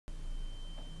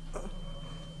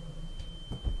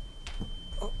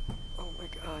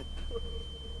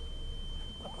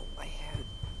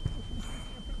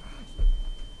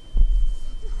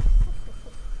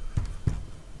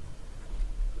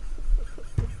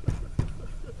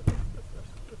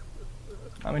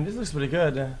I mean, this looks pretty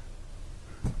good.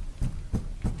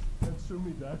 Answer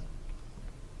me that.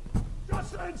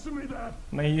 Just answer me that!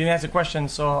 I mean, you didn't ask a question,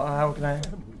 so how can I?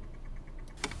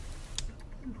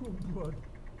 Oh, blood.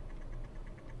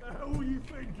 The hell were you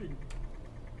thinking?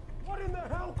 What in the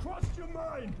hell crossed your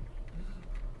mind?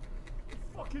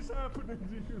 What the fuck is happening to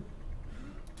you?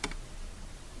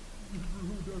 You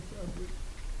ruined our family.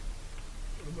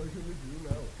 What am I gonna do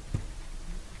now?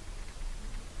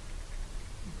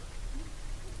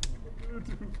 What am I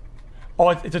gonna do? Oh,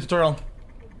 it's a tutorial.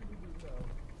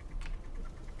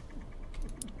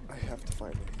 I have to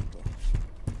find a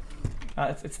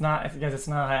handle. It's not. Guys, it's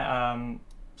not.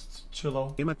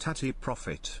 Chulo. Imitati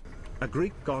prophet, a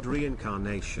Greek god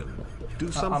reincarnation.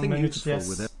 Do something useful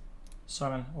with it.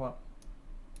 Sorry, man. What?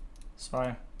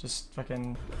 Sorry. Just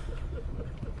fucking.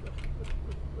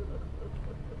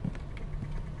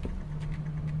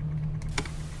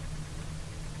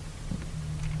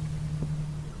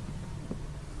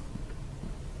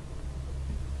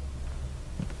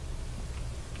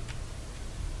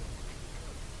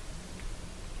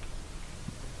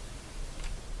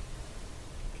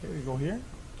 Okay, we go here.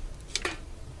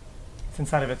 It's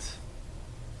inside of it.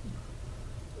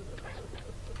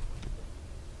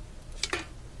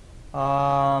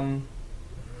 No.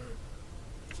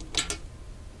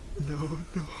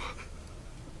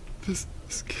 This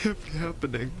can't be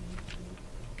happening.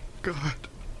 God.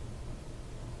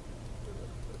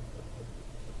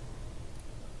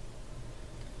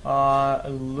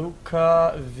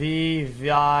 Luca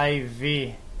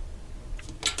VVIV.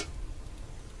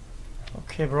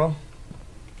 Okay, bro.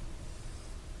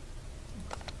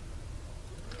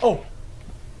 Oh!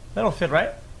 That'll fit,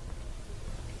 right?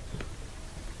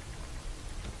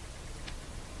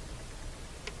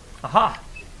 Aha!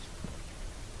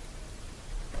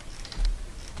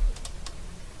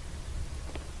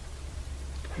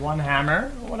 One hammer.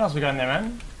 What else we got in there,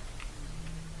 man?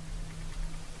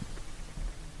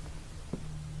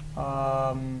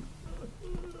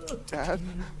 Dad?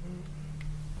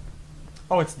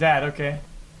 Oh, it's Dad, okay.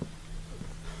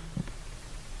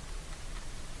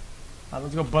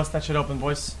 Let's go bust that shit open,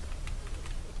 boys.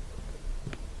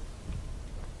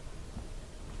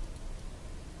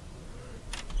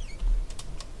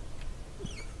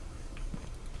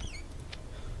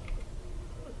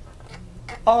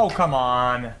 Oh, come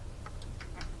on.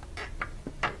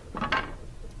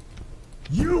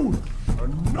 You are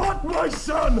not my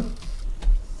son!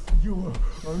 You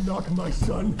are not my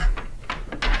son.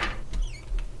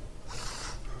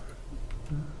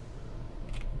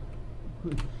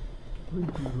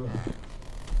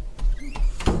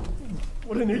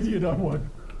 What an idiot I was.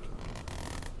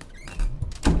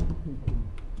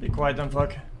 Be quiet, dumb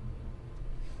fuck.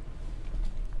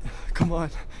 Come on.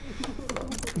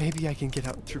 Maybe I can get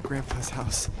out through Grandpa's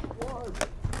house.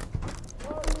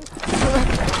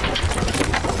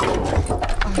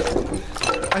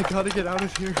 I gotta get out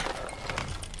of here.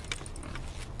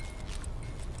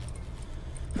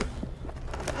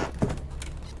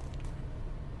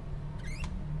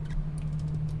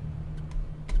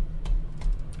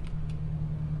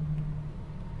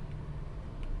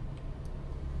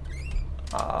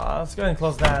 Let's go ahead and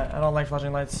close that. I don't like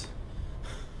flashing lights.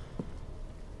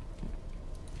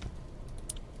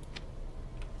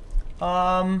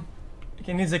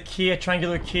 It needs a key, a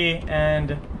triangular key,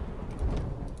 and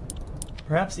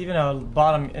perhaps even a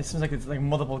bottom. It seems like it's like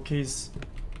multiple keys.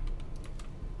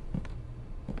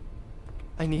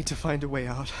 I need to find a way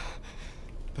out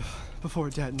before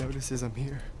Dad notices I'm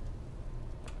here.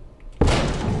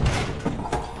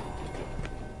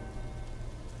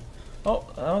 Oh,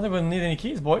 I don't think we'll need any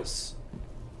keys, boys.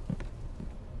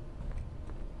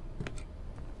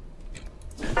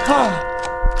 Ah!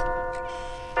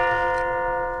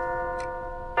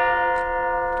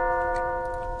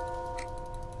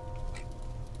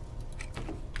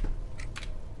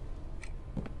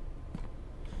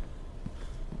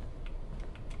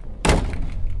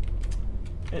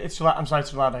 It's too loud. I'm sorry,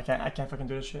 it's too loud. I can't fucking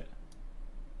do this shit.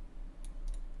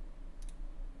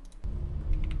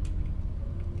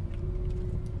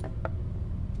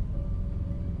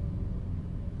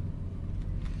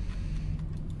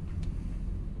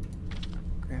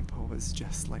 Grandpa was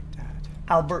just like Dad.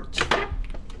 Albert.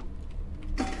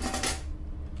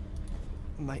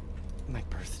 My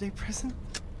birthday present?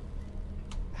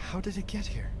 How did it get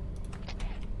here?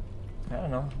 I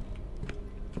don't know.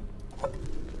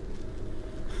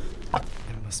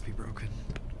 It must be broken.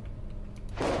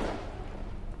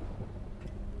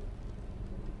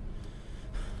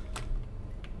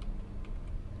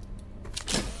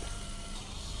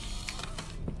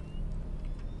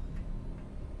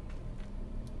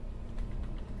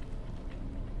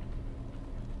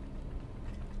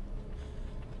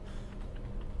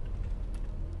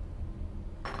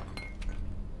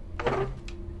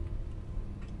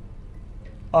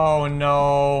 Oh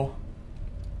no.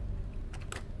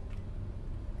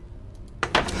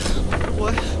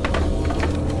 What?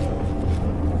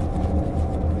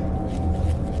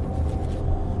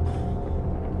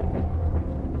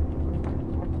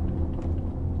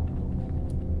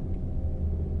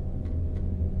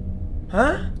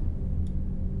 Huh?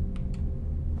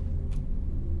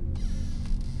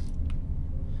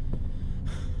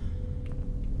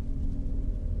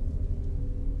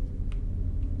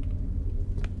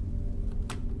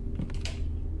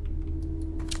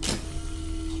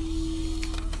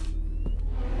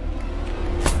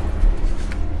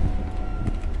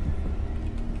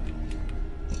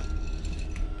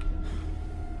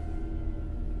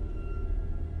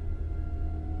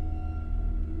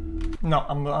 No,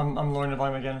 I'm lowering the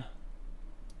volume again.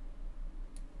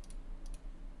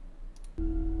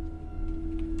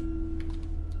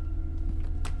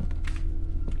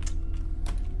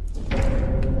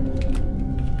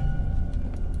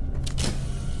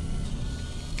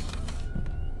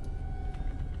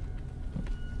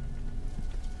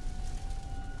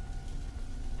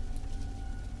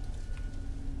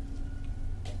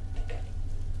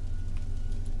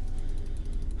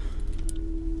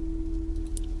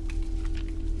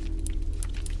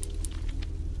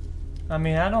 I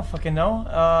mean, I don't fucking know.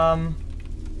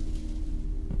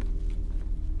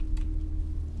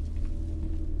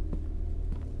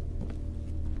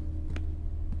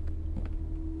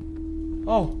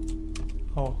 Oh.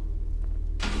 Oh.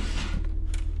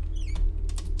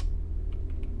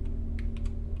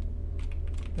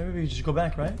 Maybe we just go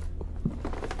back, right?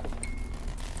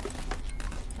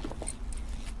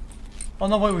 Oh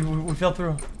no, wait, we fell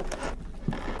through.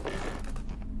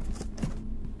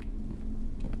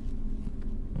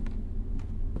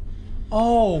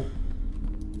 Oh.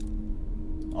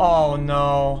 Oh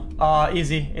no.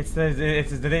 Easy. It's the date.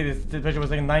 The picture was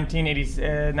like 1980s,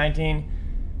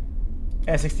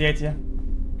 1968. Yeah.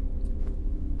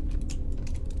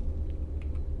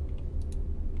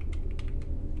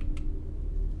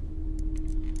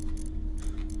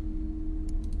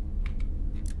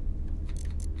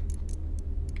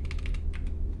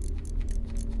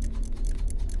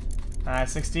 Uh,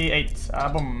 68.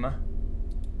 Boom.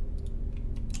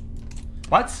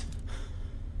 What?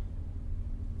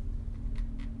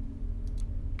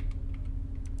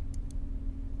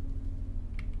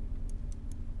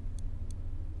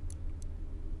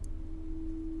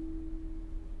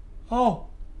 Oh.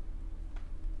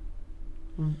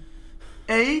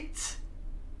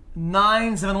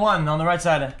 8971 on the right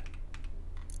side.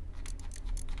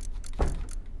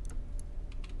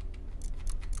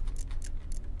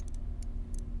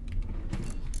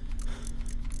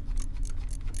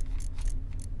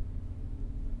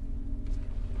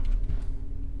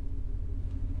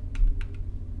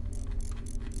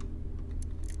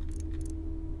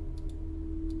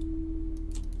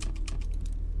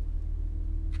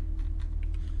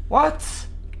 What?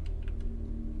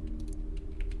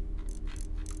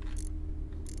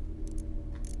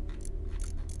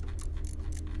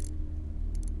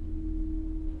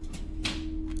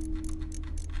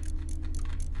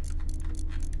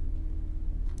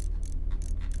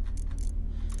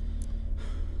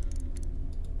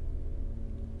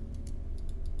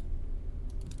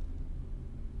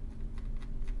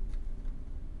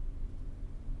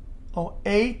 Oh,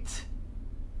 8.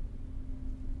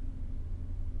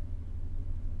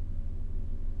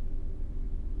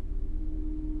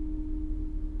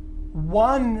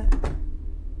 One,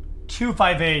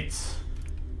 258.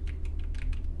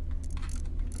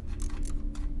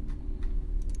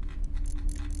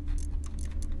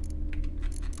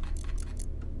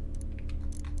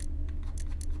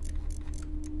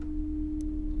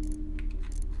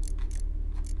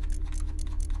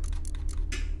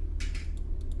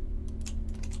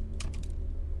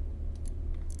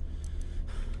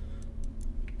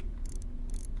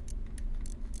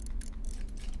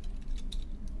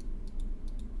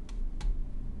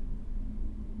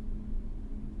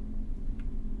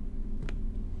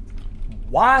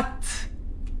 What?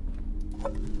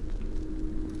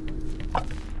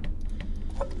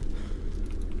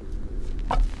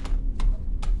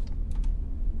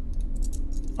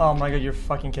 Oh my god, you're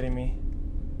fucking kidding me.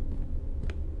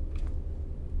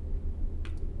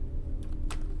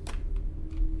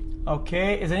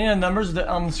 Okay, is any of the numbers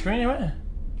on the screen anyway?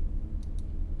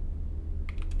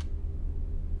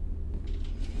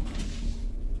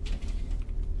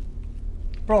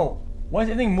 Bro, why is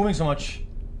everything moving so much?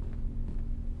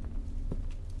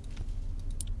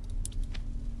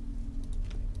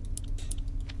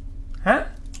 Huh?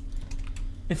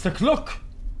 It's the clock.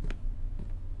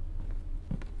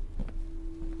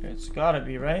 It's gotta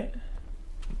be, right?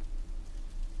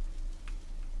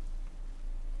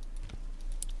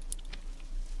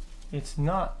 It's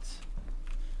not.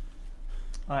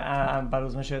 I'm about to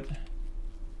lose my shit.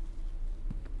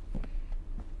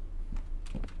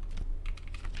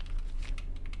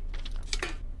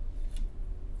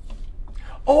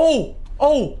 Oh!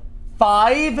 Oh!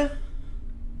 5?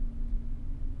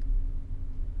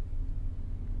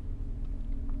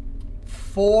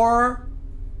 4?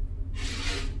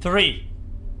 3.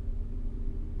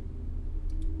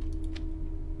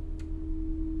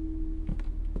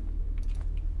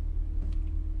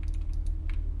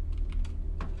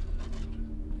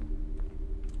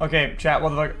 Okay, chat, what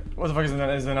the fuck is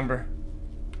the number?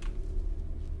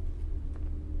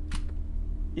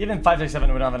 Even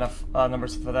 567 would have enough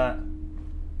numbers for that.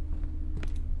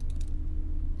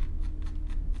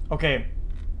 Okay.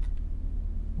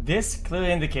 This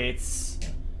clearly indicates...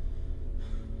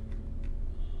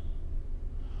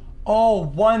 Oh,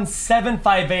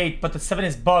 1758, but the 7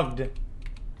 is bugged.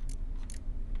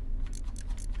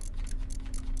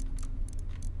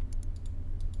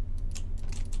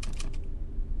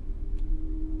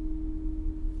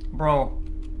 Bro.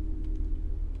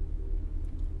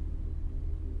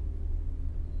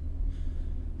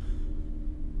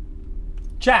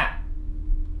 Chat.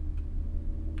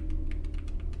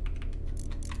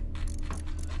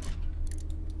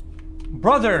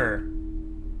 Brother.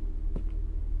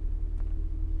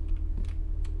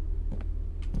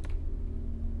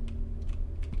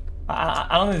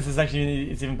 I don't think this is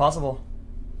actually, it's even possible.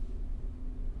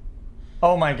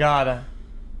 Oh my god.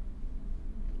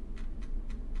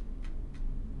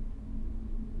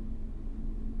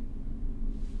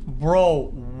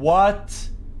 Bro, what?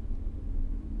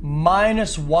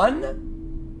 -1?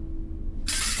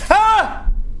 Ah!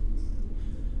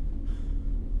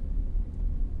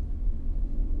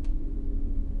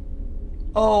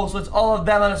 Oh, so it's all of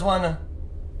that -1.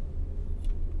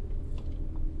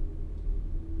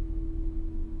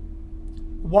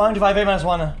 One divided by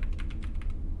 -1.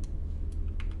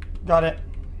 Got it.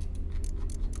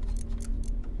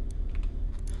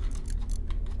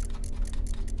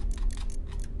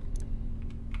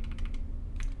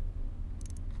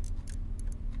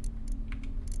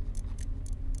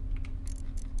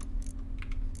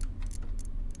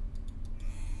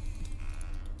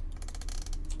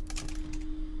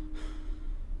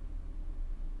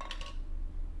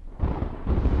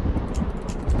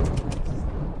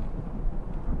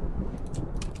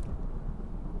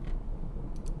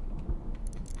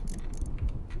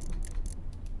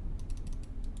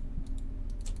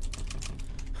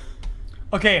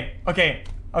 Okay, okay,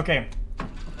 okay.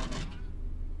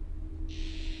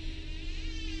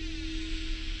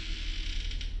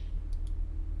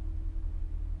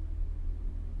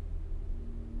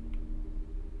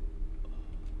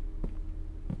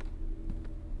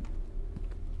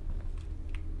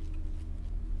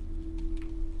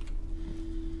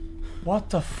 What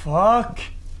the fuck?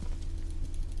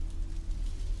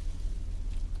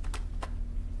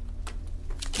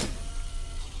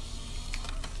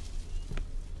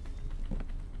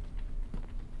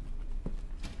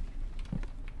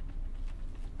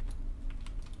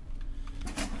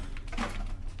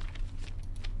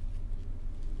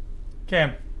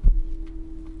 Okay.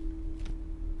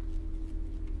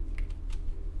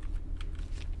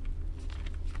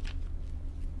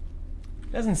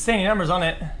 There's insane numbers on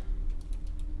it.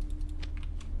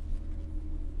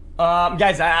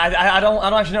 Guys, I don't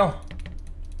actually know.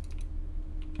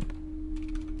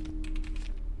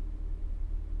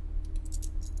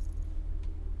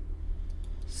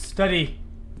 Study.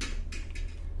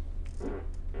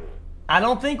 I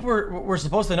don't think we're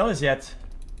supposed to know this yet.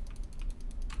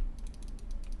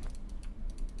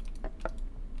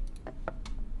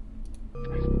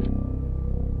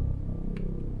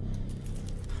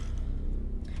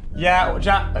 Yeah,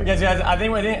 guys, I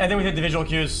think we did the visual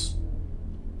cues.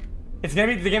 The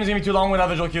game's gonna be too long without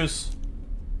visual cues.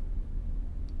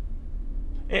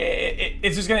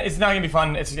 It's not gonna be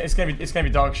fun. It's gonna be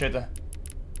dog shit.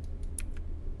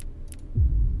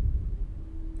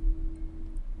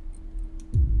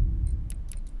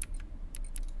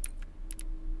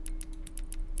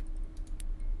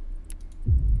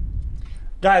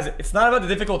 Guys, it's not about the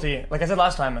difficulty. Like I said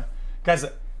last time, guys.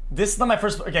 This is not my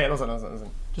first. Okay,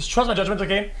 listen. Just trust my judgment,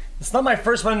 okay? It's not my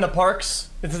first one in the parks.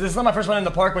 This is not my first one in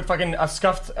the park with fucking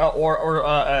scuffed or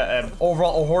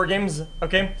overall horror games,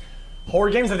 okay? Horror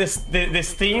games have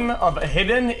this theme of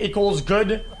hidden equals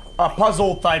good,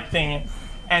 puzzle type thing,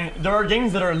 and there are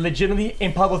games that are legitimately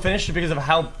impossible to finish because of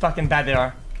how fucking bad they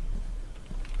are.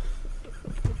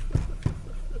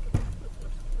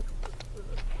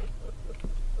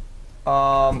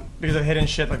 Because of hidden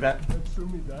shit like that. Answer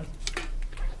me that.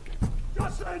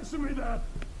 Just answer me that.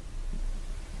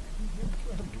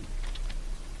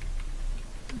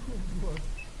 What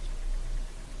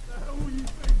the hell were you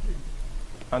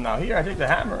thinking? Now here I take the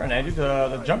hammer and I do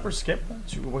the jumper skip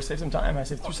to save some time. I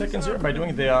save 2 seconds here by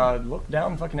doing the look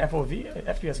down fucking FOV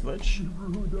FPS glitch.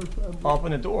 I'll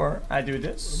open the door. I do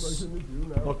this.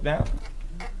 Look down.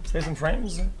 Save some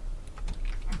frames.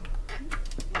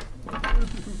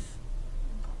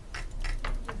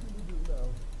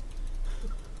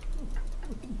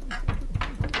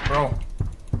 Bro.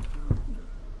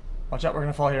 Watch out, we're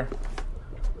gonna fall here.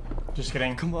 Just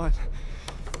kidding. Come on.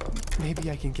 Maybe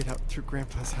I can get out through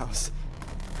Grandpa's house.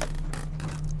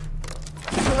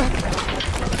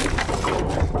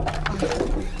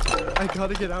 I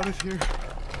gotta get out of here.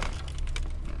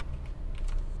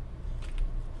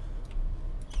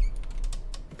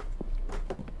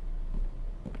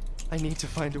 I need to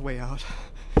find a way out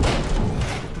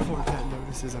before Dad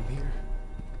notices I'm here.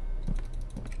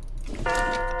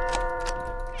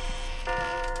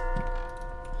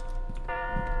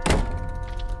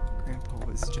 Grandpa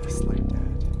was just like Dad.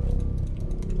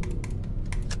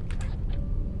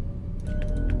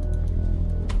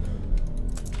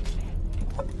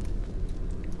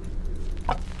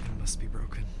 It must be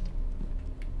broken.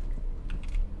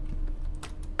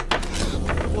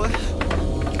 What?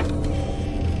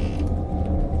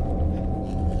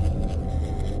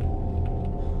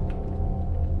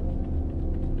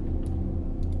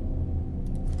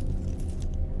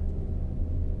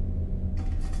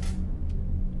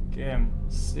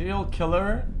 Serial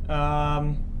killer.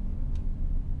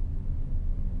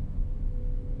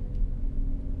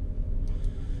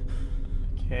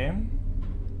 Okay.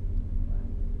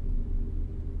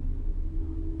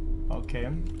 Okay.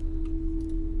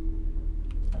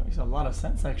 That makes a lot of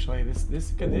sense, actually.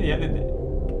 This could, yeah.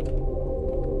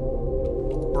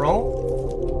 Bro.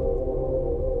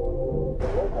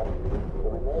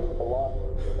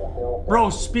 Bro,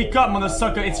 speak up,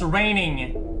 motherfucker. It's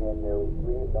raining.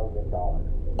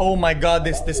 Oh my god,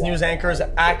 this news anchor is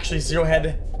actually Zero Head.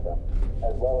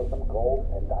 As well as some gold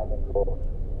and diamond clothes.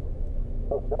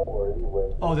 So noteworthy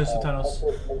was oh, there's Sutanos.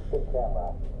 instant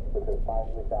camera, which has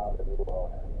finally found a new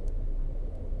owner.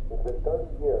 It's been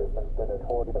 30 years since the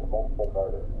notorious multiple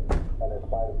murders, and in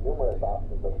spite of numerous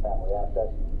auctions of family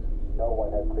assets, no one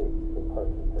had previously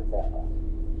purchased her camera.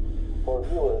 For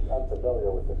viewers unfamiliar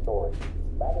with the story,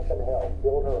 Madison Hill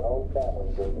killed her own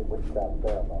family during a witchcraft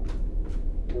ceremony.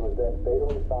 She was then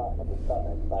fatally shot in the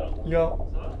stomach by a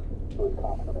who was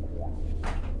confident in that.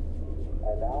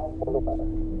 And now for the weather.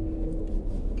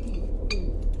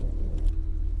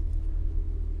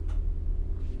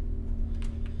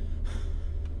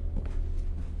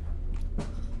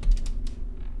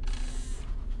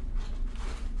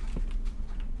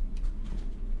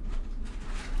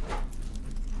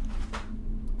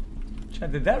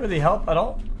 Did that really help at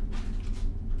all?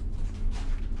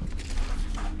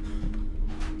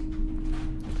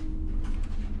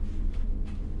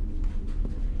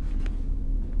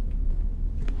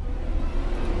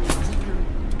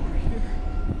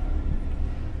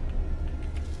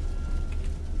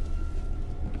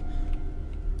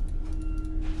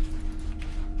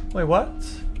 Wait, what?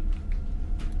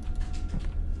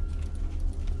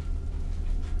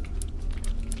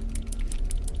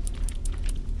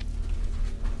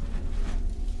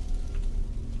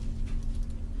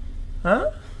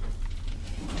 Huh?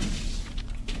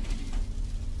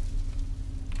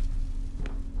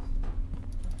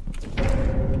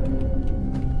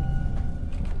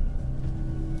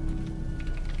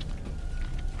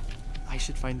 I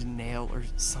should find a nail or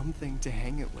something to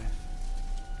hang it with.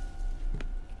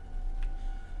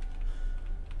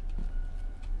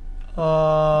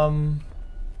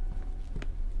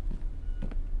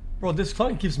 Bro, this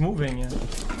clock keeps moving. Yeah.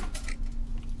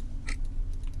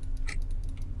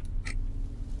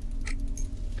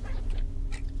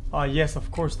 Ah, yes, of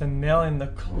course, the nail in the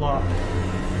clock.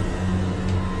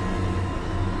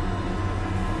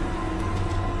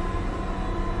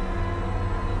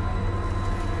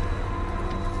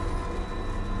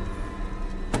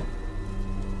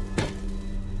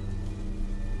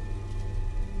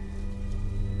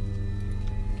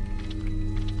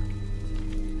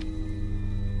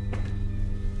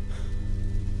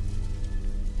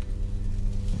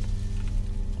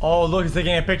 Oh, look, he's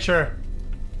taking a picture.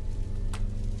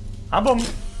 Boom.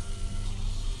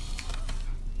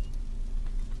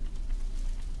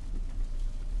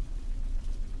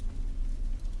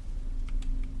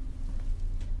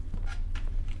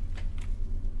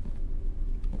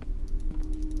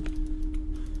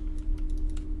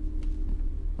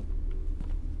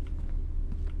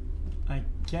 I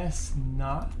guess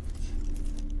not.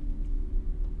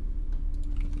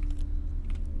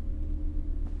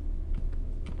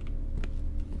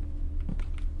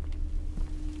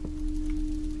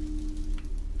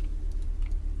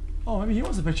 Oh, maybe he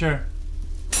wants a picture.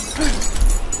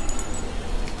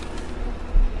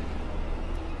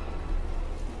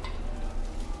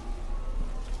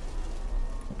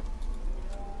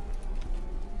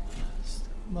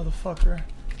 Motherfucker.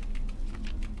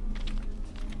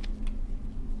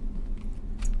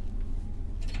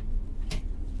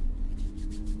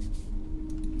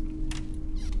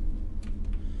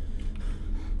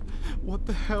 What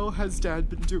the hell has Dad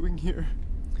been doing here?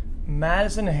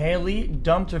 Madison Haley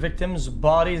dumped her victims'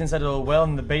 bodies inside of a well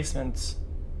in the basement.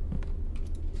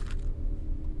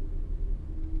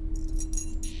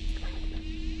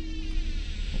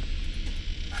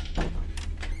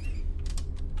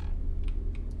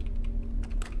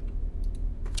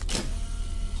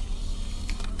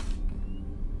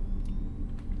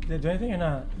 Did they do anything or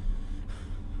not?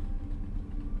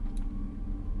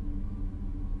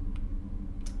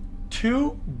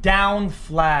 Two down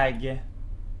flag.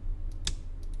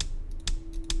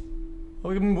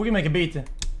 We can make a beat.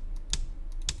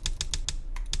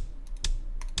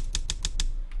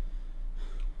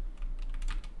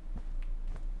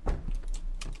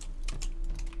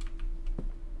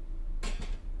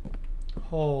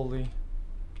 Holy.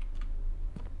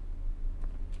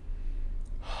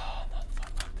 Not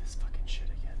this fucking shit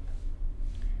again.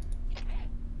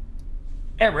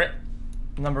 Everett.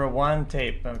 Number 1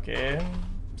 tape. Okay.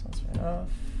 Sounds fair enough.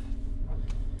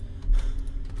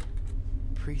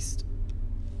 Priest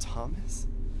Thomas?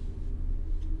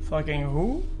 Fucking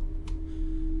who?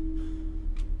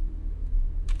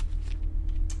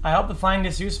 I hope to find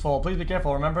this useful. Please be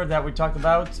careful. Remember that we talked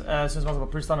about as soon as possible.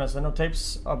 Priest Thomas. No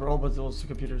tapes are all but those 2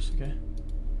 computers. Okay.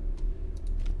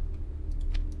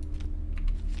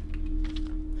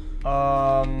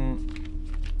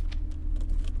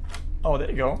 Oh, there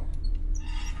you go.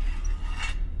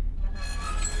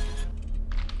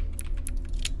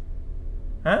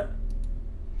 Huh?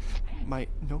 My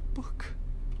notebook.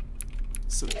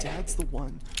 So Dad's the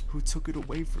one who took it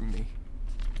away from me.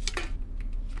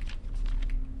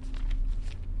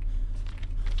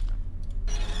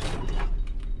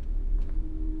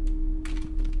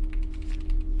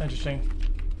 Interesting.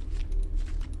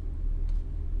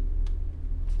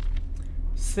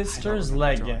 Sister's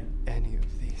leg. Any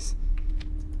of these.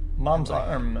 Mom's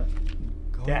arm.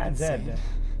 Dad's head.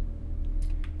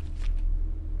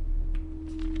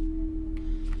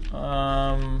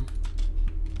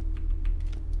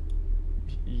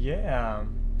 Yeah,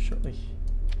 surely.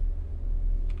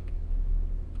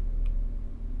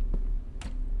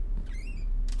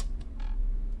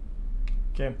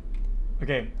 Okay.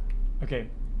 Okay.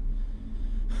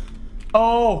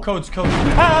 Oh, codes.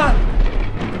 Ah!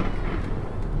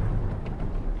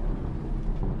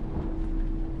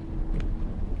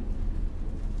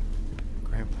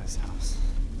 Grandpa's house.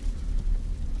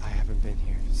 I haven't been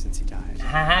here since he died.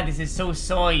 Haha, this is so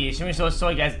soy. So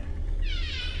soy, guys.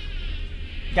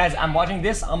 Guys, I'm watching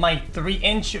this on my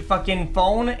 3-inch fucking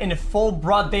phone in full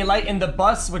broad daylight in the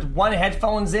bus with 1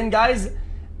 headphones in, guys.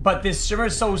 But this streamer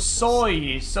is so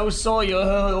soy. So soy.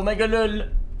 Oh my god, lol.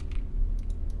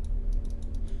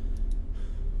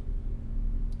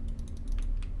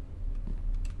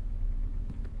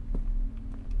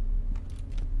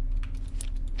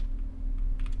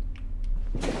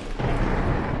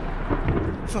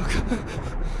 Fuck.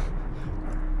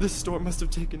 This storm must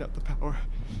have taken out the power.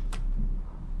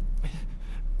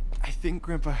 I think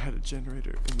Grandpa had a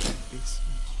generator in the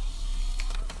basement.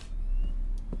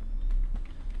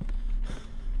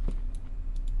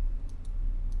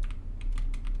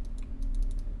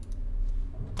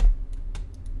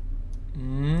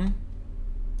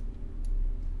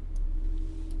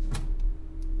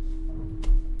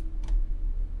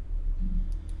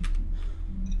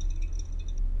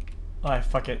 Alright,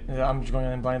 fuck it. I'm just going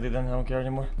in blindly then. I don't care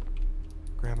anymore.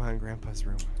 Grandma and Grandpa's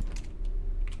room.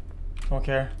 Don't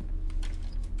care.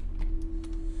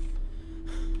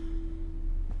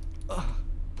 Ugh,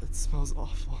 that smells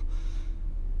awful.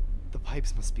 The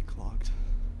pipes must be clogged.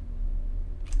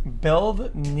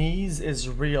 Build knees is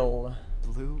real.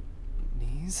 Blue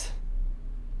knees?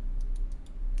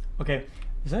 Okay,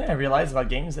 there's something I realized about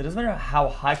games. It doesn't matter how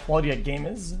high quality a game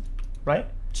is, right?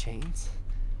 Chains?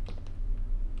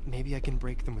 Maybe I can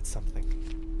break them with something.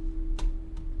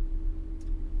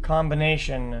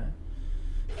 Combination.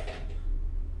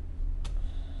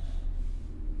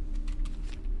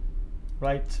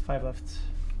 Right, 5 left.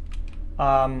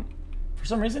 For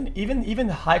some reason, even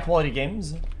high quality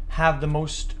games have the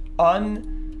most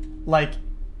like,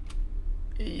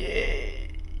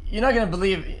 you're not gonna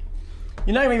believe.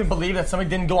 You're not gonna even believe that somebody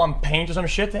didn't go on paint or some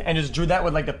shit and just drew that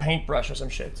with like the paintbrush or some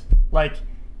shit. Like,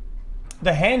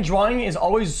 the hand drawing is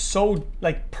always so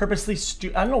like purposely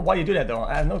stupid. I don't know why you do that though.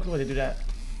 I have no clue why they do that.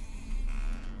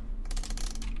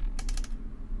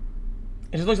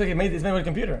 It just looks like it's made with a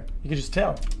computer. You can just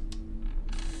tell.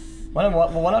 Why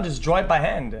not just draw it by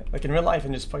hand, like in real life,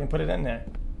 and just fucking put it in there?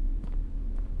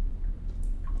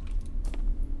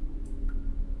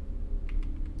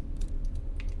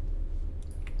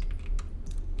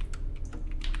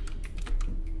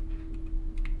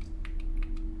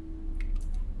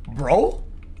 Bro?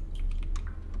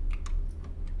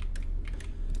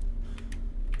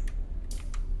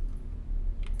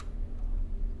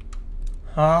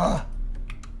 Ah.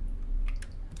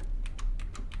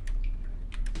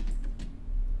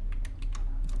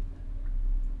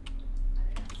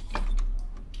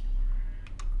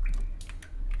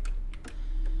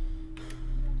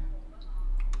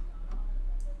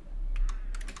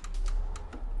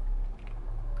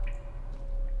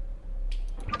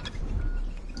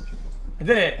 I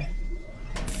did it.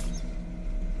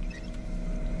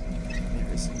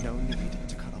 There is no need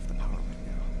to cut off the power right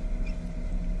now.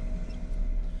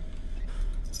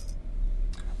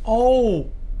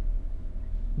 Oh!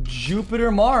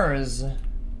 Jupiter, Mars.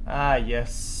 Ah,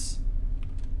 yes.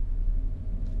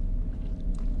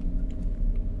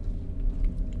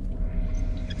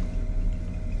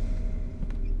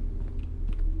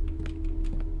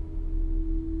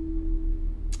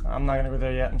 I'm not gonna go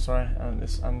there yet. I'm sorry. I'm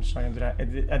just not gonna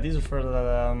do that. These are for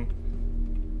the.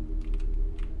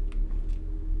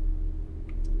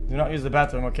 Do not use the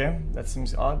bathroom, okay? That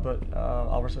seems odd, but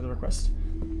I'll respect the request.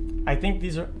 I think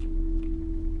these are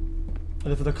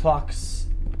for the clocks.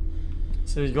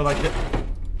 So you go like this.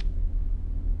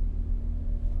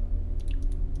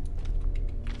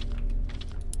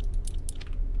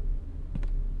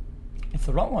 It's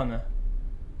the wrong one.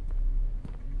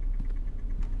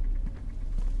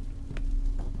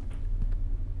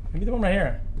 Maybe the one right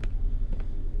here.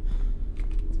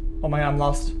 Oh my god, I'm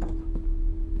lost.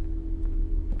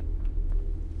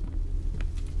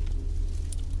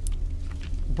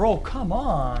 Bro, come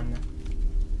on.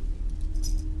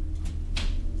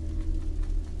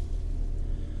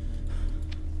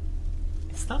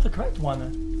 It's not the correct one.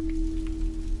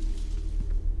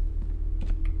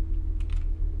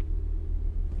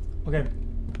 Okay.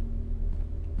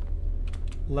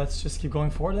 Let's just keep going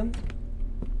forward then.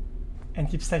 And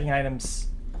keep stacking items.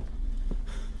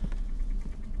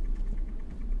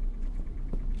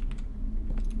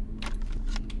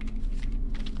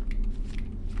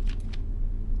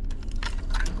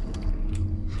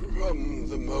 From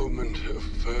the moment of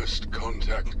first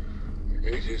contact,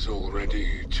 it is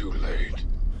already too late.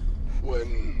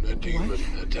 When a demon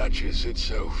attaches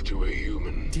itself to a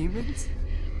human, Demons?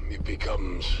 it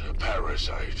becomes a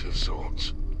parasite of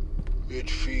sorts. It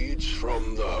feeds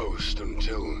from the host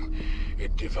until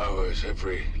it devours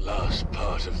every last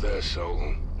part of their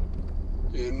soul.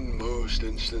 In most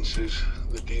instances,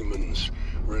 the demon's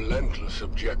relentless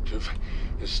objective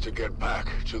is to get back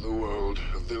to the world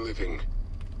of the living.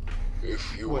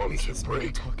 If you want to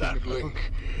break that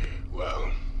link,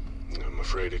 well, I'm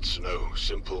afraid it's no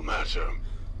simple matter.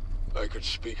 I could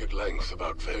speak at length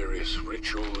about various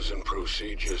rituals and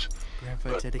procedures,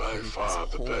 but by far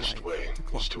the best way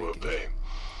is to obey.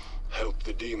 Help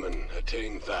the demon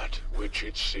attain that which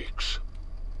it seeks.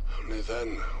 Only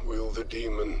then will the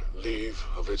demon leave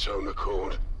of its own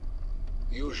accord.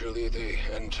 Usually they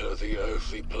enter the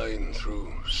earthly plane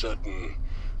through certain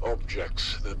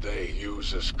objects that they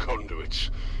use as conduits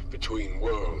between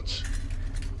worlds.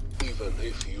 Even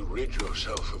if you rid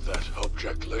yourself of that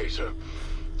object later,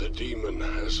 the demon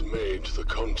has made the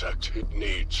contact it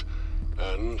needs,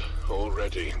 and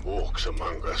already walks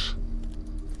among us.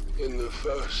 In the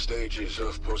first stages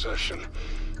of possession,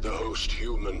 the host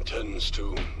human tends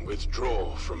to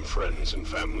withdraw from friends and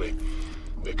family,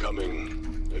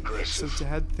 becoming aggressive, So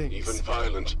Dad thinks even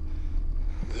violent.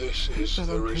 This is that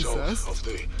the I'm result possessed? of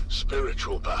the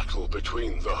spiritual battle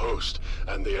between the host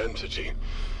and the entity,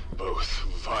 both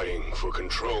vying for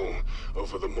control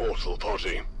over the mortal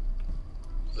body.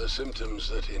 The symptoms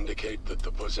that indicate that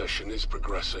the possession is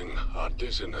progressing are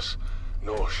dizziness,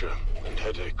 nausea, and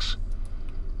headaches.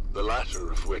 The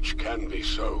latter of which can be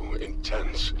so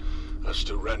intense as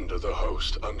to render the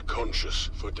host unconscious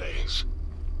for days.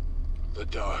 The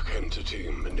dark entity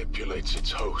manipulates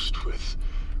its host with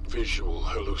visual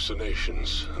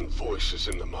hallucinations and voices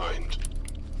in the mind.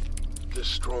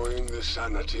 Destroying the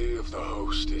sanity of the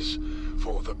host is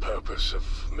for the purpose of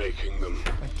making them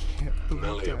I can't believe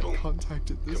malleable, Dad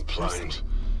contacted this compliant, person.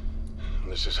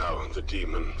 This is how the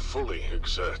demon fully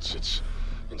exerts its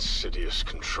insidious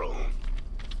control.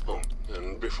 Oh,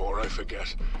 and before I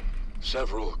forget,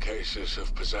 several cases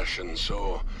of possession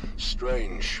saw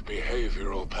strange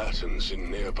behavioral patterns in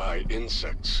nearby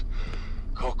insects.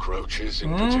 Cockroaches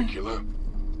in particular.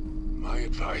 My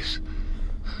advice,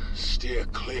 steer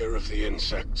clear of the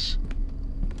insects.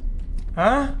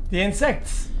 Huh? The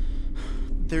insects?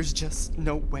 There's just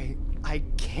no way. I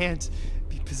can't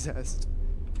be possessed.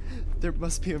 There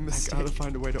must be a mistake. I gotta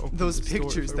find a way to open those this door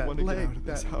pictures, if I that wanna get out leg, of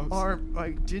this that house. arm. I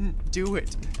didn't do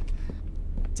it.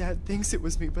 Dad thinks it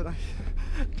was me, but oh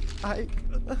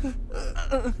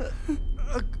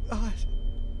God,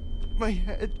 my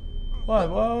head.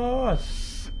 What?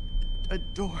 A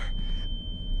door.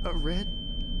 A red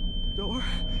door.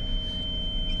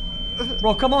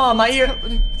 Bro, come on, my ear.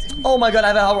 Happening to me. Oh my god,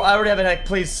 I already have a headache,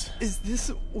 please. Is this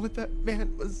what that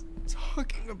man was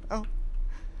talking about?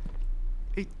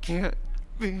 It can't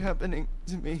be happening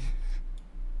to me.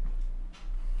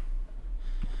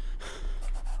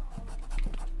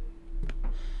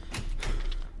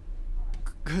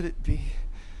 Could it be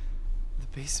the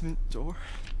basement door?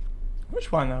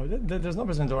 Which one though? There's no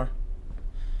basement door.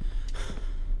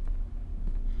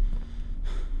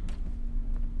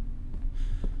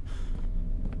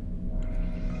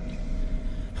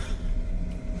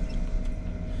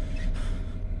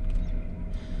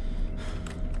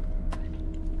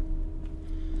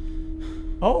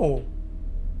 Oh.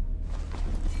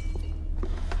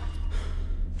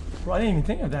 Bro, I didn't even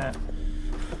think of that.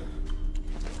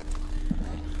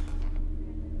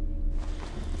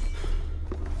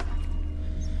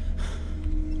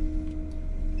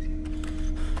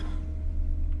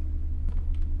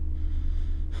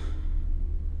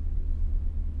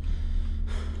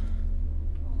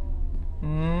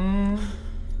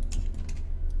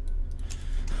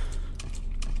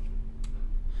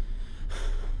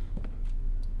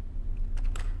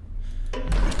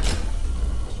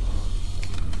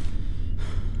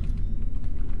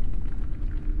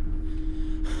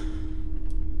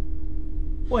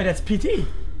 Wait, that's PT.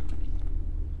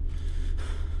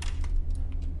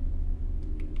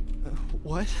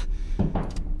 What?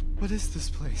 What is this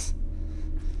place?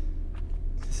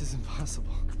 This is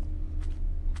impossible.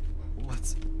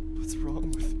 What's wrong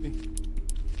with me?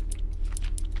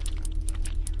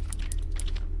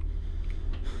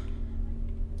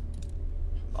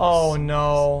 Oh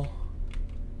no.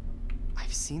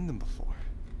 I've seen them before.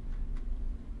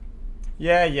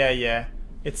 Yeah.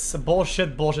 It's a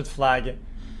bullshit flag.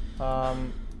 I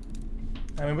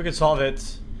mean, we could solve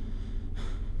it.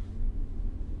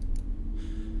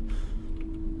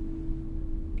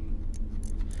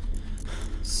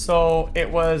 So it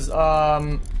was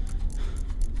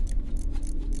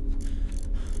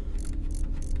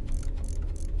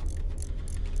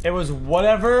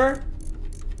whatever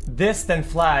this then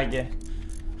flag.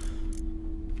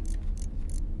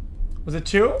 Was it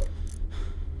 2?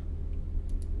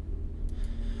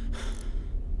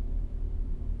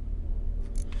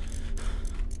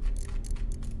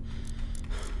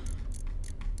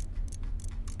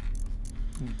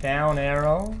 Down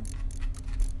arrow.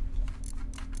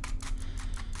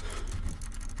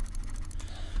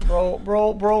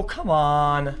 Bro, come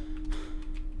on.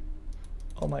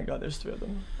 Oh my god, there's 3 of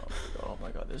them. Oh my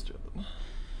god, there's 3 of them.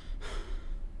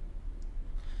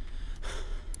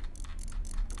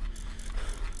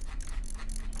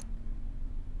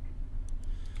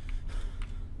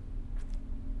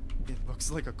 It looks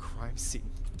like a crime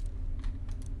scene.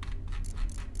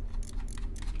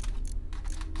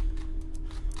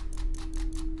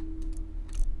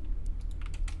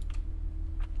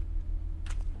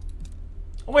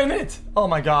 Oh, wait a minute! Oh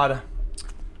my god.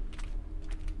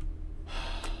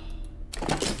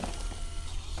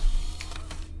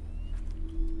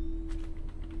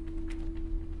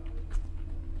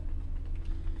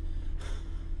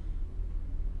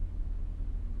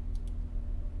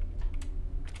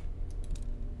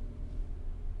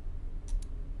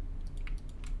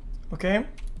 Okay.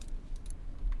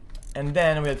 And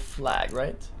then we had flag,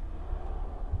 right?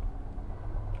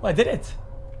 Oh, I did it!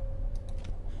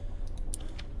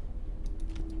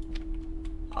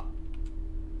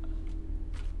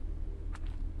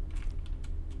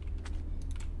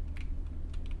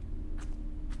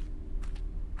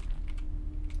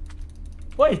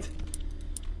 Wait!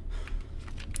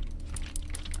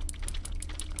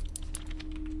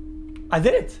 I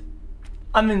did it!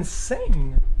 I'm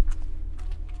insane!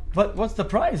 But what's the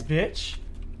prize, bitch?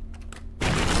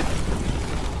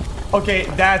 Okay,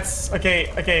 that's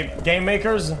okay, game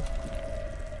makers.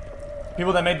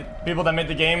 People that made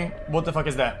the game, what the fuck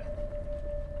is that?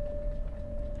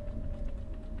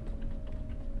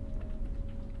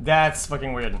 That's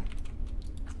fucking weird.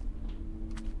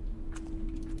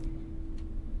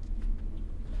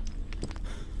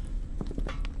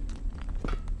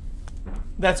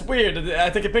 That's weird.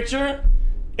 I take a picture,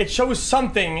 it shows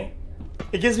something.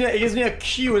 It gives me a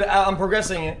cue that I'm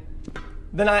progressing.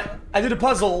 Then I do the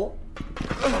puzzle.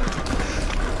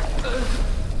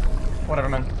 Whatever,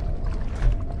 man.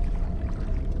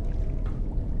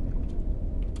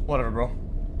 Whatever, bro.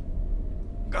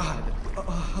 God.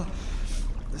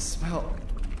 The smell.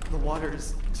 The water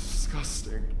is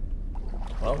disgusting.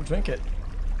 Well, drink it.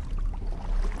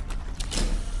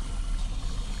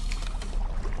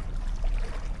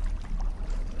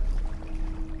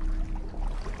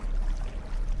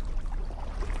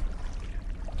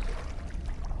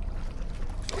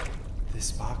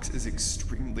 This box is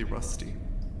extremely rusty.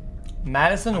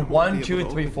 MADiSON 1, 2,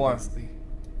 3, 4.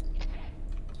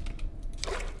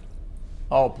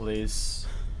 Oh, please.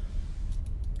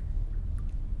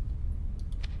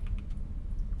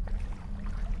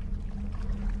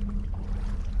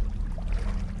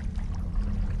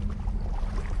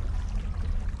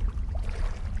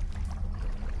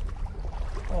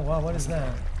 Oh wow, what is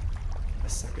that? A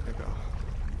second ago.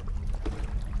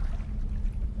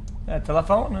 Yeah,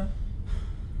 telephone.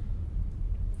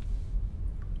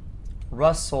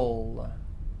 Russell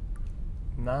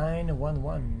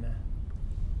 911.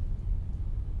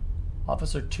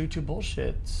 Officer 22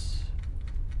 bullshit.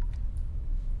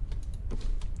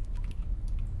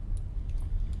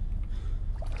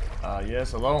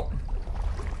 Yes, hello.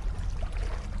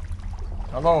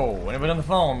 Hello, anybody on the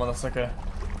phone, motherfucker?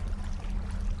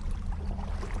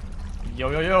 Yo,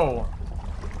 yo, yo.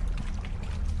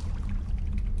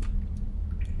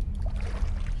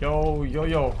 Yo, yo,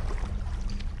 yo.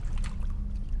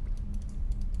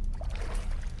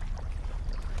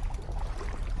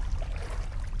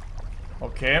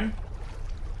 Okay.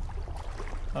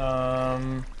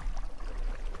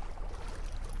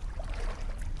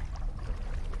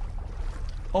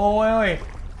 Oh, wait.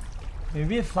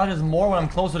 Maybe it flashes more when I'm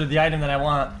closer to the item that I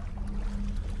want.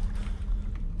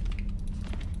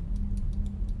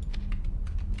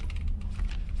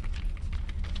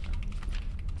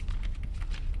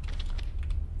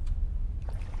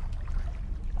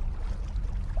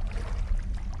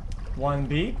 One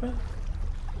beep.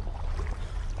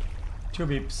 2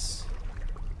 beeps.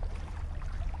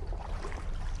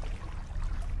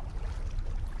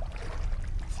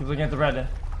 Keep looking at the red.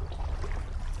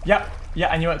 Yep. Yeah,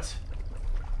 I knew it.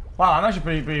 Wow, I'm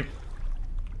actually pretty.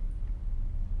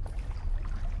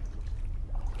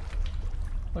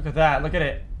 Look at that. Look at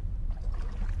it.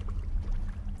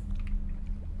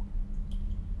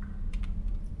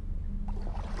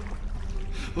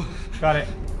 Got it.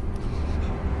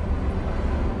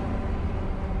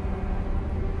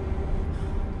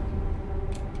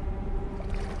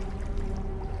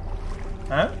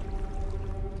 Huh?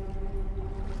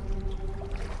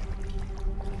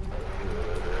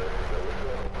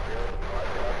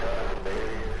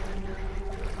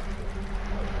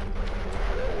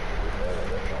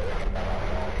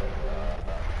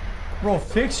 Bro,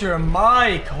 fix your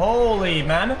mic. Holy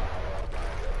man.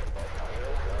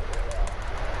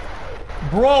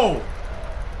 Bro.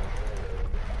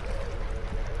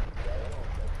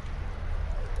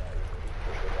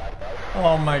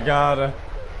 Oh my god.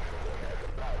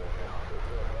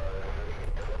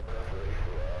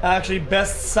 Actually,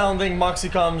 best sounding Moxie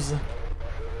comes.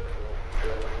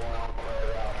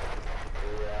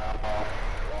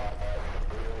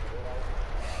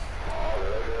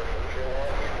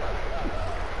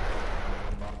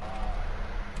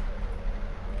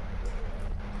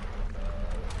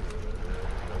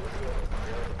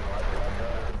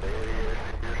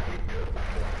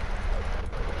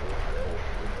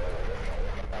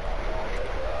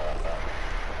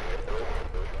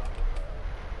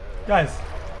 Guys.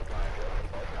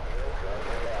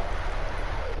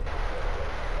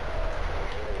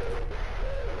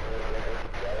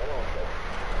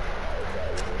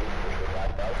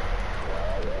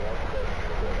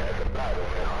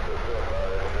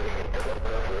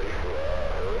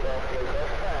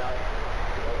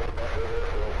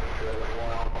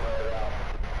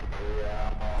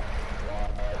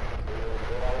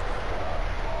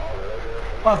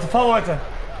 Oh, to follow it.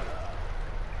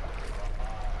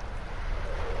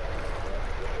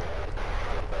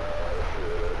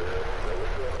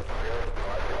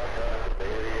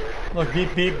 Look,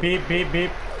 beep, beep, beep, beep,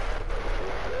 beep.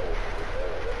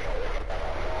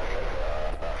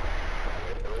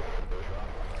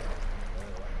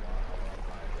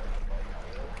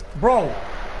 Bro.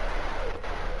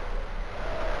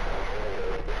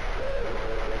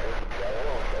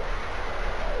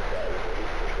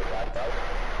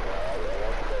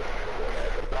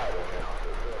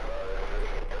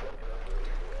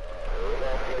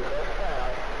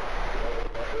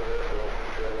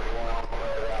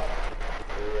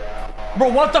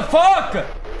 Bro, what the fuck?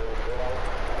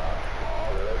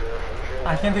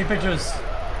 I can't take pictures.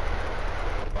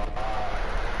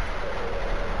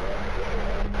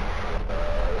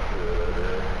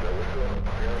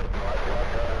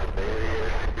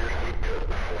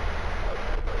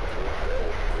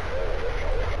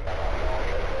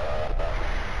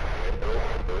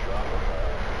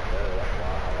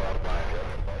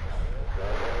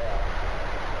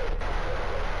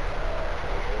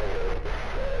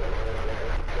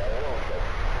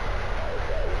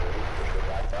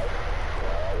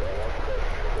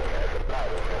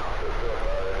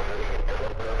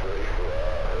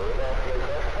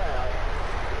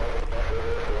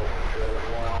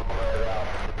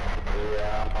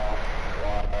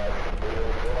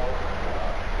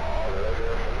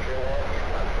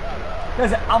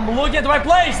 Guys, I'm looking at the right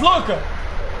place, look!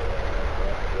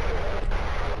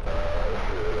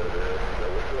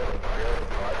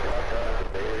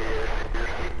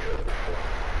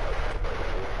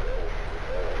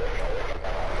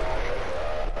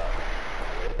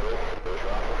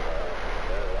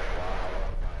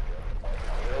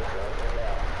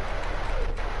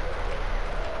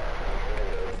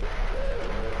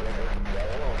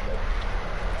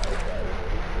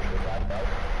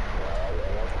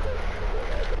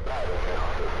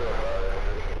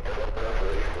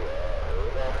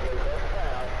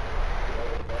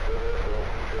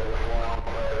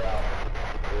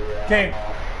 Okay,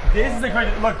 this is the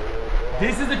correct, look,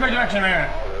 this is the correct direction right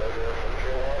here.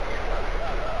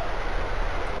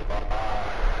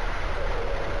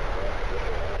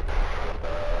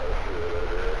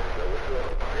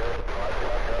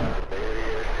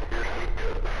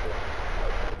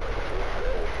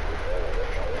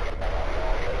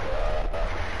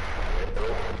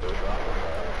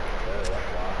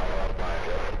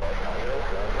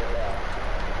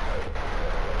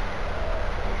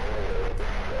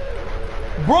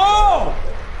 Bro!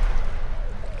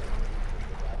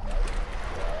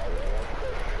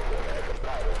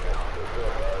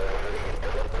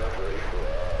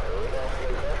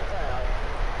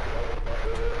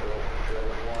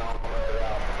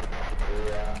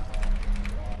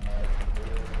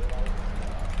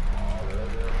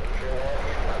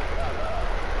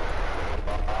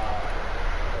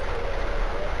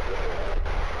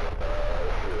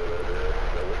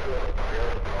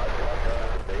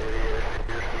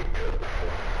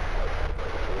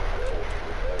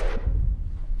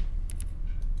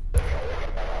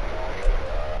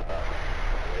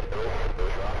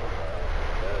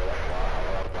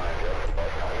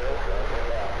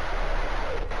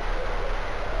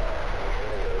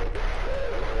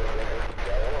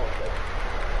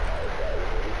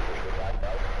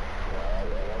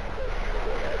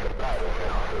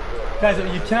 Guys,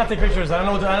 you cannot take pictures. I don't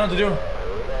know what to do.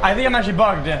 I think I'm actually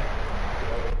bugged.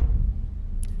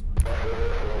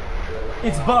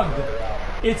 It's bugged.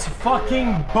 It's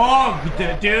fucking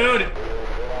bugged, dude.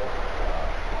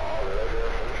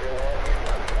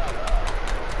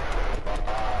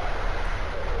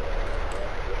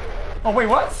 Oh wait,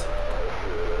 what?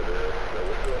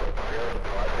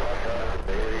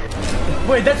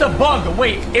 Wait, that's a bug.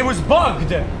 Wait, it was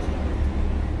bugged.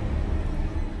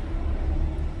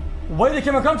 Where did the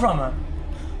camera come from?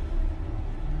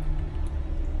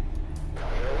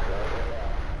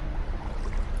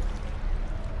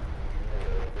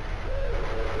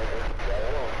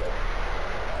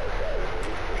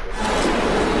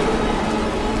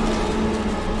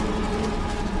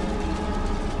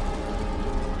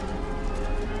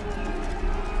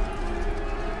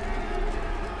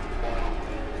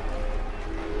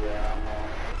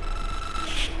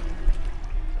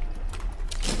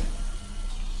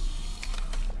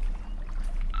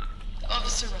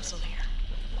 Officer Russell here.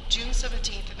 June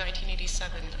 17th,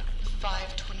 1987,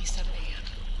 5:27 a.m.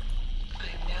 I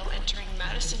am now entering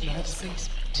Madison Hill's basement.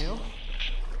 Hill?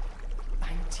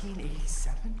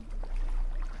 1987?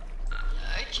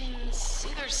 I can see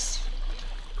there's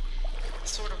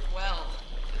sort of well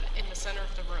in the center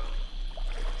of the room.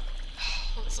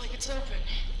 Looks like it's open.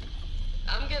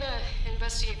 I'm gonna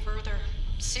investigate further,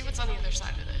 see what's on the other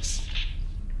side of this.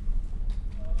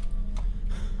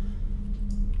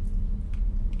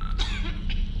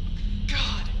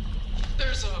 God,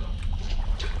 there's a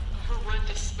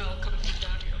horrendous smell coming from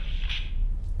down here.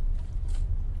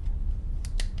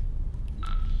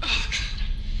 Oh God,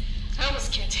 I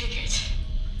almost can't take it.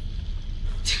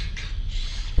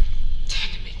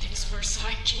 Time to make things worse,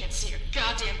 I can't see a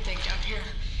goddamn thing down here.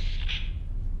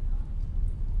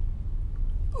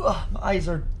 Ugh, my eyes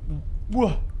are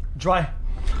dry.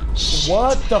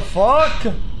 What the fuck?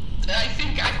 I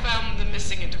think I found the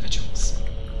missing individuals.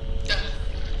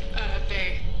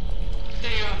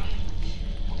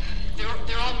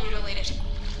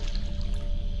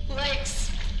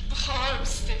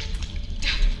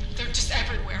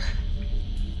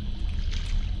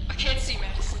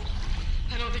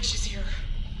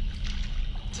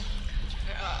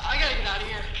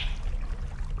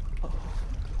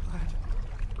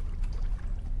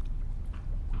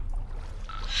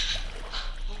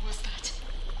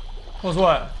 Was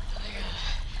what?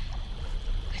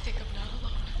 I think I'm not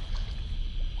alone.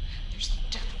 There's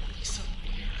definitely someone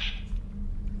here.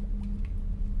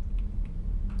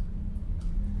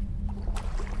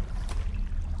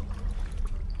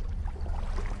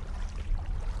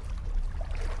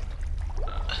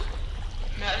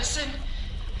 Madison?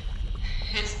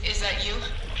 Is that you?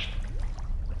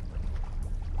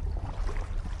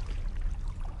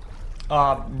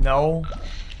 No.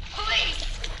 Please!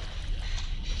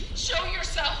 Show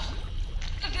yourself!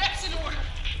 That's in order!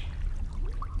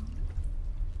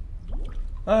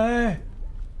 Hey!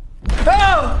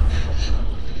 Oh!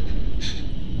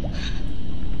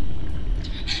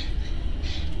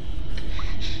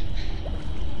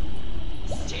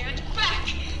 Stand back!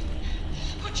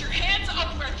 Put your hands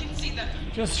up where I can see them!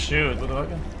 Just shoot. What the fuck?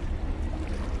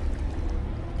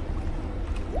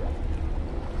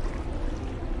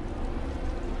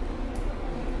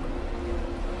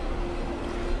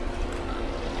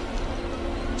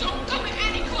 Don't come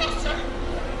any closer!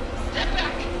 Step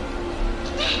back!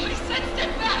 I said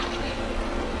step back!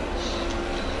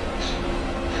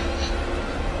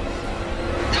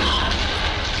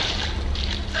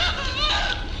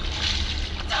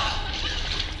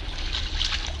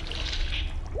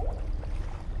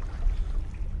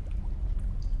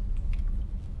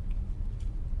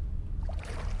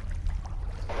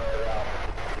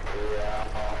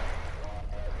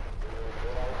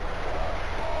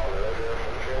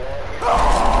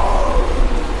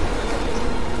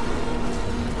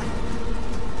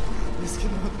 This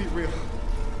cannot be real.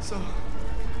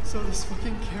 So this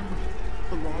fucking camera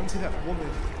belonged to that woman.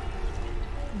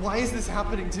 Why is this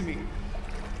happening to me?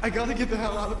 I gotta get the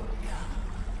hell out of...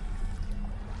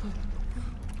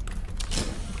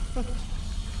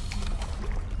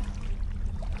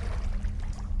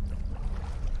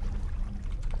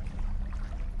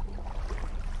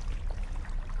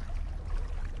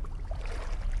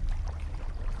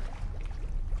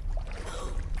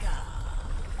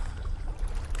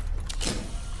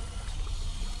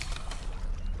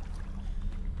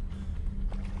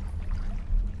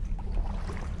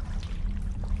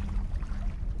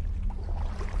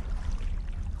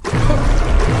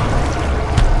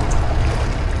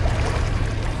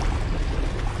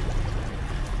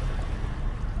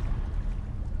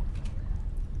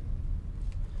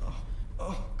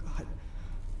 Oh, God.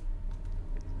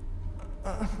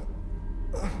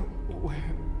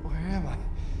 Where am I?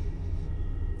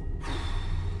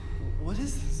 What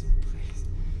is this place?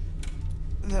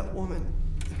 That woman.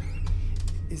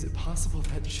 Is it possible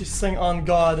that She's saying on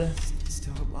God.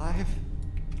 still alive?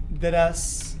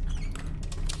 Deadass.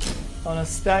 On a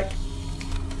stack.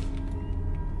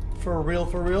 For real,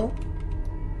 for real.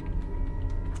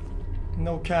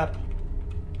 No cap.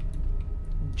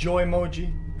 Joy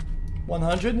emoji.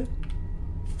 100.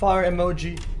 Fire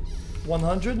emoji.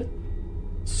 100.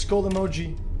 Skull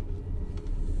emoji.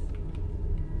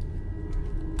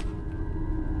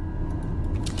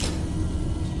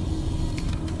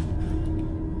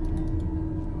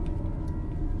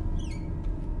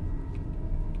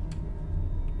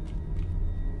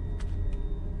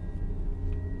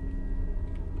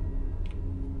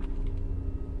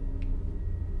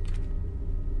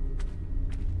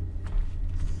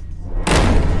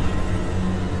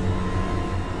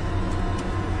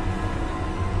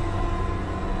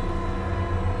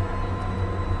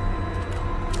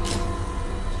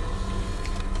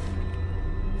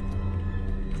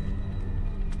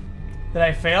 Did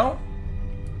I fail?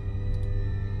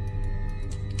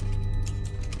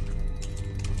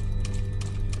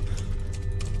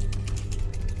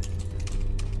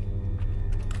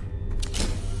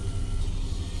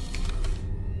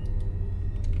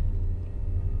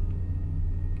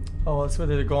 Oh, that's where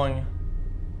they're going.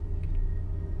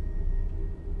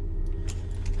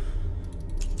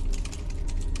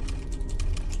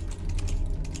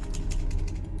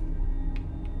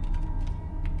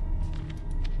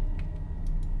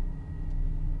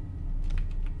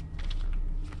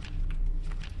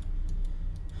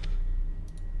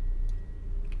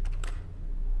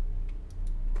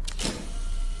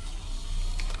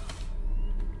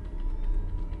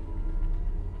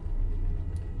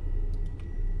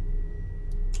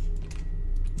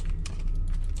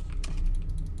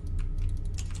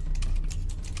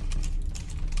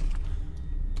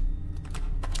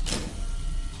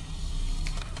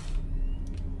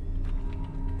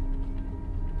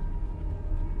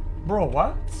 Bro,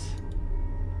 what?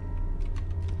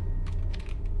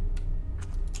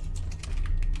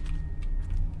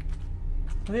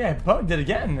 I think I bugged it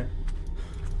again.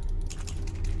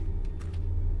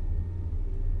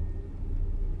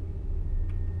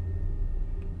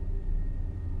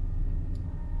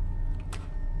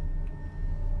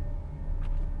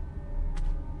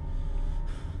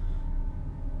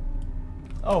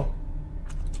 Oh.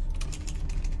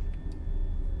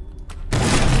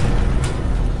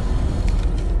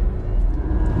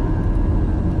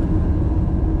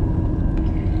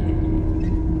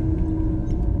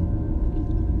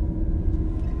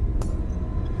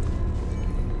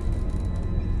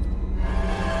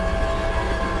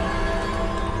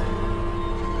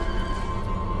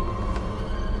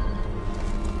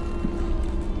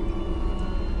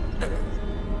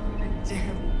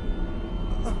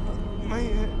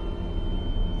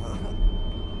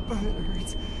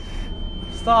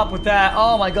 Stop with that.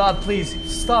 Oh my god, please.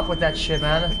 Stop with that shit,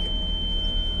 man.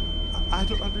 I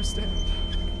don't understand.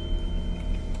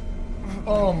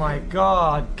 Oh my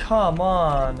god, come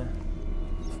on.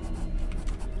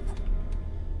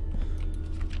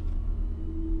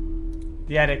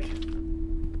 The attic.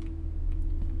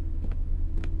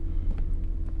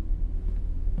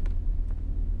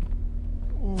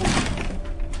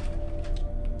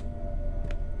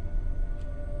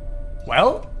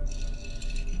 Well?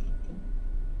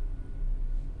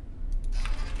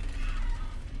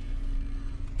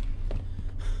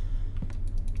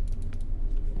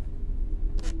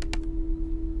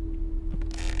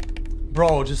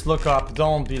 Bro, just look up.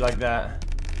 Don't be like that.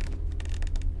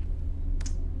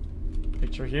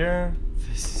 Picture here.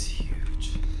 This is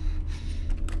huge.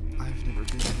 I've never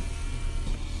been.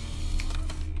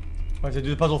 I have to do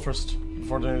the puzzle first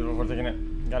before taking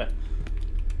it. Got it.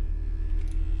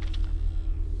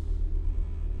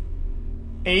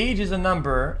 Age is a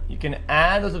number. You can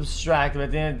add or subtract, but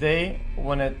at the end of the day,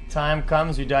 when a time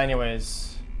comes, you die anyways.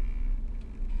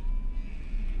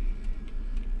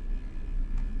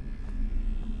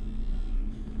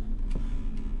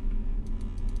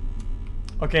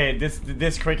 Okay,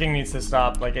 this creaking needs to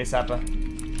stop, like ASAP.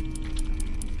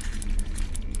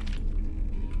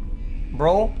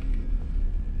 Bro,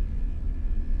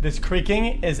 this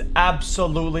creaking is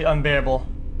absolutely unbearable.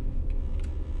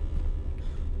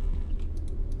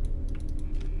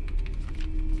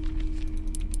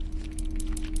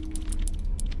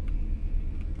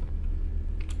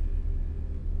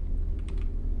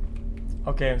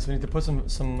 Okay, so we need to put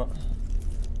some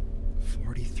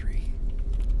 43.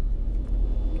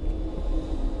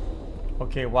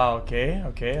 Okay, wow, okay.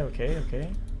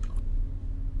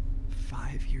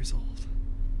 5 years old.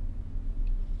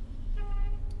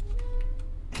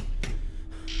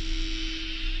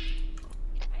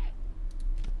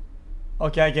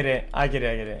 Okay, I get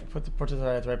it. Put the portrait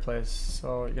at the right place.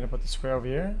 So you're gonna put the square over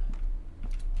here.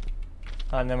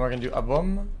 And then we're gonna do a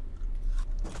boom.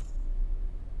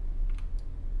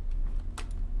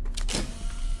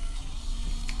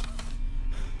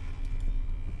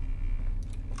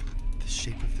 The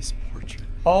shape of this portrait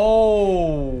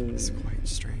Oh! is quite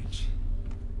strange.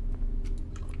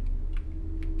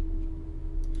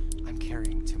 I'm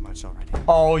carrying too much already.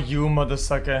 Oh, you mother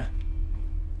sucker.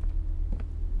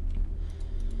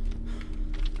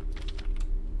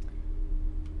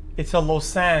 It's a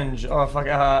losange or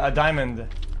a diamond.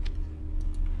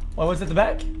 What was at the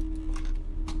back?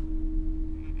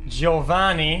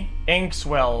 Giovanni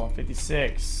Inkswell,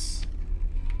 56.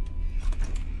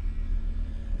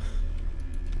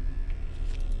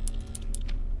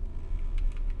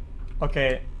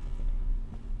 Okay.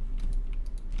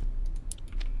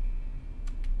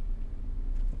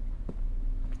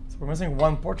 So we're missing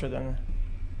one portrait then.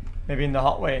 Maybe in the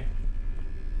hallway.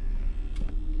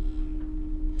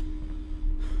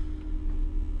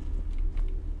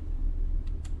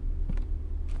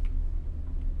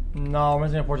 No, we're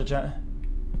missing a portrait, chat.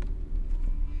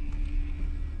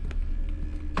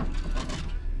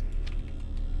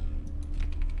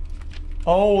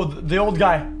 Oh, the old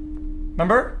guy.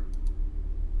 Remember?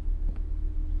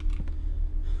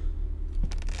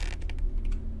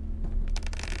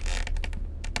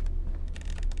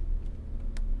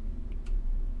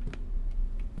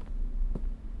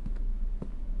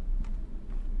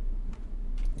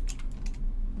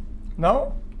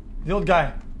 No? The old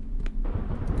guy.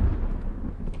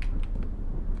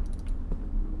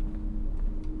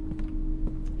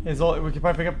 We could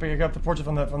probably pick up the portrait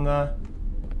from the.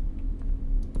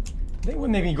 I think we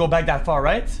maybe go back that far,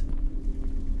 right?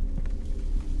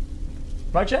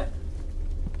 Right, chat?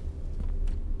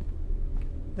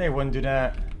 They wouldn't do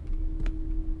that.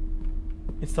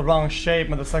 It's the wrong shape,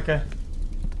 motherfucker.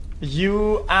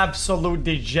 You absolute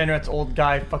degenerate old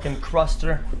guy, fucking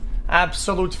cruster.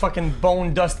 Absolute fucking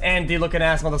bone dust Andy looking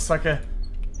ass motherfucker.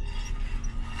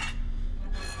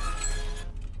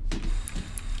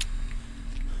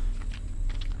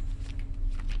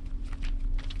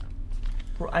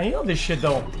 I know this shit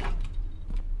though.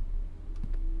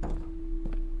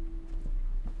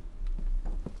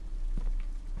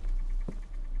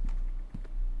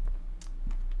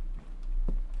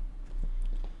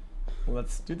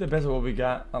 Let's do the best of what we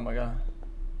got. Oh my god.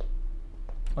 Oh,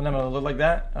 I'm gonna look like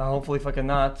that? Hopefully fucking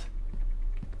not.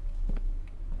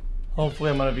 Hopefully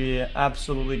I'm gonna be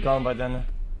absolutely gone by then.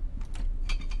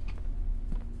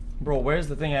 Bro, where's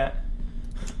the thing at?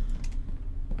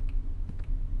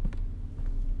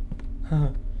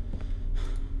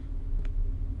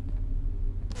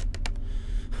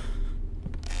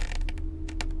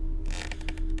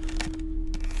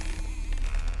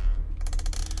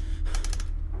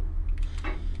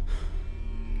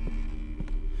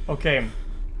 Okay.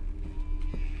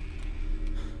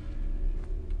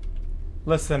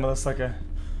 Listen, Melissa.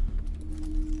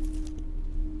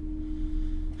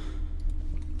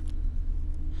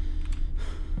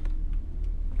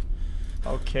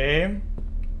 Okay.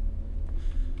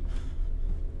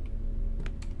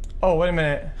 Oh, wait a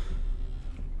minute.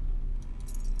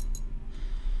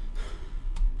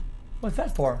 What's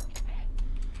that for?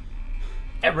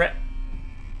 Everett.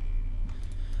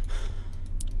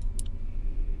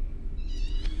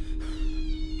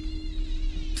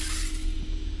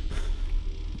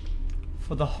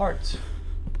 For the heart.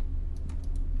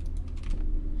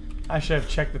 I should have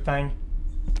checked the thing.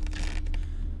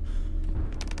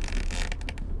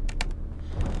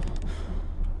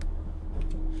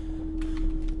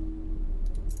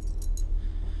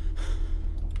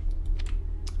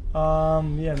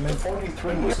 Yeah, man.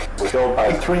 43 was killed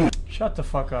by 3. Shut the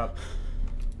fuck up.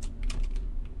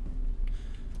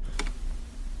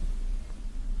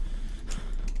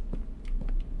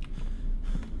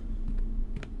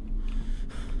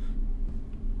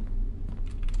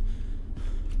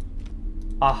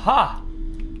 Aha!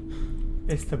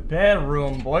 It's the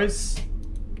bedroom, boys.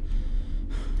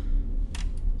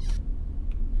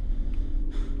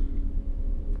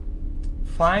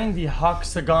 Find the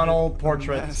hexagonal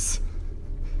portrait. Yes.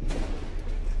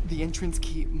 The entrance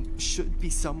key should be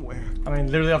somewhere. I mean,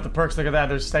 literally off the perks, look at that.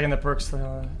 They're stacking the perks.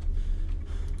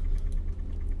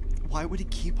 Why would he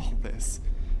keep all this?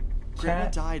 Grandma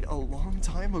died a long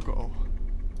time ago.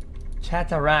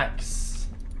 Cataracts.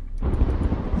 There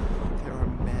are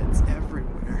meds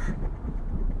everywhere.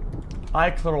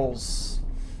 Eye curls.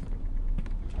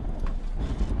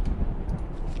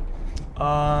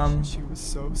 She was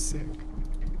so sick.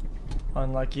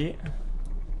 Unlucky.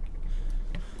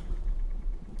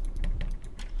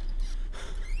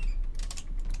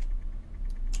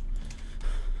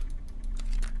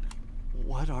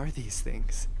 What are these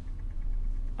things?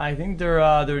 I think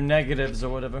they're negatives or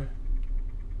whatever.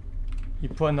 You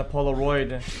put in the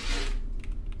Polaroid.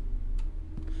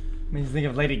 Means think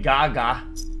of Lady Gaga.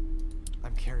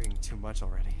 I'm carrying too much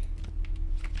already.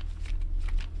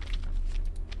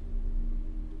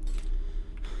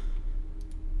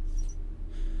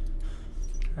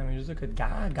 I mean, just look at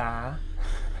Gaga.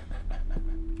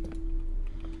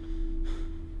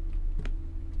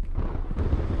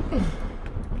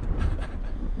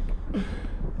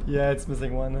 Yeah, it's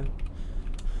missing one.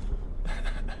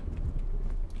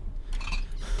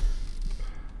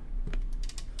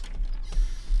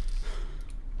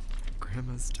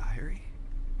 Grandma's diary?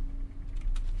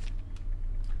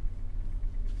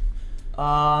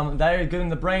 Diary good in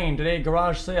the brain. Today,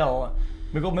 garage sale.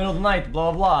 Middle of the night,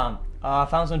 blah blah blah.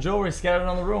 Found some jewelry scattered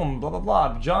around the room, blah blah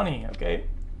blah. Johnny, okay.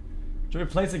 Jewelry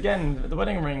place again, the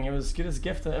wedding ring. It was cutest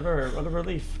gift ever. What a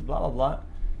relief, blah blah blah.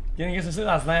 Getting used to sleep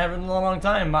last night. I haven't in a long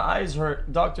time. My eyes hurt.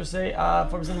 Doctors say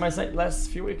 4% of my sight last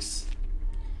few weeks.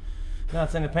 Not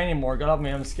saying the pain anymore. God help me,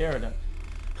 I'm scared.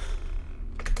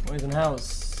 Where's in the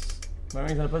house? My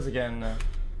ring's out of place again.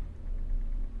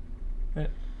 Wait.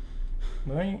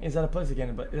 My ring is out of place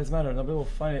again, but it doesn't matter. Nobody will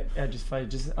find it. Yeah, just find it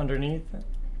just underneath.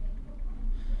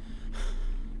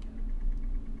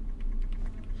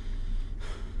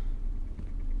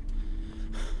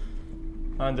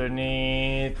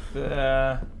 Underneath.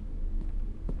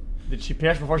 Did she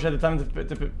pierce before she had the time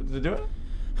to do it?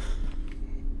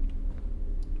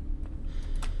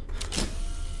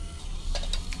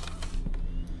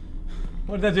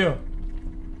 What did that do?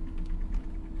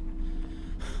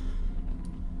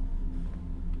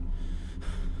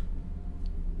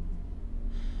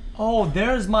 Oh,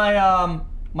 there's my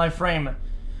my frame.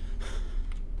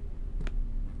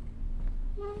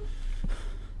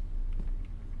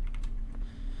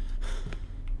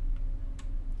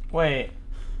 Wait.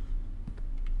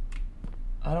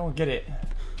 I don't get it.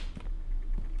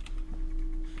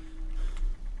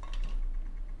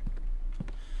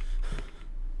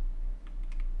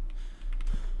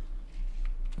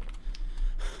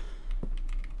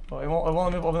 Oh, it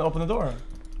won't let me open the door.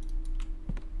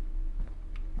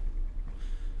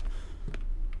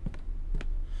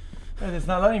 It's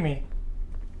not letting me.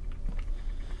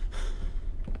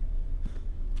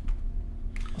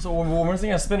 So we're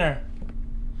missing a spinner.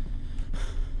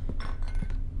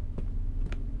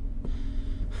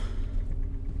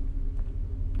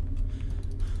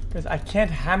 Because I can't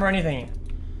hammer anything.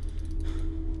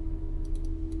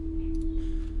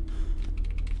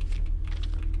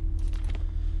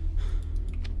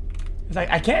 It's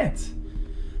like, I can't.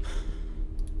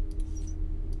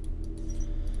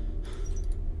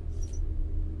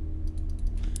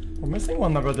 We're missing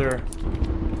one, my brother.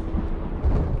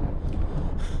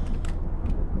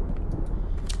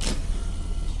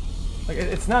 Like,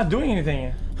 it's not doing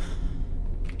anything.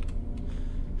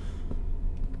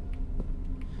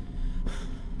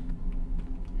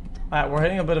 Alright, we're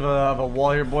hitting a bit of a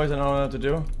wall here, boys. I don't know what to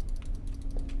do.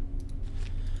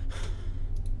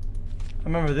 I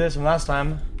remember this from last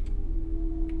time.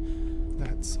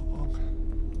 That song.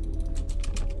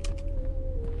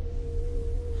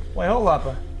 Wait, hold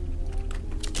up.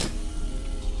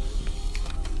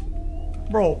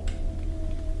 Bro.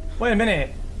 Wait a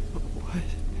minute. What?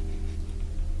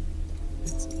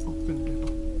 It's open now.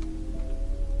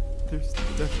 There's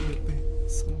definitely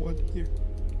someone here.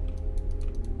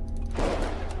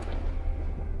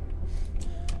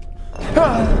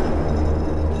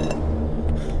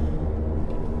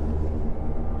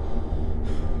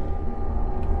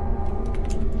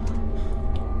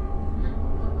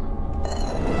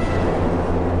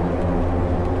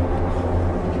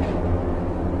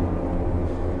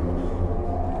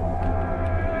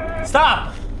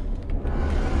 Stop!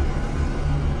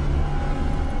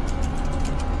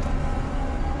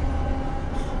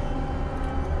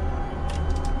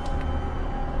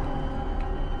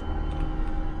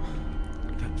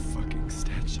 That fucking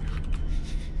statue.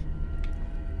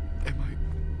 Am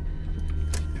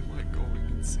I going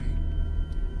insane?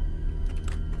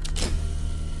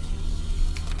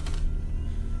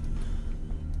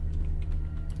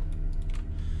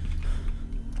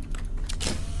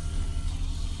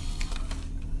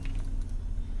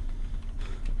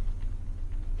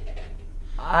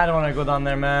 I don't want to go down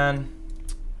there, man.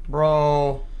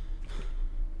 Bro.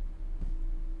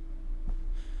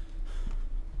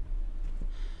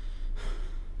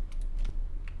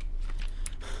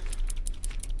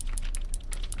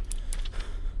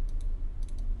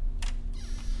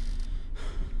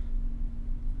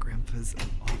 Grandpa's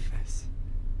office.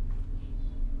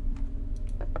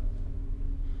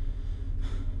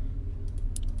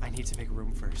 I need to make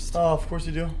room first. Oh, of course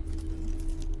you do.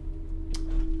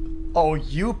 Oh,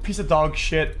 you piece of dog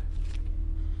shit.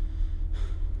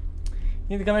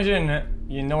 You need to come in.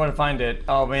 You know where to find it.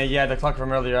 Oh, man, yeah, the clock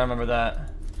from earlier. I remember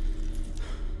that.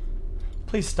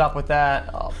 Please stop with that.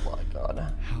 Oh, my God.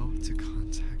 How to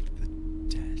contact the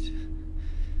dead.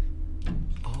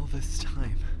 All this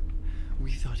time,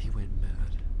 we thought he went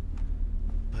mad.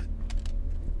 But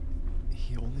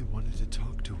he only wanted to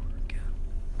talk to her again.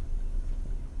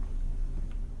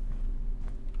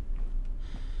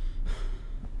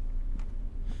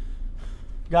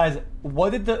 Guys, what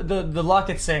did the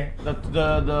locket say?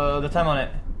 The time on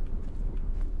it?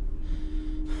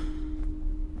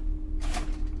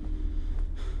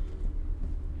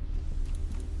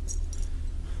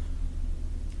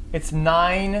 It's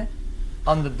 9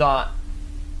 on the dot.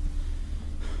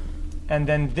 And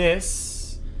then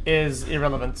this is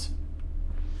irrelevant.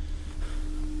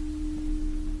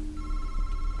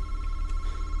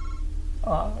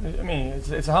 I mean, it's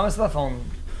a Hamas telephone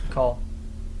call.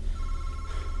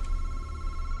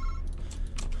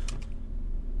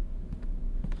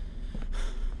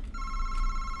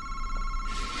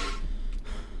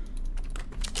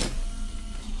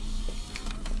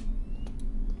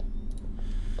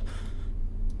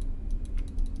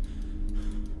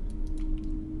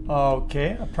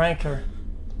 Okay, a pranker.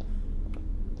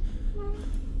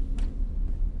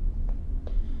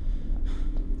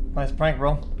 Nice prank,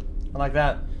 bro. I like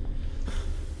that.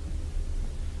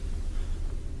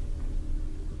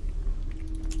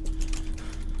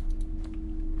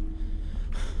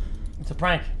 It's a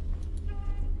prank.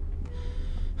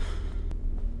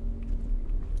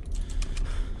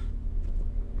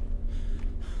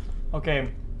 Okay.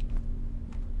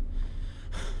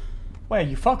 Wait,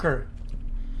 you fucker.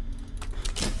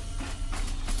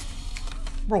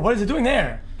 Bro, what is it doing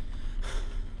there?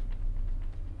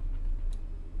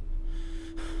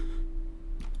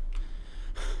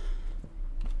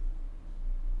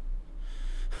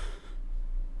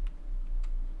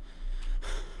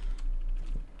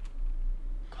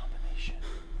 Combination.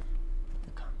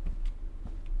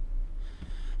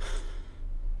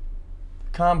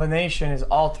 Combination is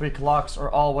all 3 clocks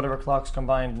or all whatever clocks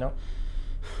combined. No.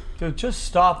 Dude, just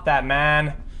stop that,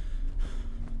 man.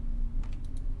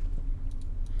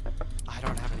 I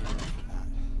don't have any room for that.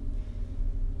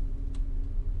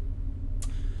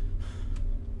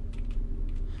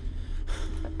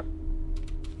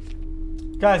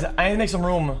 Guys, I need to make some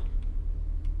room.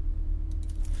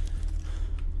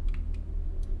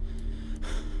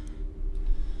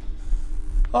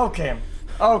 Okay.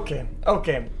 Okay.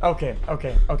 Okay. Okay.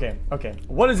 Okay. Okay. Okay.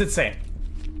 What does it say?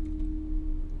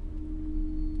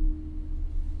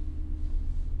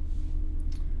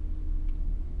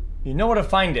 You know where to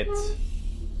find it.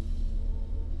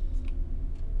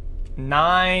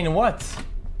 9 what?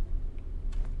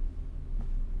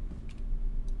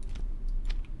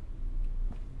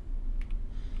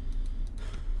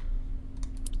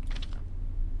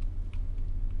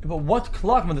 But what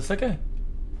clock, motherfucker?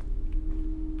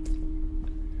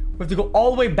 We have to go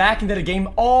all the way back into the game,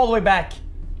 all the way back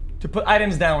to put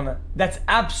items down. That's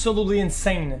absolutely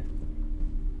insane.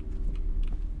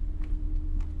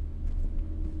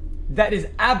 That is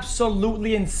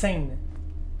absolutely insane.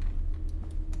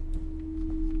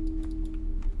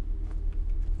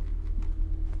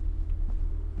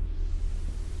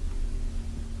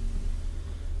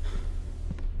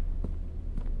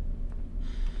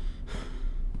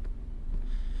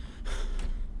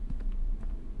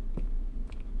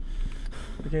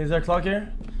 Okay, is there a clock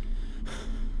here?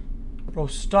 Bro,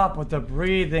 stop with the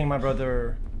breathing, my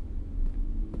brother.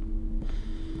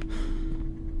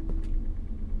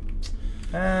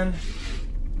 And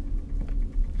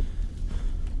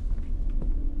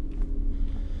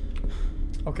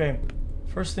okay,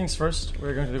 first things first,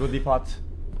 we're going to go depot.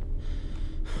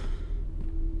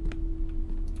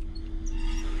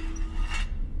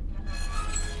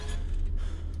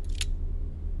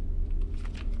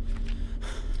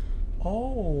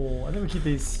 Oh, I think we keep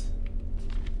these.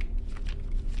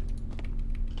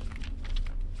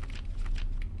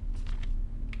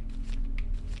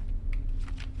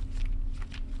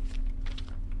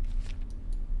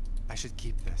 I should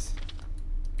keep this.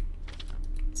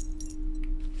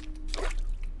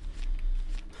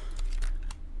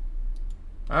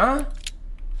 Huh?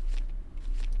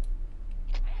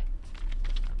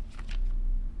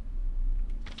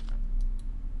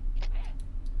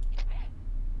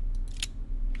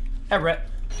 Alright.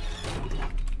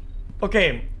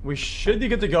 Okay, we should be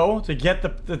good to go to get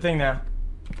the thing now.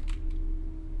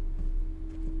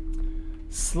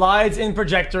 Slides in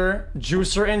projector,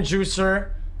 juicer in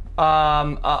juicer,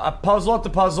 a puzzle at the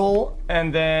puzzle,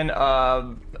 and then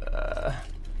no,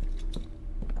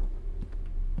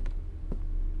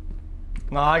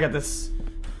 I got this.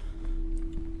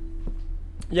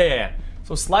 Yeah.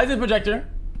 So slides in projector,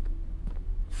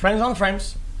 frames on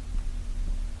frames,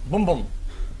 boom boom.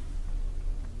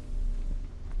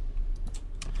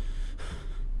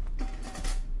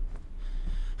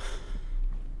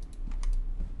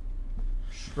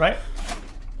 Right?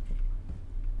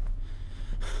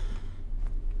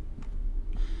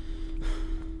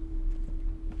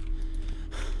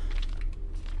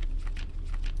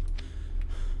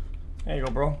 There you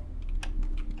go, bro.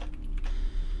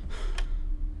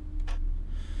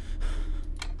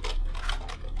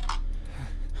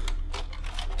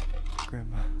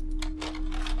 Grandma.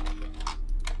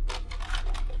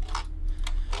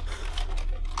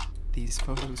 These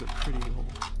photos are pretty old.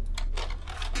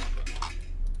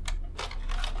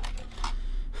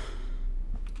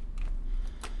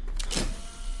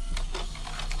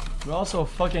 We're also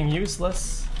fucking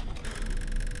useless.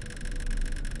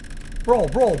 Bro!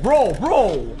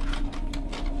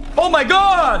 Oh my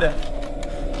god!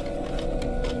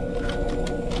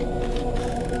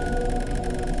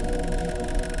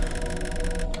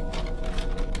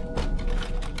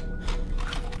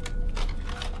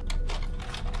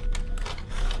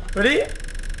 Ready?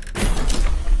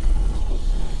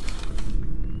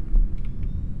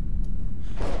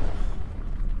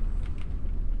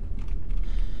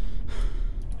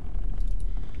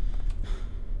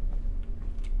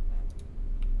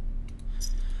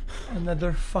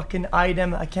 Another fucking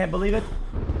item. I can't believe it.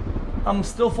 I'm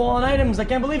still full on items. I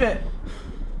can't believe it.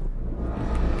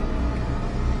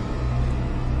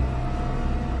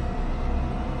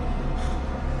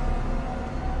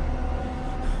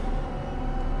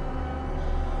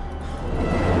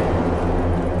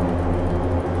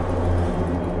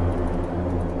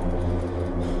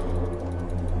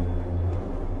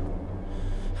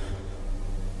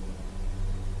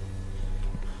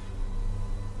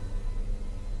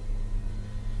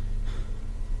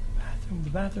 The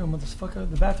bathroom, motherfucker.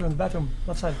 The bathroom.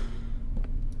 Left side.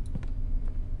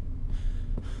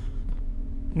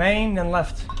 Main and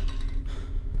left.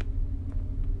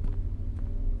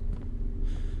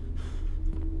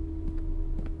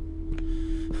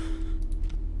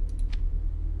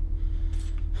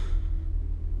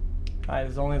 Alright,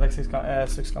 there's only like six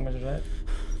combinations, right?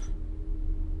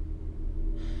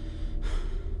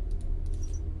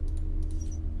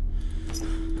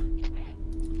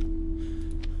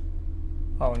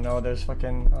 Oh no, there's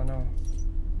fucking... Oh no.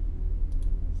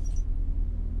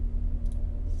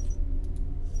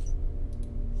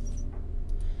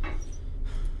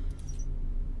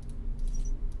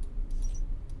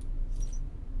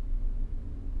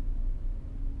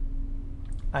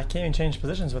 I can't even change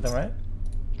positions with him, right?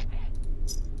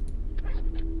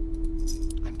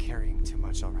 I'm carrying too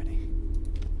much already.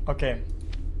 Okay.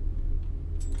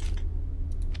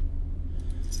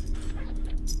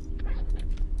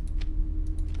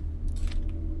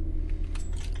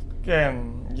 Okay,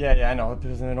 yeah, I know.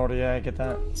 This is in order, yeah, I get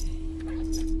that.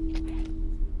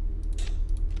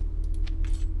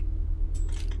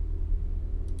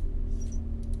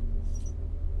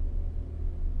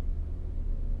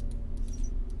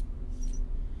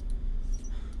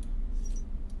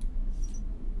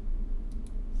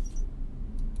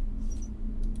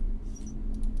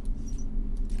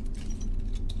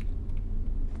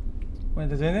 Wait,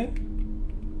 does anything?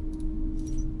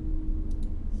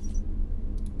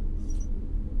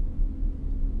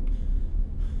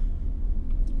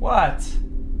 What?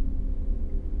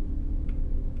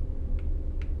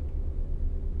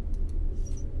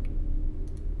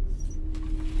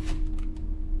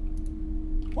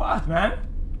 What, man?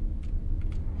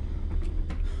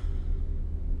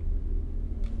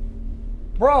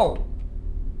 Bro!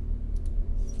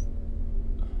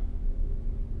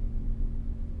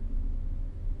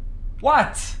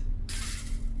 What?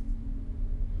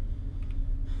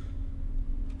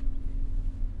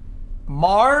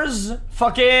 Mars?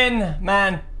 Fucking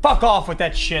man, fuck off with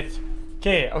that shit.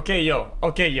 Okay, yo.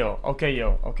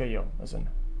 Listen.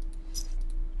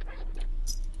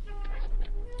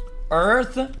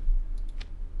 Earth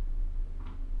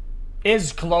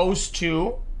is close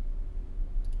to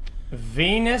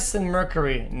Venus and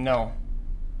Mercury. No.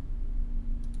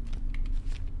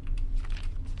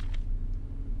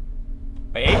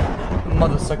 Wait,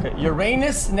 motherfucker.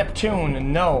 Uranus,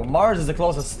 Neptune. No. Mars is the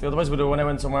closest. Otherwise we would have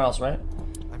went somewhere else, right?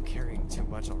 I'm carrying too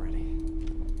much already.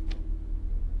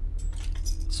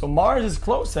 So Mars is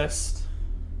closest.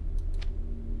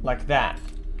 Like that.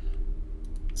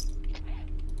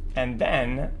 And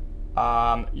then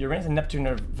Uranus and Neptune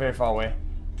are very far away.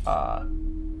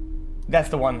 That's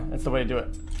the one. That's the way to do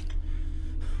it.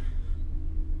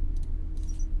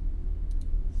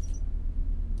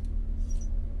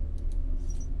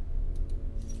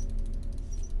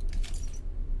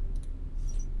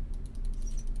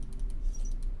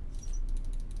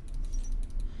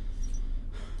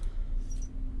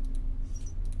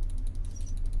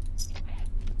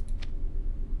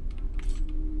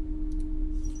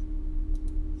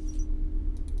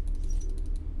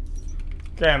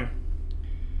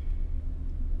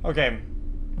 Okay.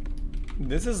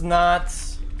 This is not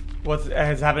what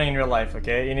is happening in real life,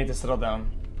 okay? You need to settle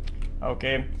down.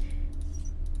 Okay.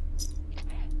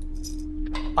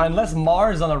 Unless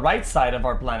Mars is on the right side of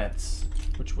our planet,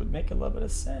 which would make a little bit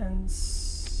of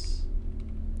sense.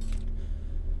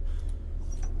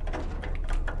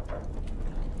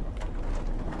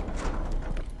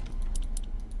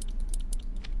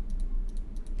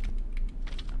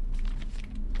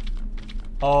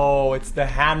 Oh, it's the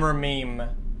hammer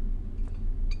meme.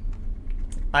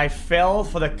 I fell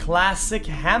for the classic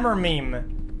hammer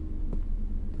meme.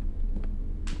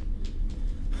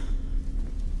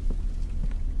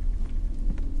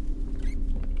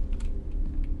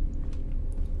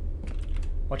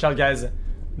 Watch out, guys.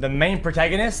 The main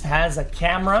protagonist has a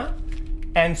camera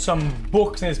and some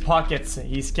books in his pockets.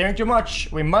 He's carrying too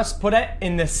much. We must put it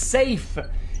in the safe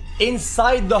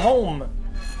inside the home.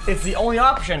 It's the only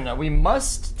option. We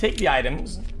must take the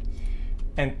items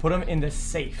and put them in the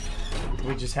safe.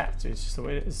 We just have to. It's just the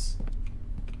way it is.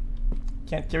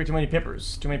 Can't carry too many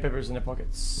papers. Too many papers in their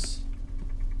pockets.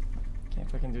 Can't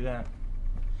fucking do that.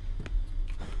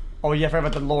 Oh yeah, I forgot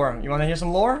about the lore. You wanna hear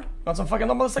some lore? Want some fucking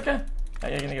lore, motherfucker? Yeah,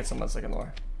 you're gonna get some motherfucking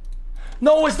lore.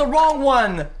 No, it's the wrong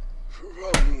one!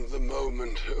 From the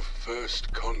moment of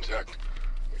first contact,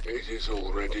 it is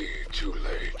already too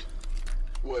late.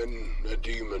 When a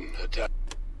demon attacks...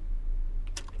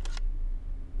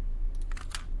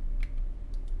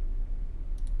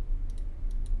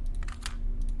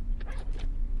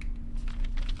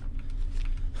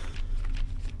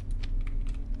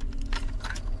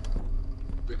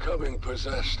 Becoming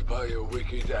possessed by a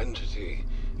wicked entity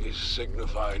is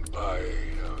signified by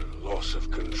a loss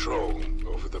of control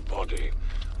over the body,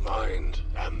 mind,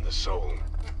 and the soul.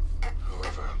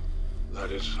 However,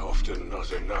 that is often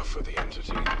not enough for the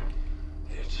entity.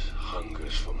 It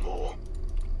hungers for more.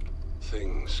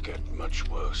 Things get much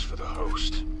worse for the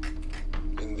host.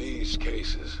 In these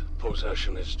cases,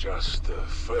 possession is just the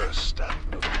first step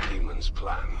of the demon's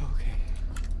plan. Okay.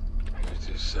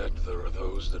 It is said there are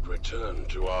those that return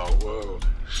to our world,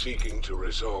 seeking to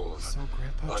resolve So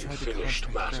Grandpa tried to unfinished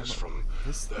contact matters Grandma. from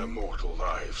This their thing? mortal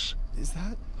lives. Is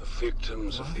that? The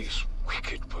victims of What? these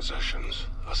wicked possessions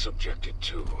are subjected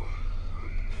to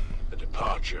a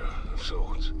departure of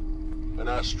sorts. An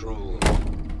astral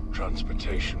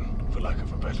transportation, for lack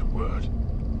of a better word.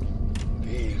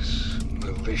 These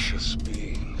malicious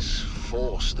beings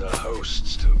force their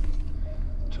hosts to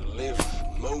live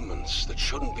moments that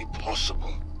shouldn't be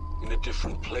possible in a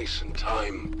different place and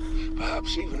time,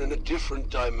 perhaps even in a different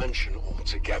dimension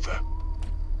altogether.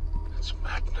 It's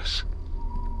madness.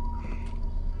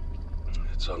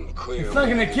 It's unclear. It's not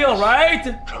gonna kill,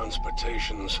 right?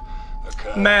 Transportations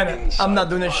occur. Man, I'm not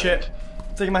doing inside this the shit.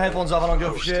 mind. Taking my headphones off, I don't give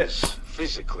a Host shit. is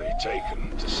physically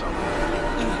taken to some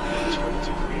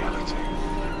alternative reality.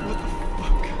 What the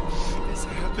fuck is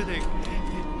happening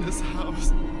in this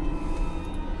house?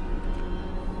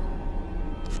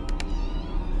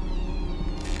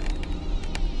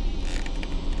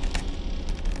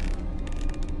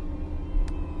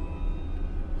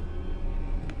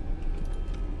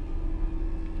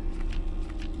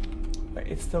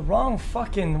 It's the wrong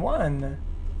fucking one.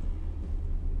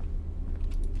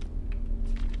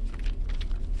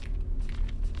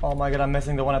 Oh my god, I'm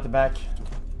missing the one at the back.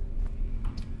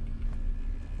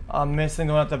 I'm missing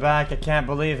the one at the back, I can't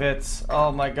believe it.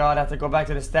 Oh my god, I have to go back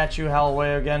to the statue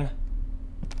hallway again.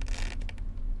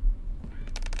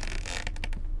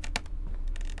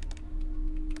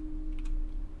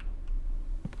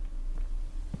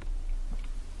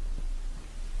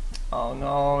 Oh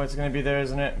no, it's gonna be there,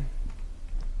 isn't it?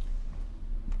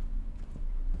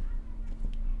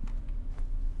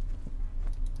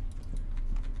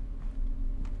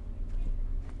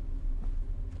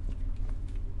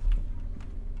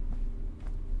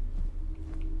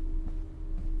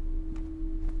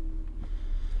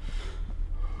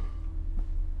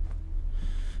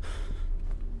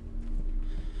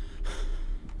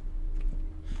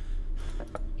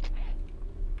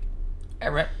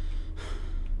 Alright.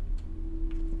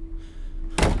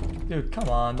 Dude, come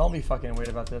on, don't be fucking weird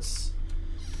about this.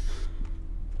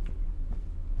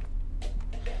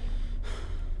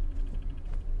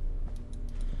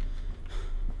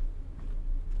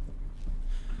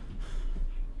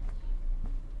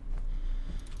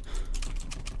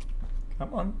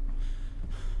 Come on.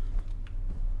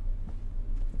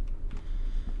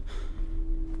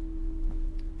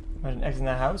 Imagine exiting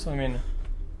that house, I mean...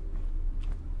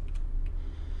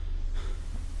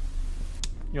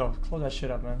 Yo, close that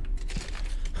shit up, man.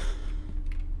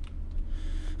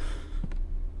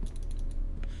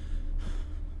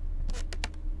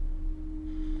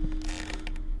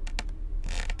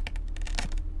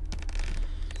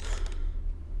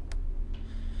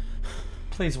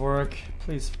 Please work,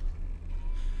 please.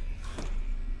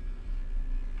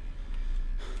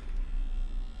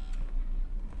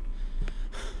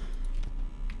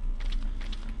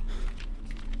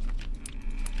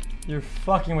 You're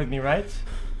fucking with me, right?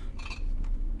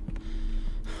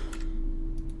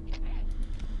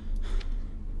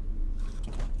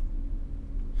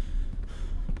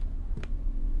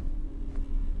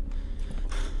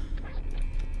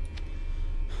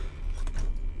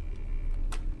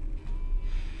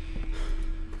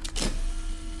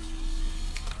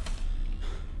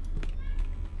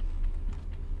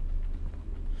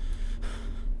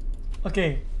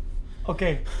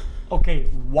 Okay, okay,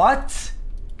 what?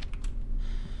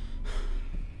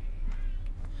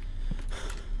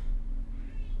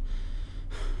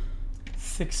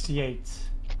 $68.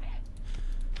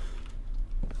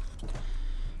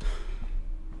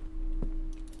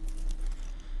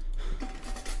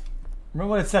 Remember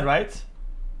what it said, right?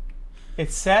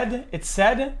 It said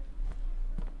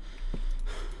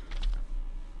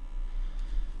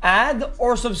add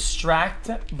or subtract,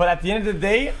 but at the end of the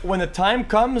day, when the time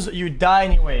comes, you die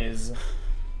anyways.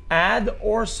 Add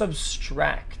or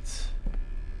subtract.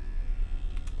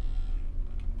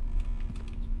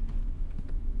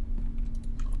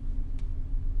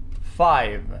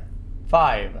 Five.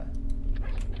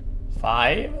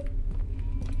 I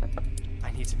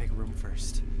need to make room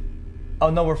first. Oh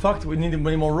no, we're fucked. We need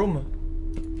more room.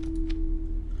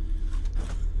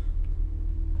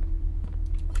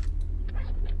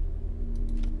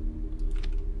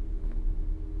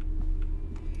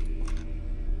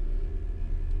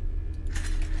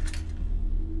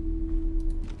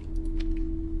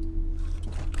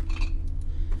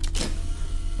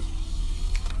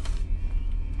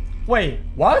 Wait,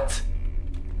 what?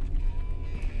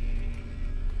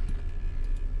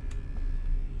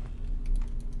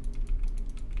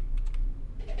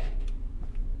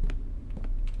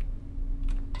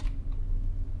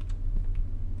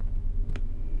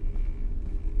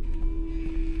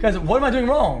 Guys, what am I doing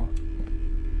wrong?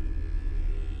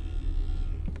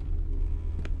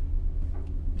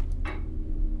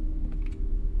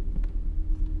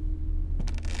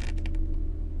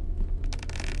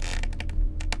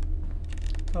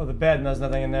 Oh, the bed, there's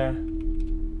nothing in there.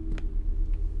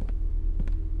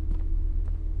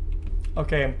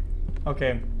 Okay,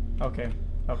 okay, okay,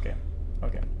 okay,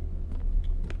 okay.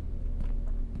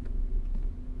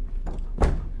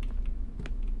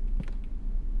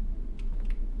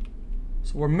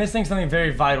 So we're missing something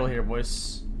very vital here,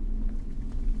 boys.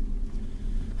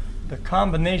 The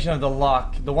combination of the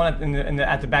lock, the one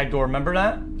at the back door, remember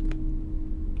that?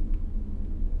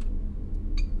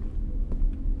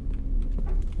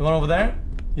 The one over there?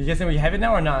 You guys think we have it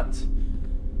now or not?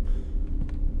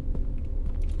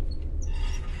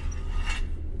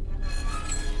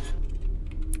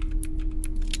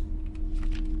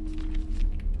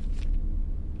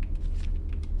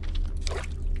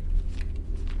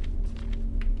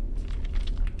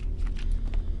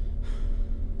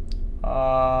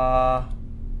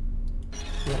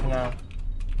 No.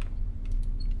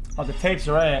 Oh, the tapes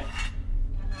are right.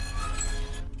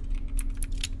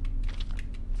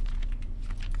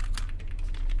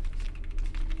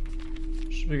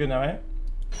 Should be good now, right?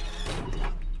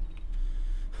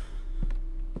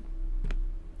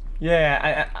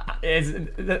 Yeah,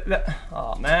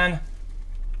 oh man.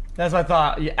 That's what I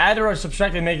thought. You add or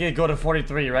subtract and make it go to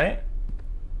 43, right?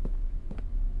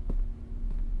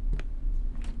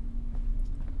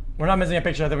 We're not missing a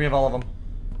picture, I think we have all of them.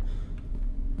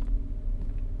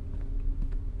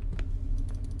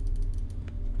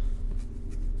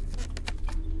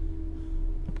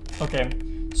 Okay,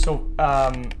 so,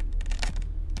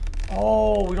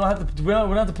 oh, we don't have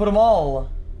to put them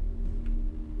all.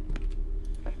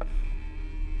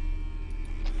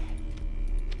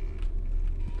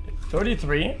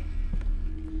 $33.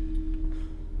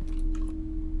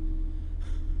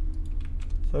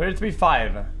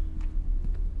 33.5.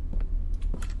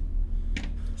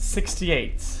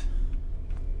 68.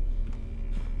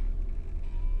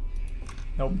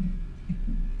 Nope.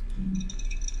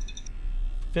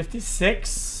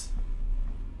 56.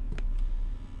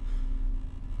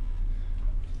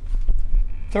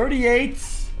 38.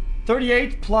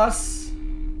 38 plus.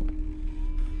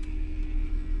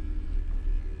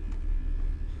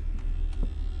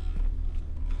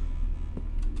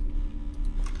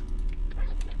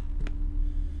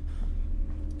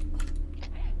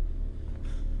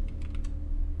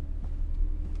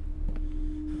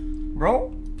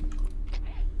 Bro?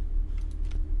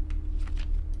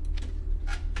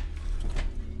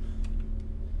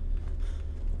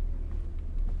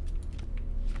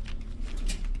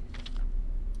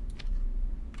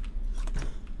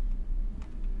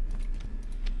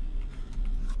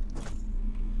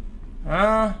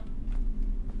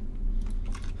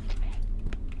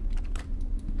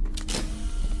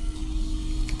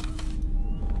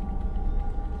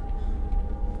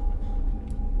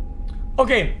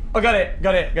 Okay, oh, got it.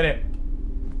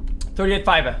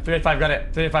 38.5, 38.5, got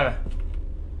it, 38.5.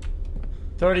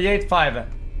 38.5.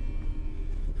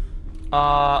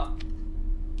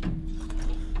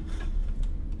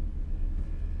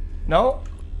 No?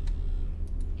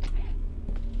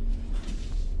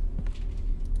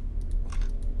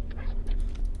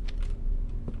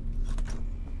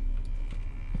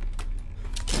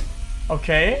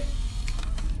 Okay.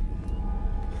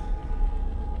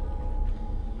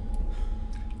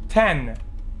 10.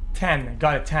 10.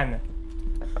 Got it. 10.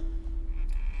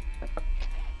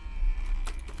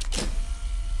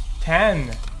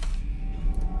 10.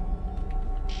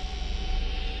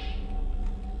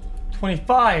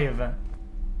 25.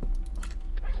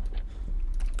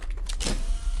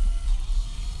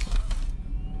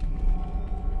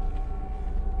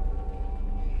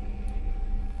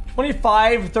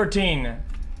 25, 13.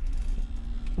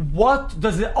 What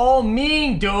does it all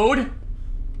mean, dude?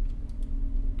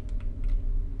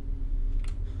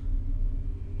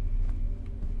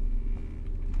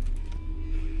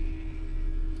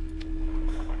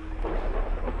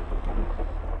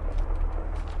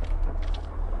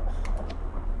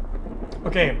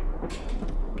 Okay.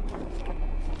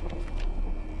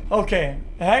 Okay.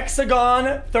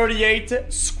 Hexagon 38,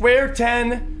 square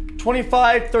 10,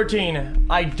 25, 13.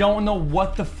 I don't know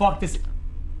what the fuck this.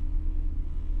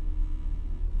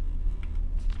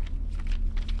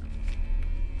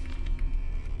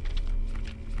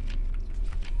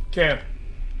 Okay.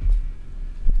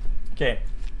 Okay.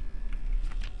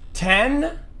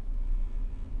 10?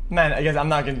 Man, I guess I'm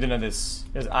not gonna do none of this.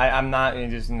 Because I'm not gonna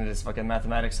do none of this fucking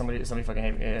mathematics. Somebody fucking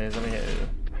hate me. Somebody hate me.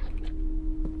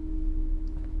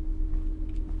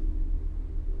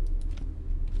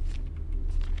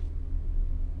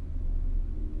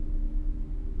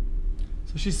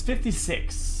 So she's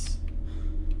 56.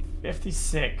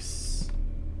 56.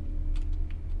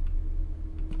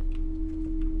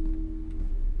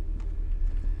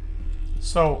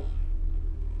 So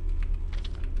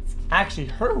it's actually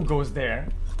her who goes there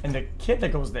and the kid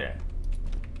that goes there.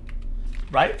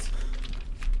 Right?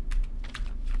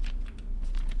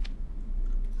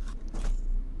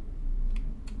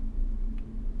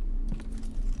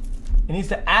 It needs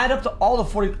to add up to all the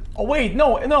 40. Oh wait,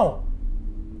 no.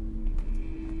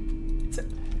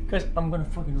 Guys, I'm gonna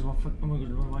fucking lose my fucking. I'm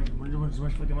gonna lose my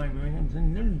fucking mind,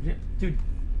 dude.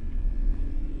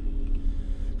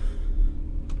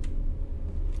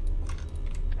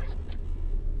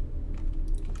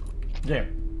 Game.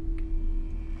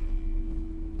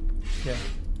 Yeah.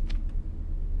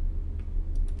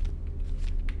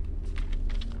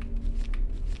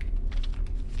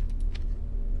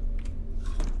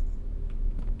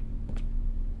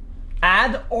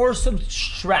 Add or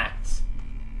subtract.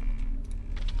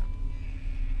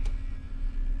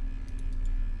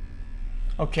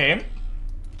 Okay.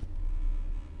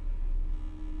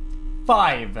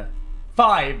 5.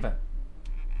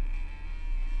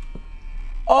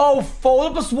 Oh,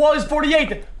 4 plus 1 is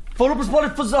 48. 4 plus 1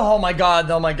 is... Oh my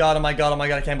god, I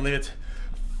can't believe it.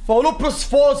 4 plus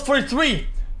 4 is 43.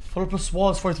 4 plus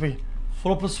 1 is 43.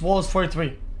 4 plus 1 is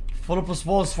 43. 4 plus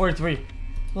 1 is 43.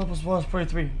 4 plus 1 is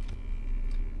 43.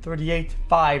 38,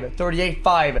 5. 38,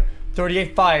 5.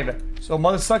 38, 5. So,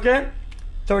 mother sucker.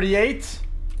 38.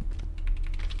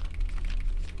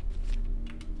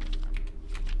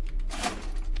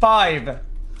 5.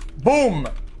 Boom.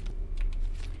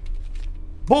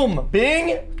 Boom.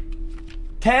 Bing.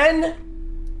 10.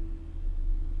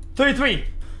 33.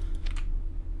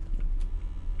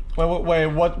 Wait,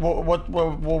 what,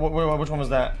 which one was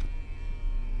that?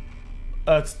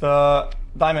 It's the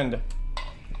diamond.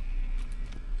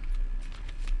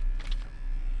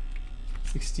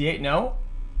 68, no?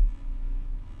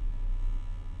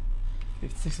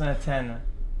 56 out of 10.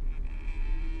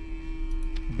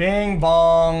 Bing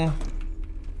bong.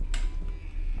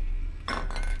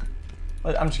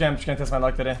 I'm just gonna test my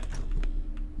luck today.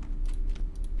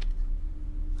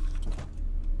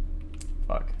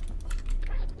 Fuck.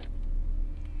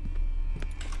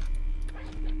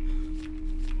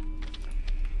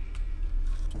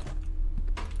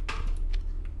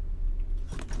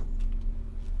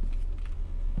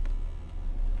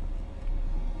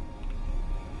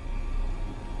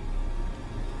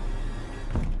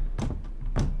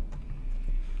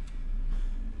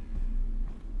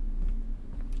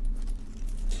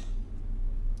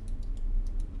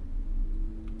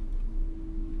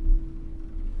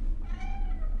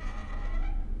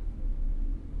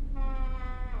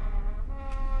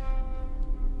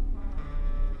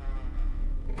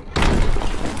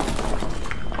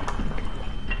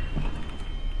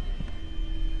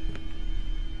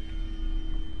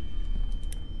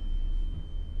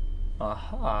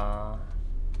 Aha.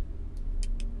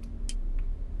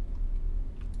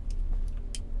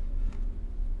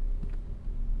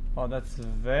 Oh, that's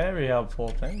very helpful.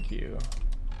 Thank you.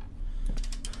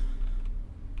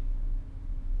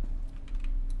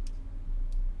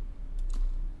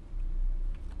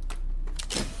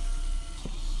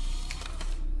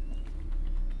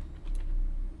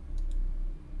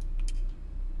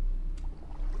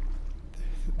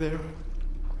 There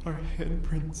are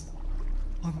handprints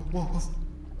on the walls.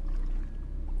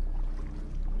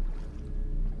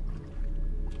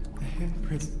 The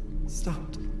handprints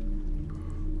stopped.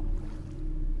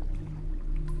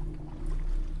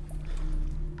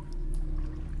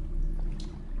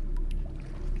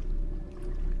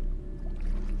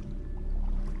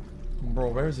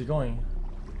 Bro, where is he going?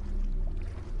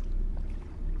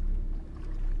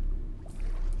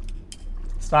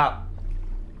 Stop.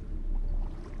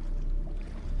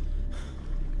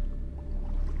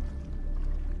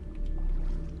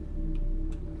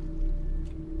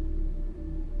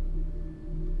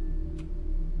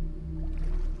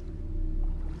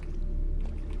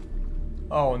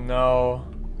 Oh no.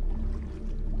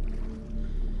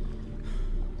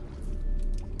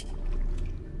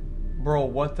 Bro,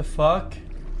 what the fuck?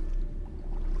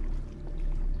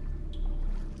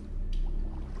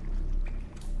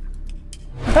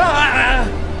 Ah!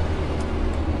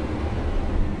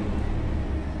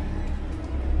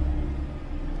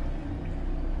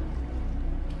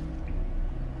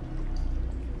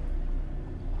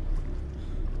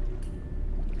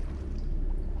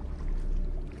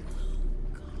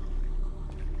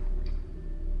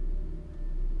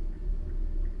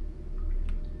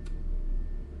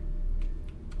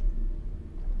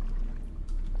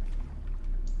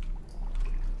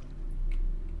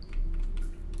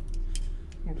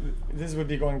 this would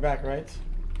be going back, right?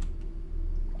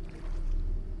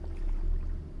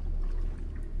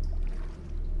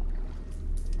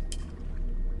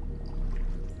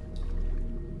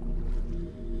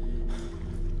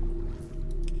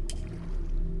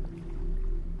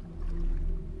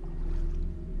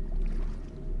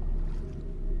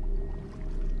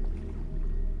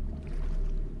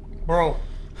 Bro.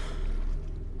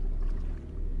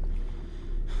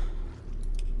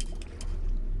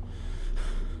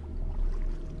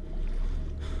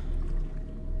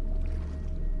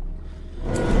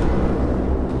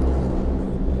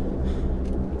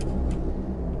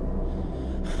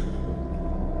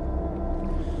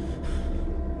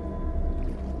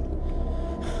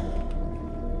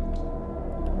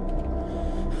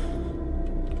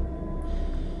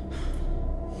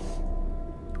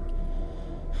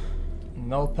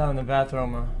 No pen in the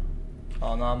bathroom.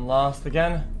 Oh no, I'm lost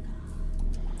again.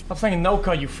 Stop saying no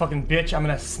cut, you fucking bitch. I'm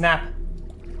gonna snap.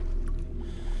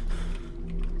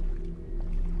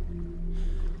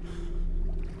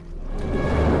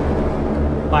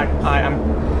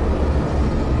 I'm.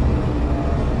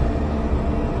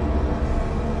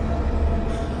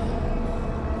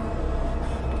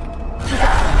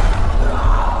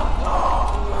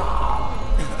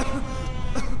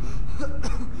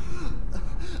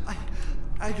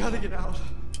 I gotta get out.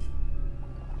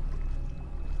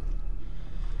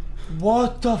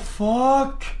 What the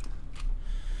fuck?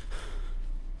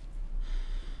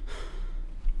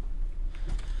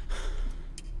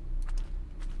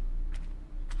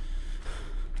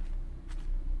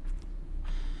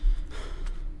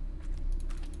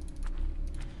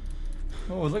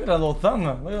 Oh, look at that little thumb.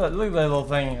 Look at that little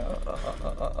thing.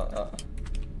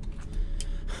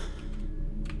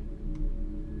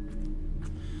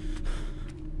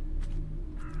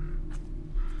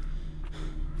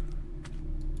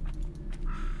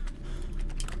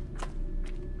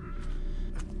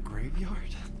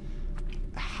 Graveyard?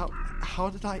 How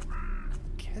did I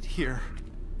get here?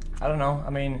 I don't know.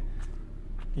 I mean,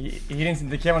 he didn't see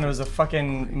the kid when there was a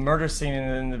fucking murder scene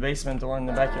in the basement or in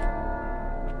the backyard.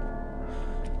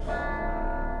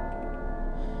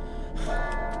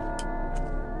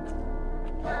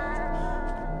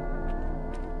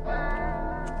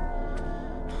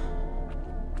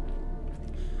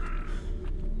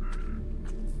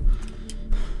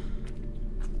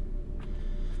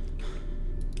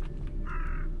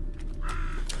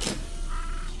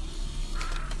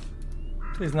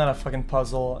 It's not a fucking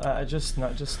puzzle. Just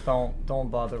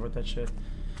don't bother with that shit.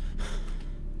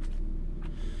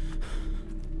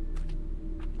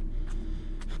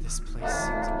 This place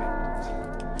seems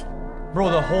abandoned.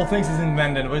 Bro, the whole thing is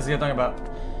abandoned. What is he talking about?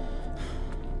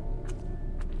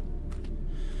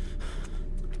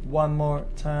 One more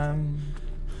time.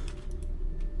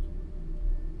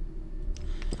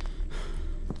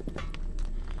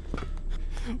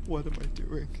 What am I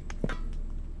doing?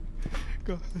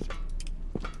 God.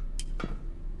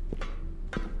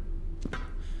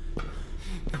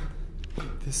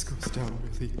 This goes down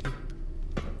really deep.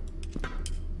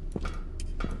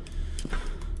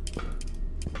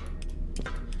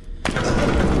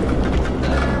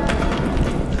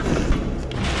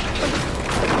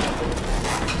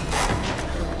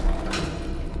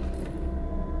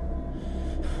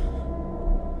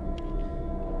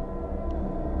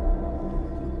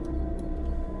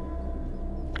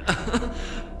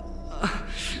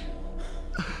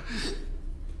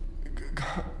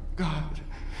 God.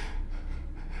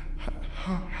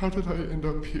 How did I end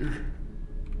up here?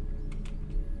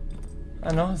 I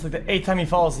don't know, it's like the 8th time he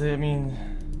falls. I mean,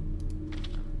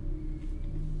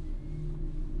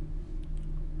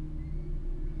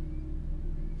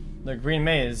 the green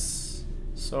maze.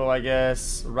 So I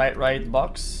guess right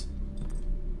box.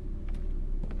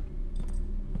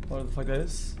 What the fuck that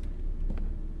is?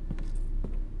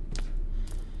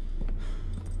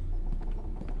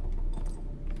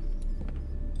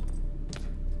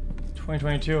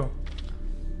 $2022.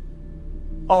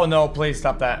 Oh no, please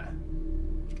stop that.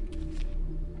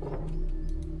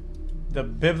 The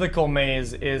biblical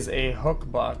maze is a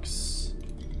hook box.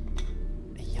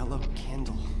 A yellow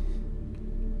candle.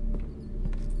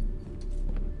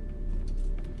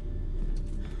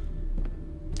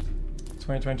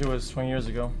 $2022 was 20 years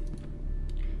ago.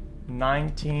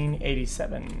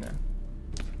 1987.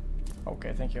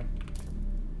 Okay, thank you.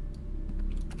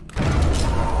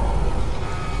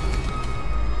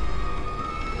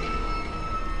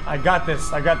 I got this.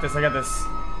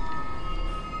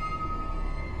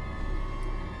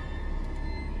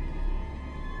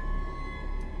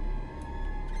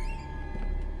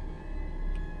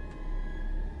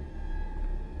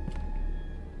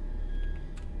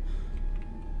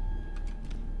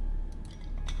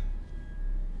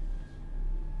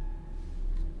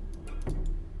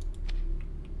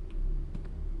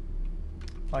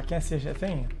 Oh, I can't see a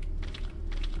thing.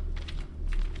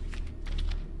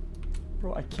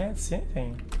 Bro, I can't see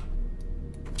anything.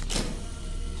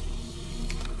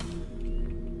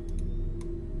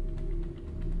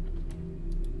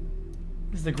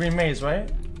 This is the green maze,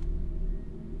 right?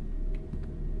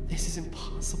 This is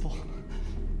impossible.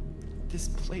 This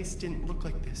place didn't look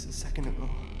like this a second ago.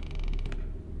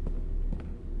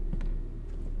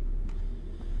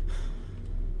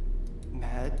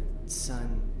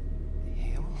 MADiSON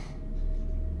Hale?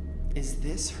 Is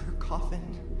this her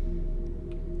coffin?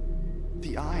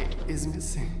 The eye is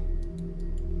missing.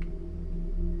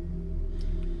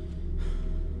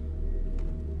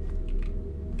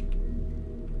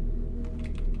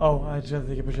 Oh, I just have to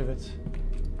take a picture of it.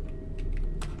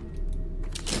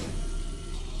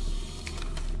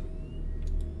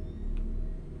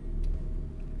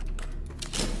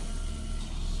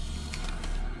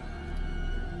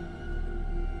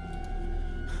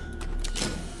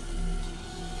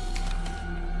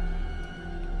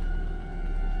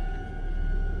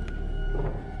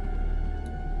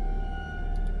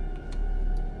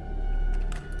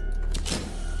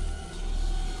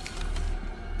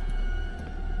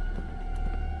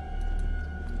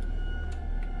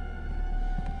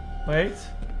 Wait.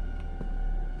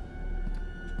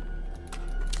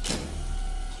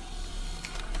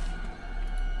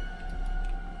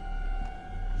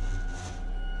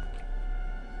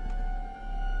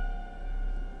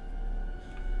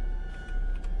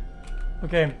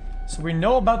 Okay, so we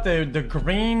know about the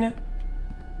green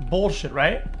bullshit,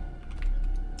 right?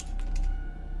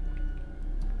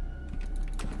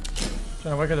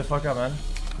 Trying to wake her the fuck up, man.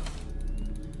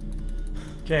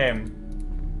 Okay.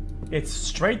 It's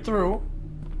straight through,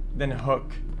 then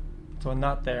hook. So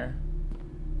not there.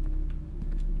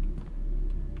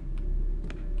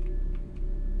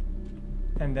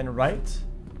 And then right,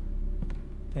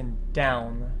 then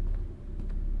down.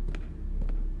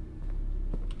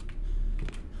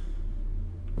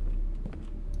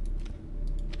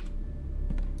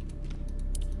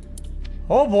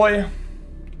 Oh boy.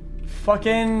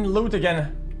 Fucking loot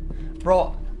again.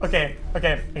 Bro, okay.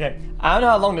 I don't know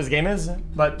how long this game is,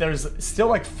 but there's still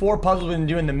like 4 puzzles we can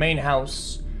do in the main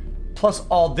house. Plus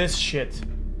all this shit.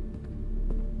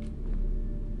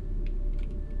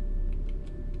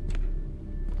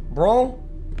 Bro.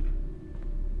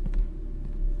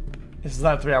 This is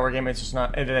not a 3-hour game, it's just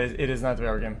not, it is not a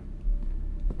 3-hour game.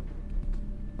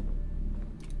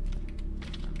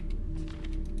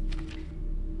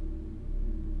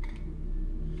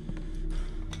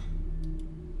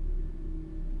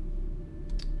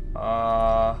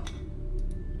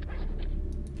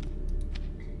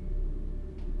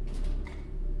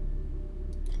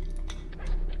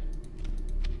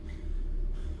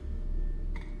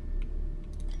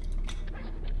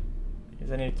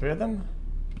 I need 3 of them.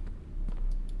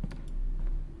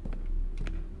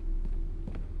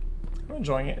 I'm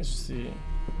enjoying it. It's just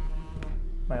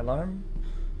my alarm.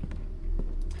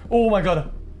 Oh my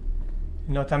god!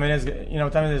 You know what time it is? You know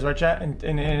what time it is, right, chat?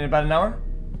 In about an hour.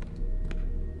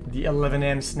 The 11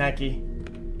 a.m. snacky.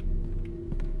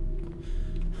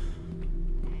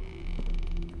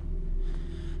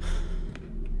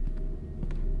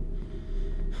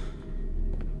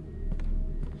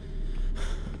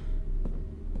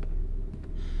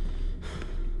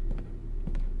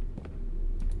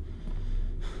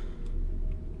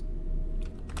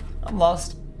 I'm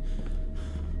lost.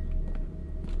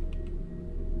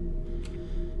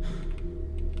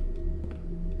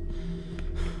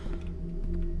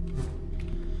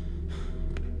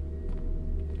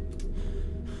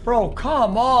 Bro,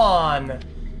 come on!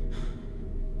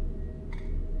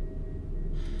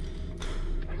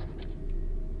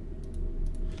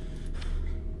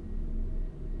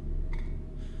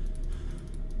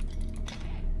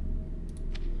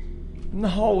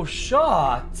 No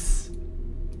shots!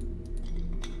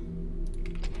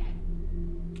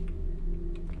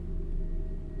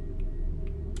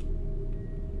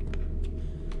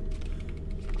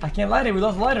 I can't light it, we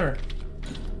lost lighter.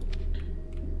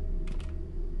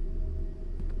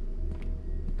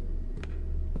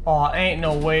 Aw, ain't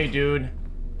no way, dude.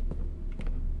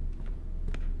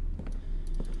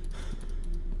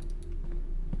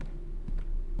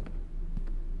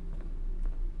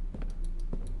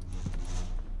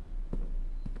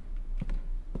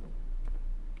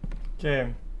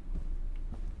 Okay.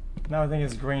 Now I think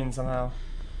it's green somehow.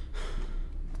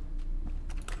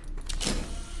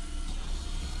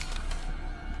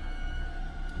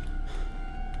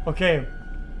 Okay.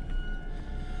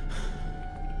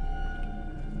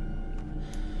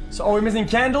 So are we missing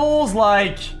candles?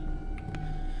 Like...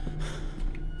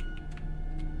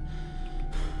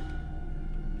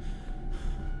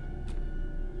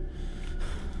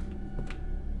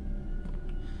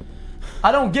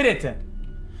 I don't get it.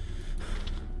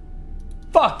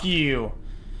 Fuck you.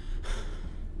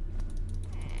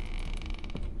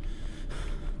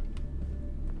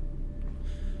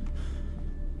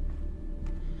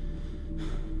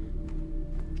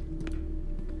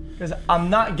 Because I'm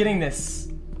not getting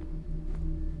this.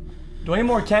 Do I need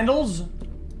more candles?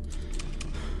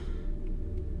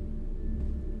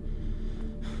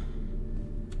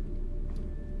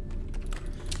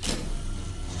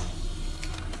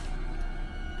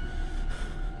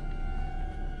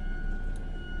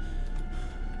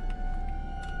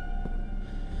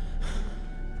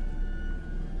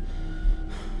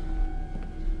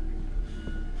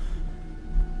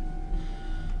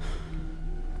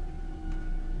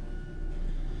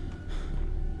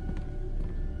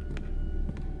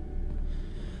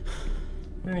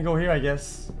 I'm gonna go here, I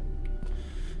guess.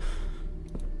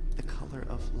 The color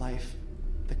of life,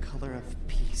 the color of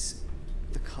peace,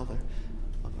 the color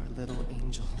of our little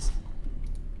angels.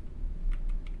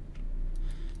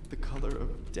 The color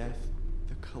of death,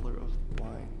 the color of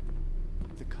wine,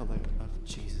 the color of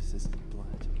Jesus'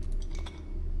 blood.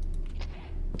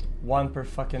 One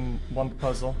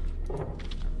puzzle.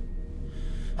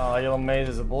 Yellow maze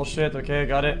is a bullshit. Okay,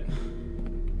 got it.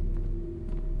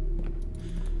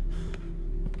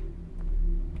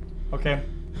 Okay,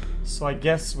 so I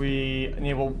guess we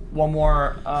need one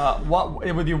more.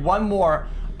 It would be one more.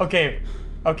 Okay,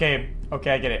 I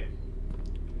get it.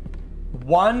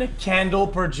 One candle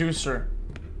per juicer.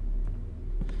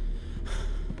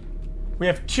 We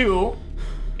have two.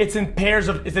 It's in pairs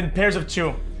of two.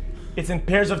 It's in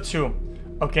pairs of two.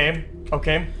 Okay.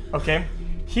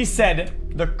 He said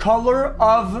the color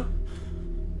of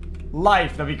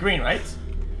life. That'd be green, right?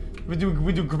 We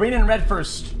do green and red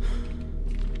first.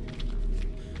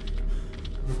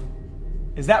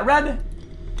 Is that red?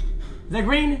 Is that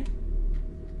green?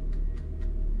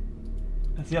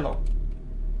 That's yellow.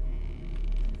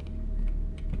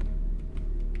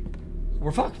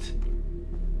 We're fucked.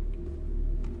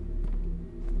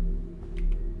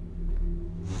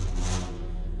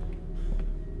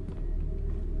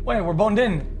 Wait, we're boned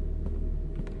in.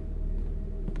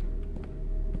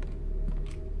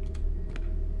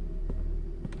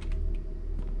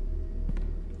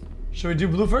 Should we do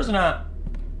blue first or not?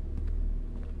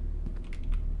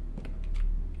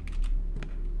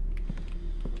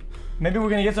 Maybe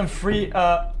we're gonna get some free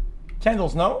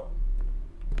candles, no?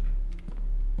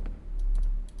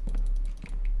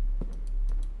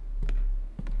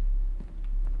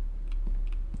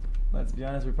 Let's be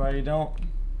honest, we probably don't.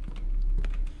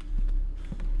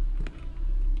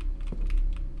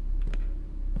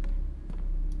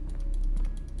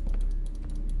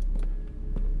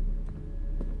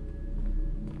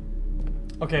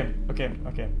 Okay.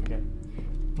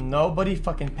 Nobody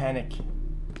fucking panic.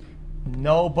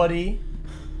 Nobody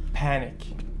panic.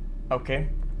 Okay?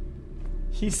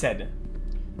 He said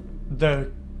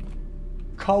the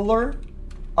color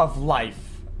of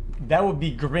life. That would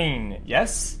be green,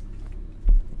 yes?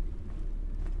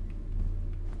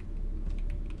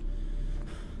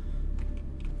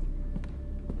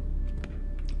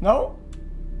 No?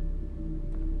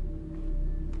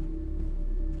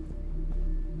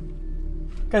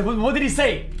 Guys, what did he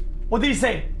say? What did he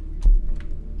say?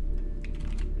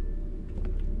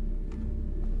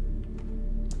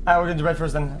 We're gonna do red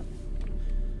first then.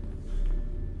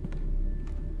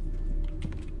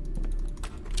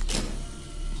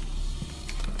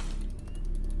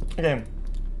 Okay.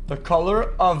 The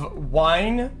color of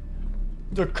wine.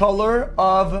 The color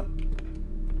of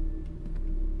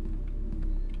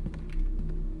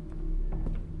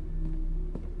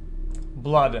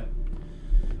blood.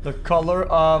 The color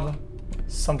of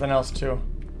something else too.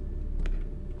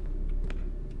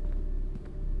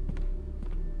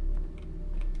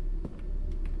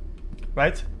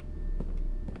 Right?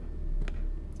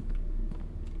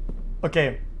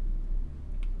 Okay.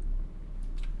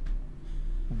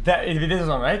 That it is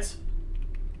on, right?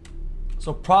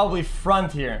 So probably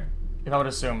front here, if I would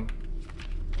assume.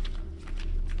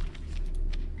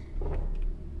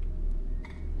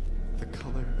 The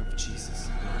color of Jesus.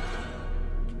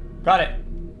 Got it.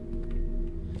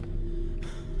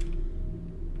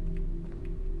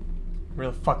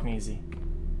 Real fucking easy.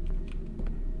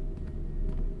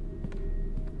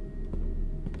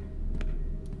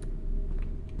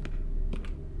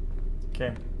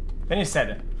 Okay. Then he said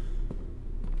it.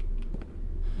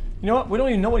 You know what? We don't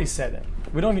even know what he said.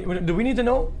 Do we need to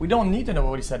know? We don't need to know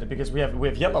what he said because we have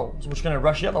yellow. So we're just gonna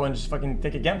rush yellow and just fucking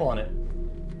take a gamble on it.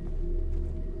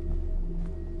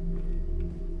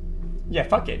 Yeah,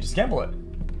 fuck it. Just gamble it.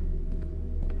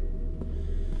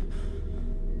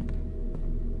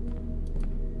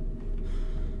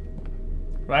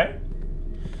 right?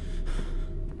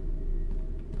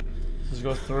 Just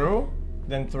go through,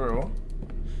 then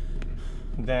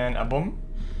a boom.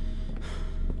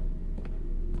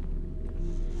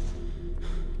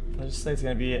 Let's just say it's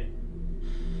gonna be it.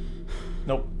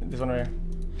 Nope, this one right here.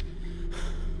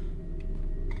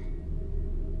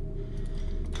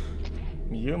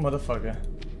 You motherfucker.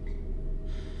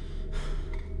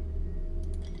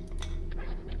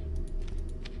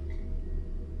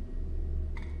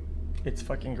 It's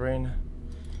fucking green.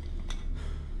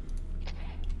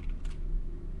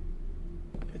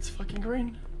 It's fucking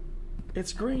green.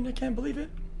 It's green, I can't believe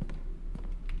it.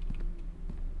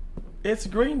 It's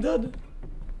green, dude.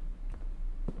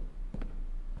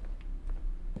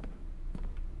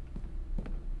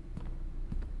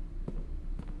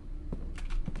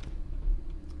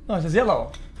 No, it says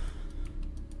yellow.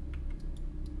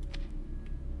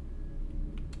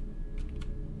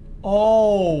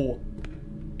 Oh,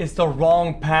 it's the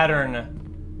wrong pattern.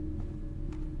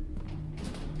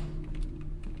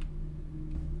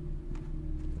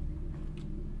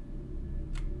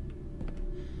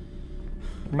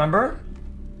 Remember?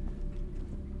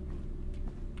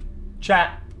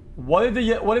 Chat. What did the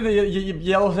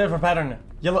yellow say for pattern?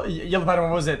 Yellow pattern.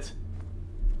 What was it?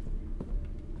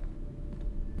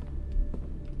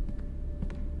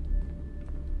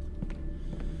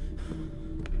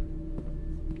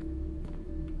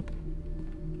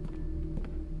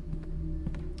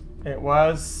 It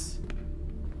was.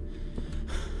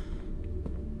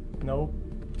 Nope.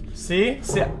 See?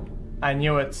 See? I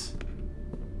knew it.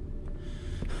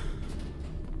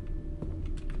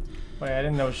 Wait, I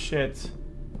didn't know shit.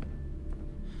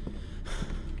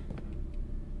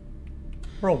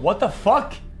 Bro, what the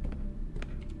fuck?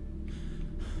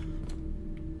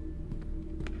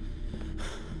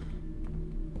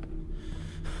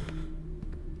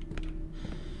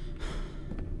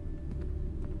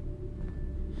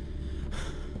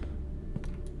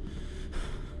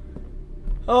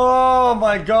 Oh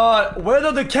my god, where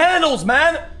are the candles,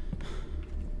 man?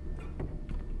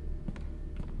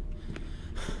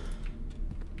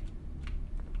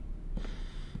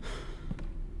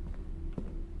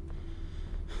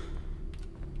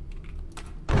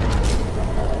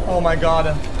 Oh my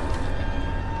god.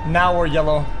 Now we're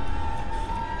yellow.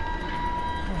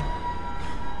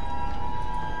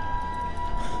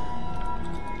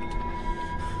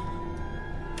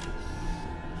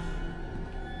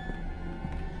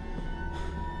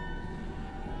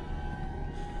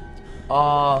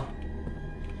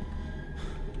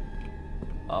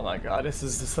 Oh my god, this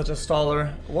is such a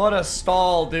staller. What a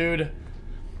stall, dude.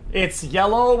 It's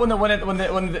yellow when the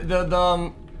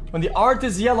art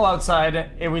is yellow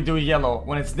outside, it we do yellow.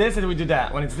 When it's this, we do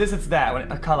that. When it's this, it's that. When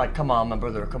like, come on, my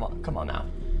brother, come on now.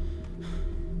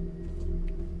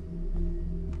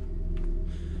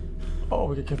 Oh,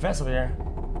 we can confess over here.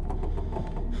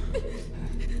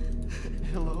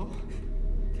 Hello?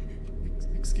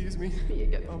 Excuse me? Me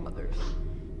again, oh mother.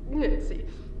 Nancy.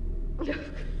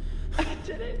 I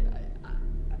did it.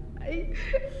 I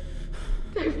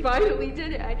finally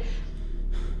did it.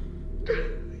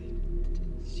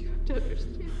 You have to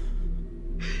understand.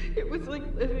 It was like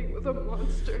living with a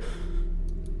monster.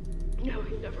 No,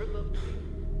 he never loved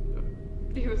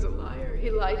me. He was a liar. He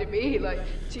lied to me. He lied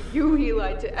to you. He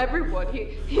lied to everyone.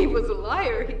 He was a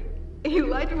liar. He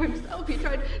lied to himself. He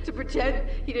tried to pretend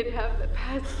he didn't have the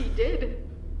past he did.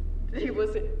 He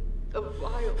wasn't a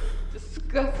vile,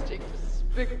 disgusting,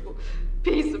 despicable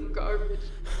piece of garbage.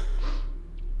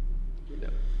 You know,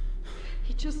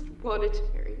 he just wanted to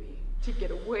marry me, to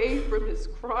get away from his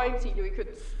crimes. He knew he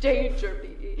couldn't stay in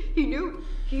Germany. He knew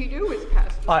his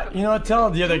past was you know what, tell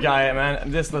the other guy,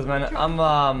 man, this listen, man,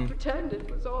 I'm, pretend it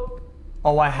was all...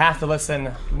 Oh, I have to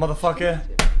listen, motherfucker.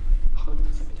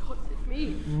 Haunted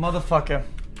me. Motherfucker.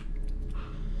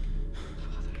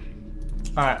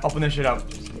 Alright, open this shit up.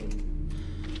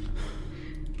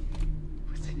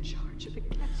 Was in charge of the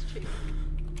gas chamber.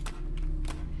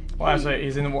 Why, so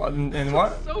he's in what?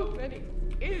 So many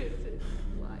innocent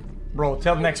lives. Bro,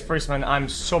 tell the next priest, man, I'm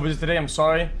so busy today, I'm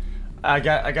sorry. I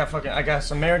got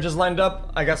some marriages lined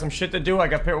up, I got some shit to do, I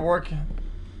got paperwork.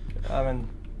 I mean,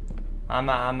 I'm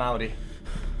outie.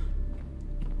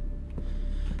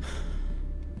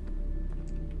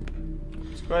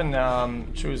 Let's go ahead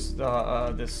and choose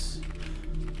this.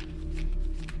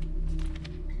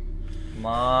 Come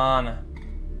on.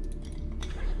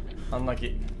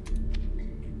 Unlucky.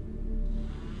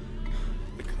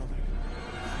 The color.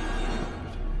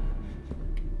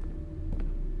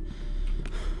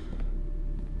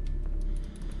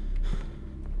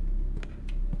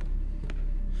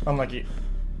 Unlucky.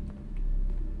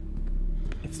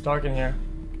 It's dark in here.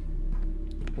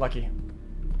 lucky.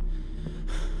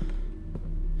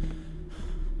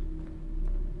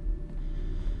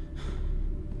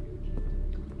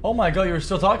 Oh my god, you were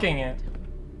still talking.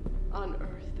 On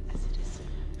earth as it is in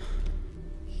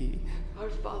heaven. Our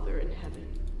Father in heaven,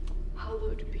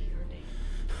 hallowed be your name.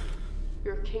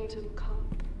 Your kingdom come,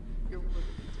 your will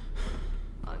be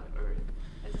done. On earth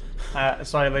as it is.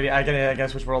 Sorry, lady, I gotta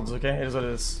switch worlds, okay? It is what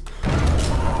it is.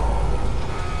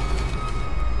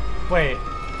 Wait.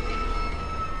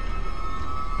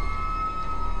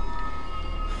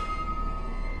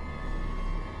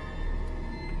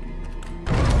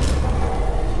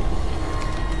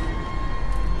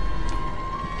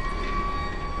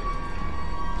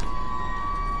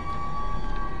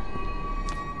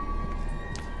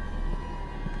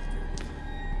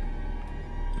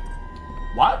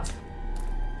 What?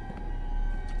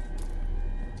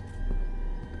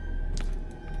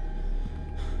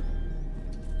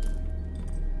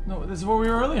 No, this is where we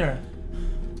were earlier.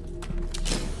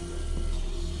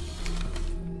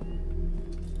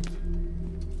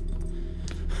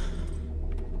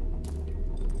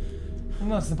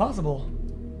 No, it's impossible.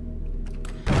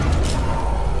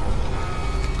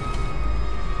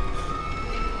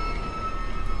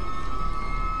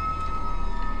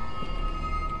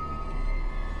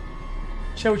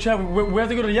 Chat, we have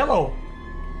to go to yellow.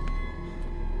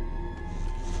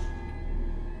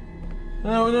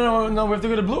 No, we have to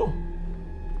go to blue.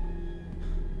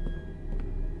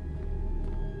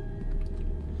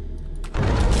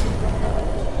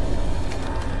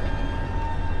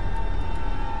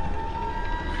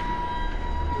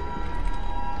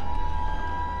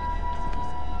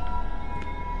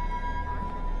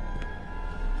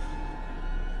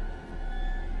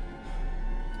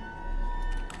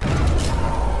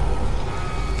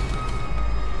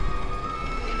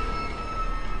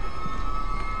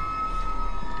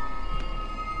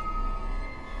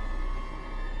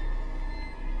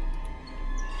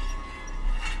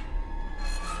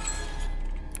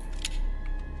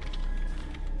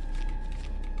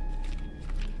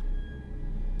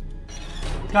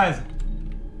 Guys,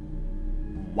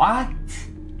 what?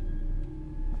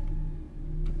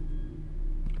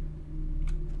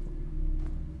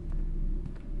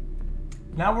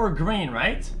 Now we're green,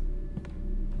 right?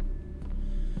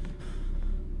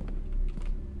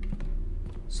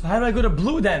 So how do I go to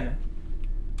blue then?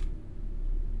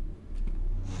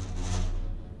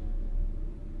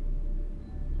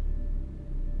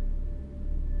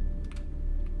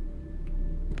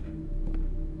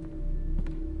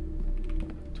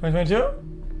 $2022?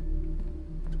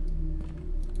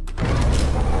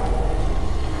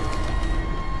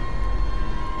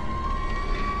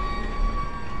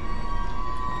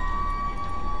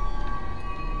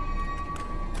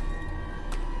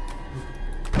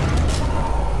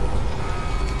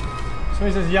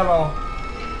 Somebody says yellow.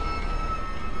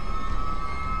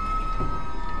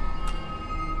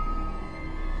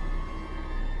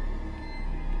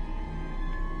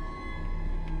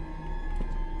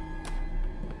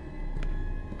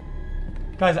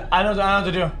 Guys, I know what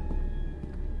to do.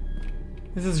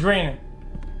 This is green.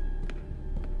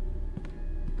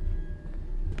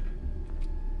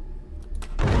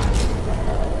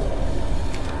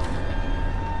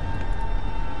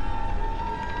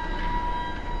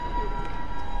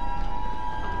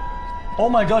 Oh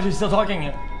my gosh, he's still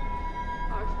talking.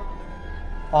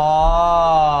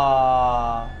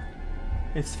 Ah,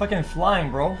 it's fucking flying,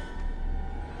 bro.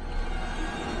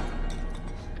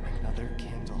 Another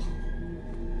candle.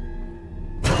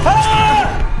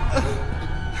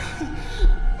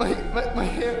 My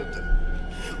hand.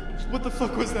 What the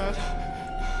fuck was that?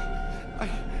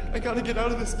 I gotta get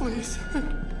out of this place.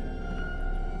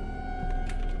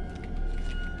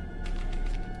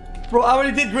 Bro, I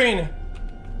already did green.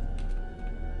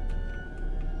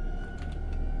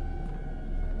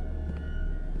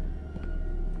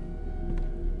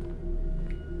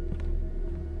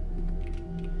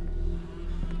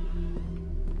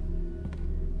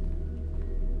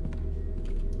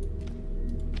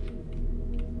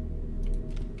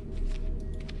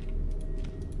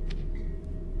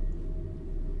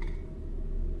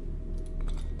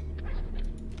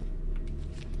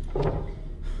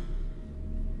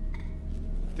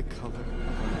 The color of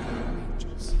our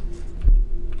angels.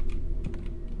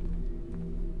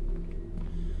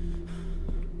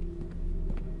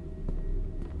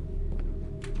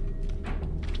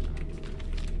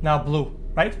 Now blue,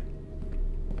 right?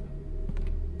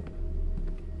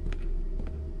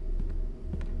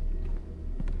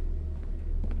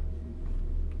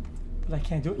 But I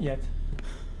can't do it yet.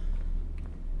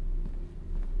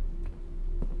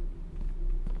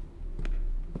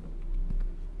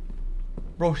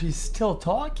 Bro, she's still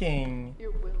talking.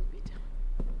 Your will be done,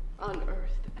 on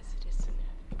earth as it is in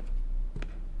heaven.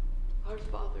 Our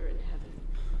Father in heaven,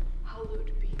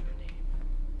 hallowed be your name.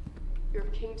 Your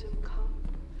kingdom come,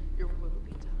 your will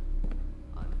be done,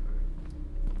 on earth.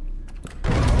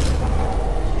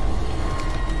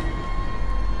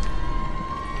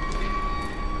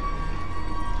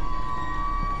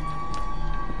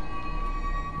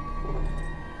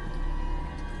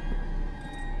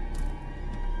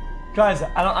 Guys,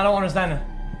 I don't understand.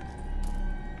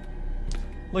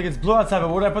 Look, it's blue outside, but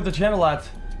where did I put the channel at?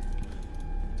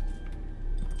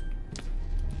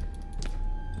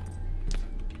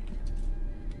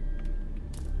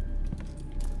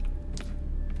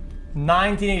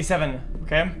 $1987,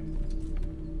 okay?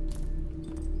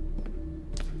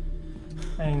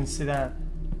 I didn't see that.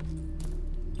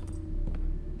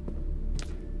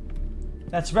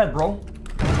 That's red, bro.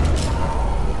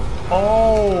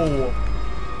 Oh!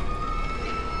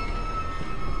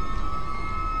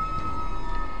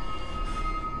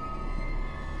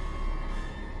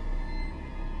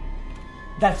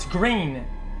 That's green.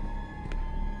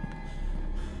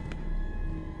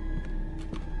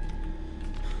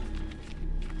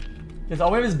 There's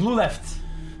always blue left.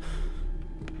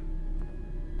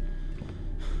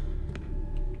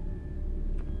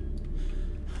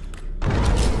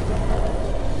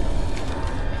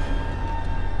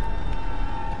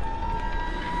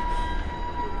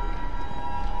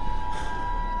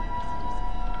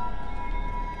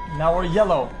 Now we're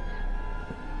yellow.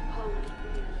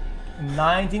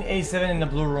 1987 in the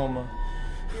blue room. Your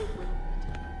will be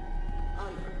done,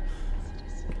 on earth as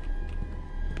it is in heaven.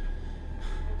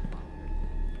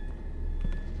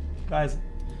 Guys,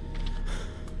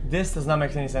 this does not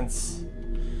make any sense.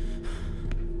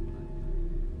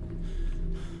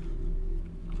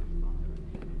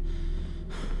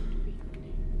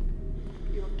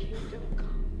 Your kingdom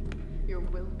come, your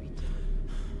will be done,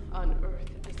 on earth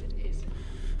as it is in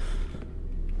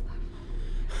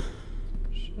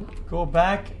heaven. Go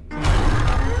back.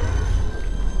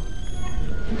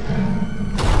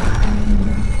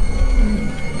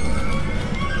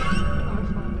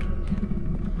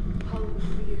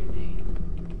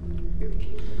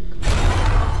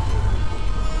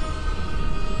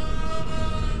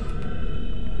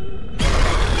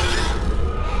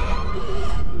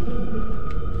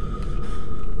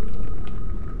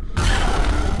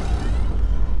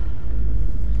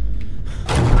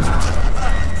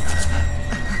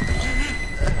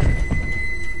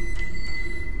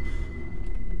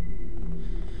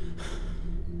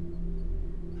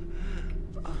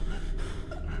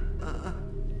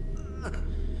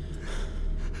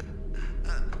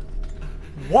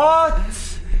 What?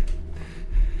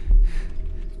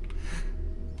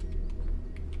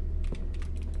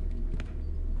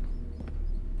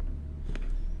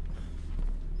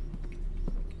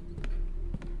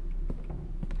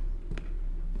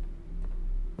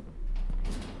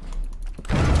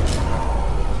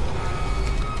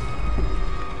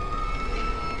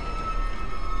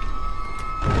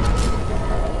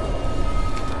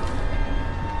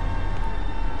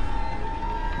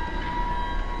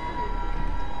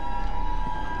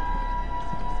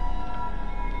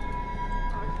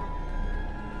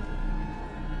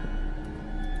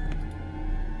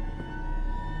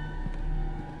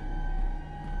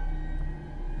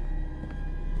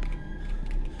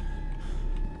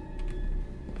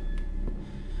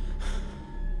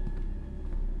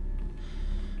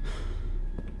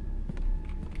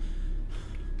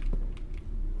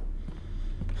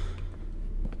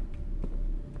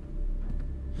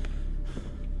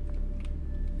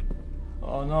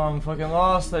 Oh no, I'm fucking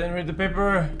lost. I didn't read the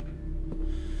paper.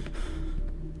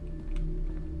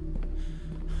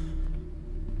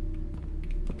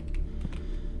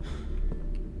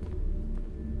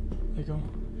 There you go.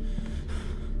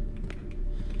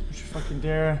 Don't you fucking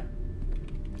dare.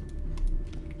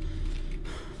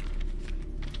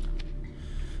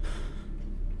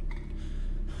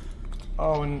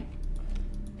 Oh, and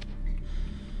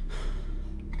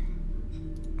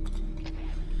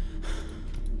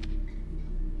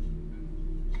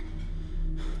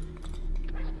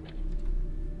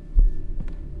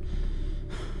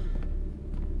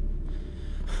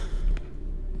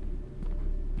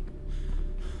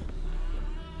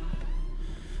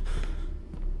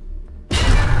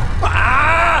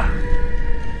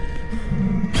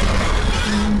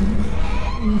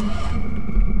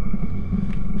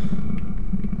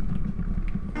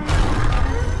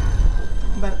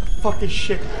man, fuck this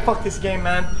shit. Fuck this game,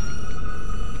 man.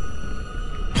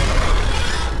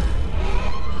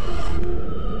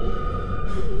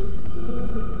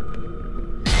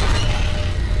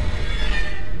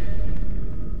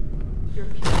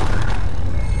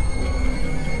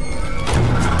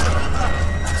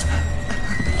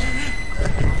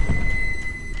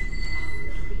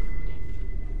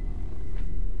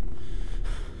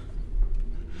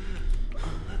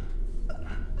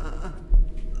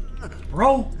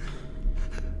 Bro.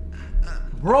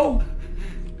 Bro.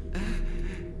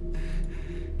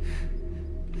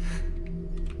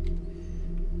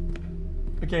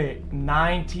 Okay,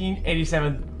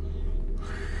 1987.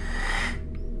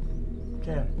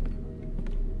 Okay.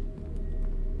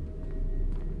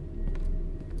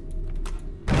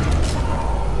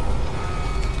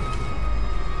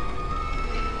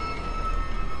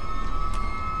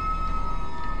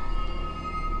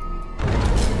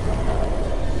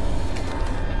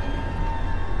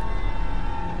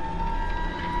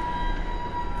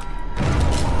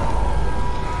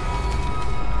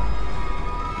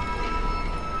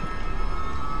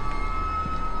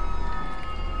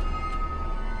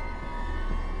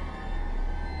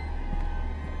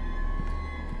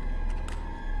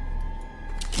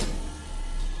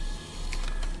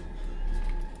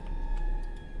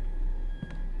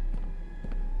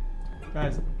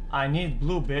 Guys, I need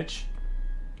blue, bitch.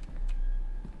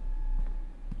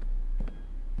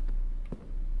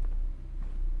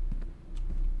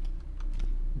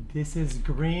 This is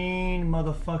green,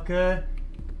 motherfucker.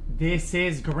 This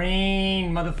is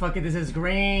green, motherfucker. This is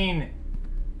green.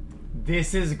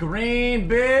 This is green,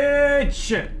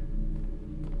 bitch.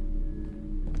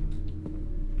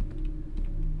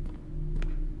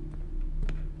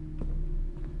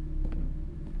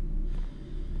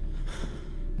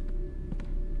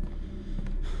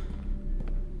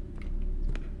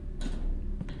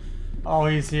 Oh,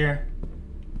 he's here.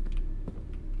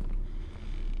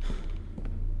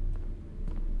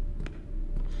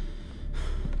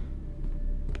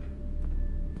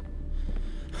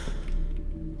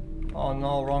 Oh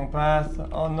no, wrong path.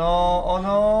 Oh no,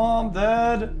 I'm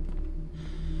dead.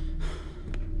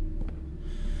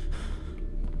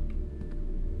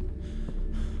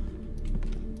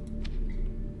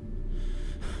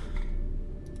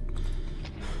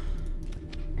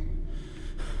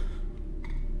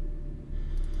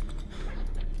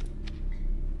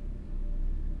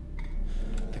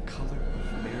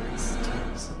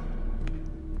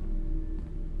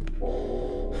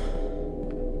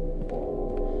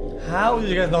 How did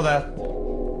you guys know that?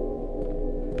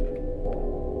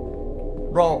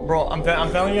 Bro, I'm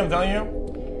telling you.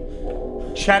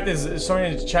 Chat is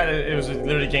sorry. Chat. It was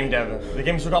literally game dev. The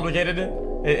game's so complicated.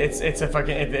 It's a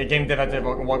fucking a game dev. I had to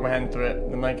walk my hand through it.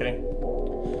 I'm not kidding.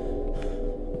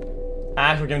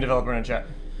 Actual game developer in the chat.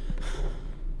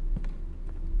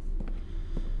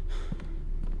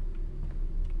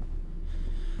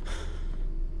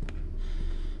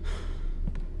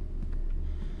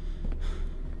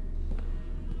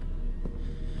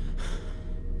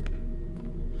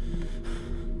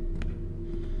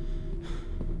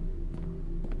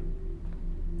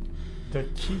 The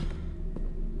key.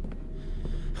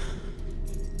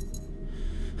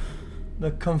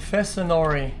 The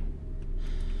confessionary.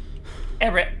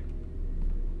 Everett.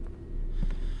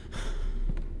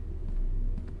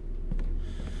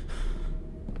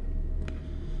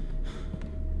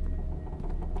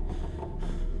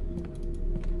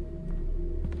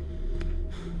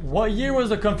 What year was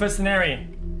the confessionary?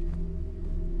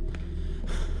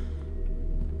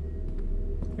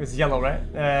 It's yellow, right?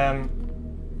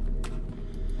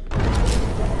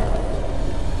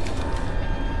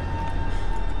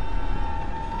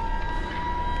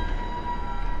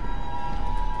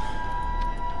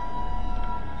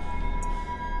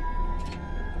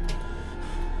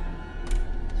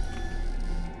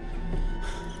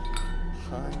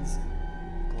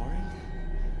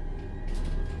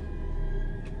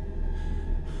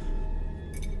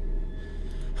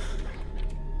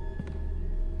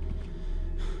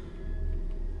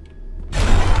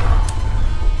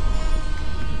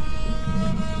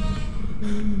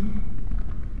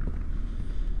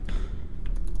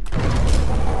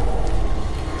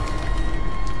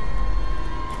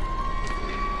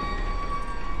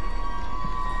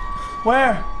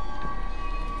 Where?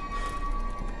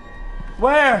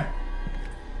 Where?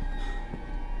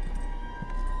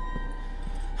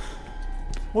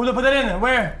 Who did I put that in?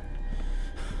 Where?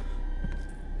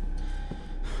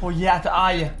 Oh yeah, the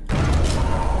eye.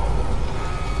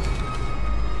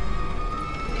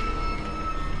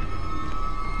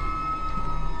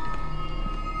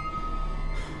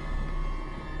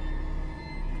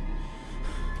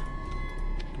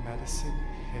 Madison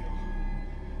Hill.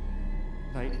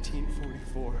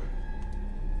 1944.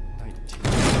 19.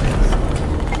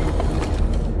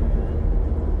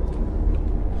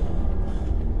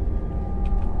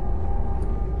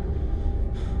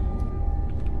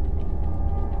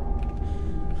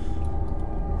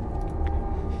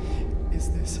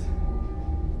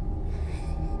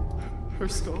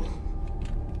 skull.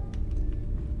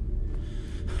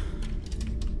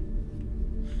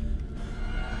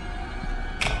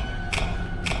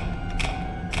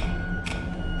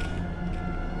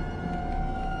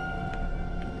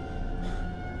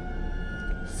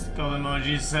 Skull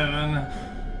emoji 7.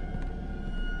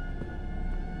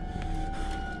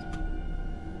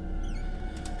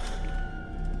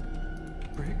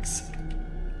 Bricks.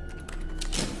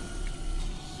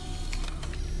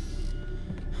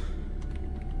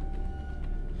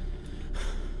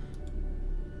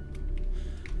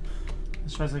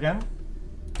 Let's try this again.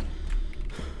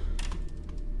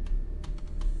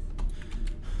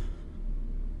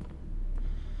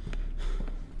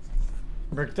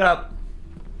 Bricked up.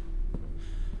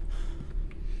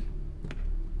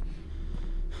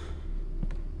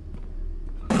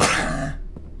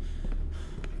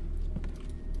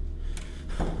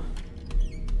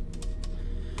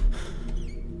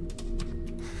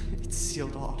 It's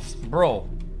sealed off. Bro.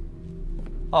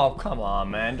 Oh, come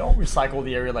on, man. Don't recycle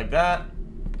the area like that.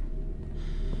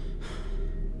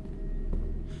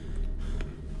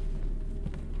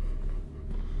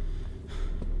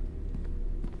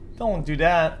 Don't do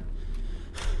that.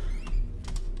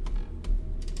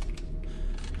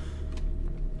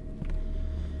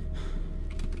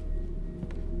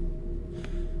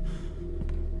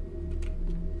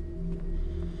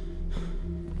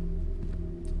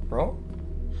 Bro?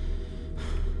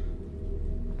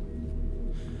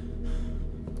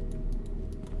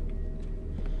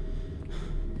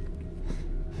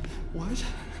 What?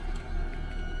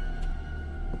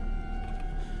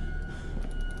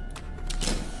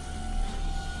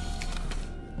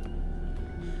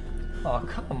 Oh,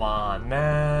 come on,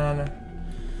 man.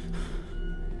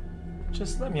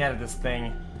 Just let me out of this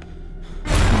thing.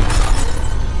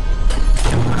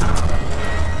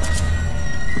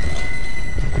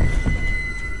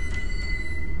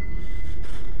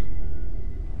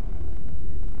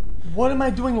 What am I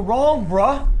doing wrong,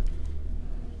 bruh?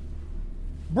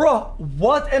 Bruh,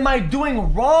 what am I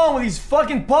doing wrong with these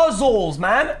fucking puzzles,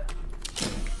 man?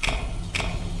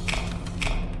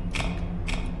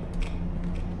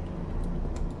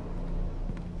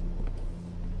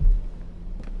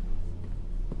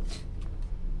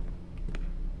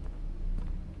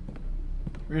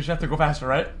 We just have to go faster,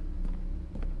 right?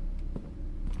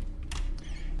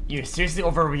 You're seriously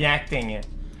overreacting.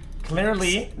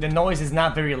 Clearly, the noise is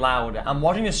not very loud. I'm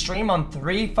watching the stream on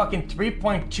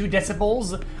 3.2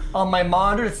 decibels on my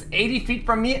monitor. It's 80 feet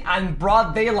from me on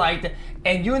broad daylight,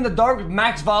 and you in the dark with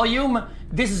max volume.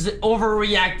 This is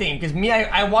overreacting. Because me,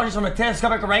 I watch this from a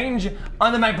telescopic range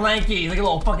under my blankie. Like a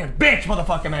little fucking bitch,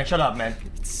 motherfucker, man. Shut up, man.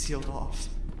 It's sealed off.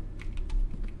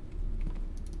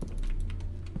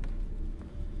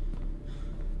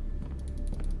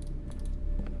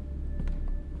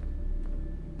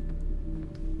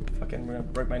 Fucking, we're gonna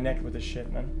break my neck with this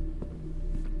shit, man.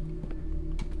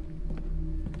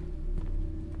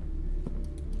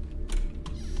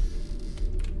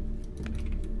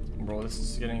 Bro, this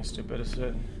is getting stupid as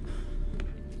shit.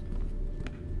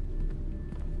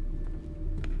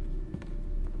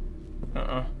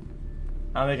 I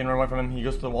don't think I can run away from him. He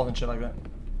goes to the walls and shit like that.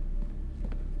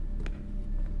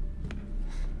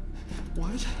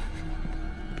 What?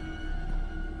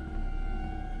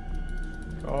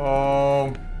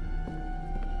 Oh.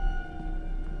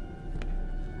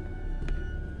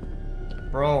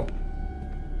 Bro.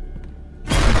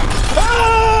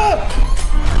 Ah!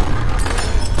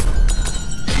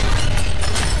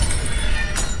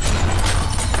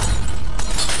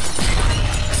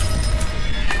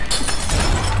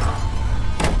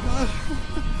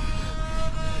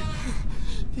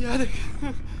 The attic.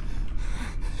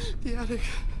 The attic.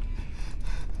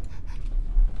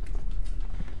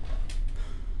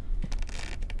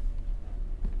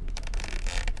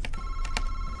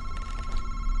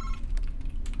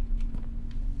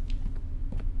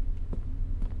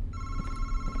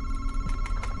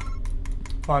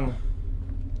 Fun.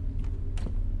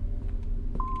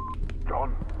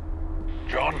 John?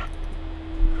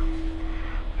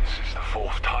 This is the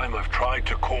 4th time I've tried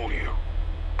to call you.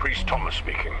 Priest Thomas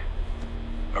speaking.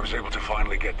 I was able to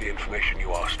finally get the information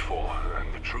you asked for,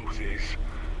 and the truth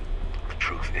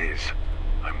is,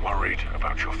 I'm worried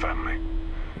about your family.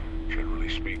 Generally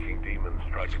speaking, demons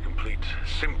try to complete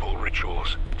simple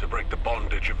rituals to break the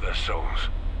bondage of their souls.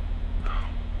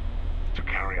 To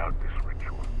carry out this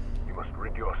ritual, you must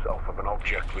rid yourself of an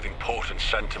object with important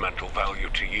sentimental value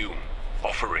to you.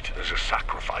 Offer it as a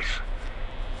sacrifice.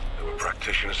 There were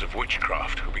practitioners of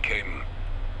witchcraft who became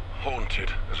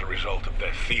haunted as a result of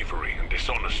their thievery and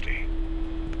dishonesty.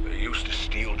 They used to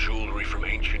steal jewelry from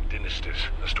ancient dynasties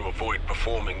as to avoid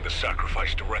performing the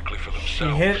sacrifice directly for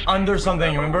themselves. He hit under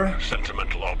something, remember?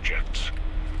 Sentimental objects.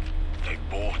 They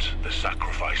bought the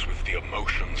sacrifice with the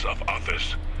emotions of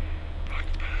others. But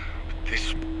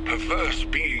this perverse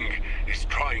being is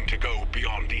trying to go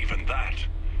beyond even that.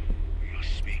 We are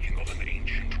speaking of an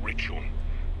ancient ritual,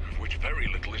 of which very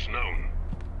little is known.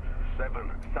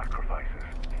 7 sacrifices,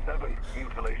 7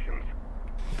 mutilations.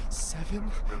 7?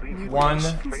 1,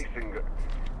 Facing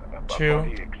a 2.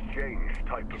 body exchange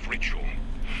type of ritual.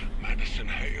 Madison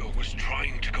Hale was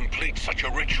trying to complete such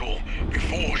a ritual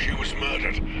before she was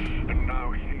murdered, and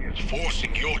now she is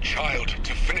forcing your child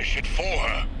to finish it for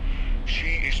her. She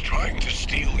is trying to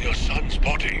steal your son's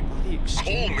body.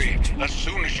 Call me as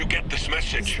soon as you get this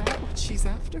message. Is that what she's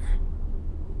after?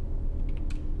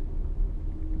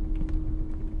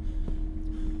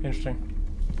 Interesting.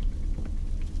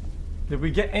 Did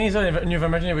we get any sort of new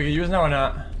information we could use now or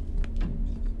not?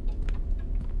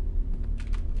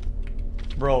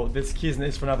 Bro, this key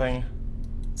is for nothing.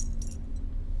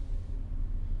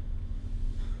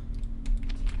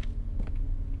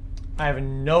 I have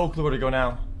no clue where to go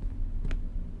now.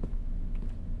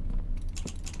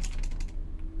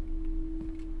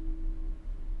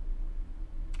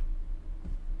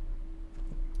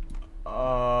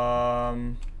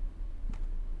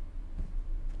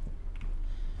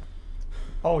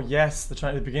 Oh yes, the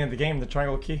beginning of the game, the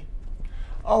triangle key.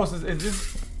 Oh, so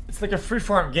it's like a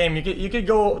freeform game. You could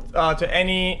go to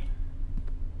any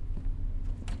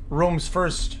rooms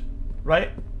first, right?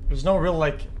 There's no real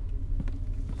like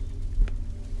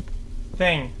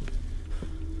thing.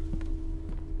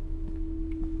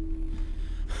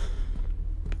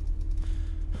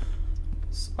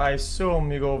 So I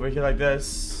assume you go over here like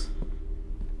this.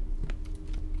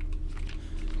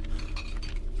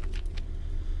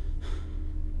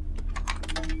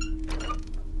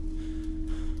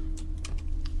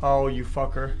 Oh, you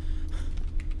fucker.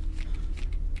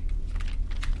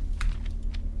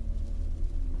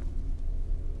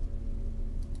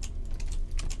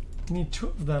 Need 2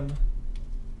 of them.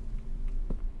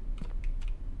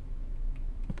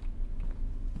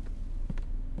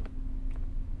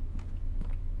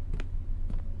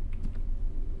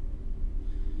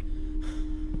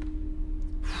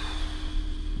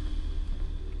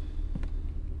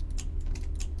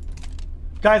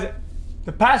 Guys,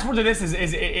 the password to this is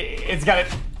it's got it.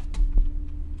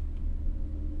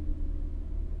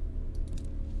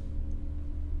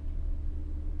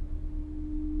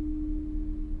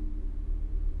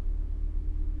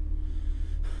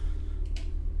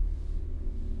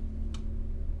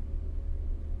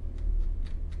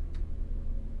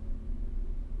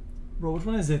 Bro, which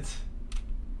one is it?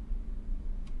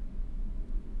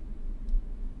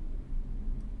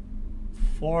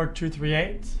 Four, 2, 3,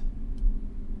 8.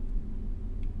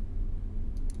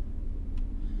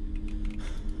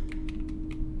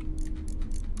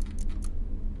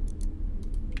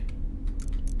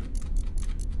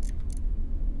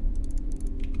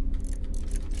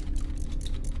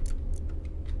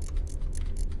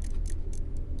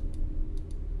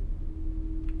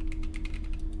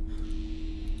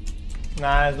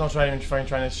 Nah, there's no trying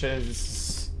this shit. This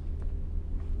is...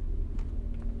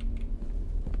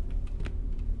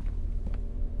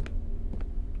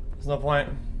 There's no point.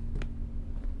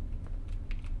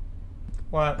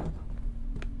 What?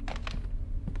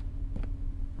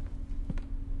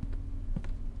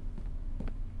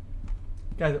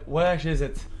 Guys, what actually is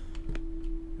it?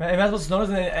 Am I supposed to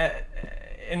notice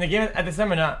in the game at this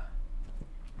time or not?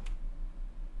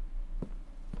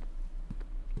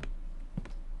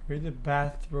 Read the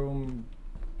bathroom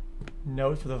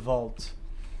note for the vault.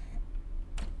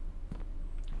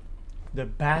 The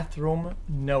bathroom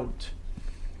note.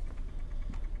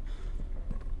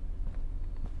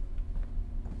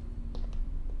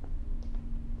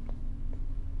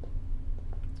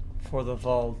 For the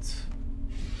vault.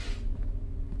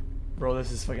 Bro,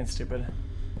 this is fucking stupid.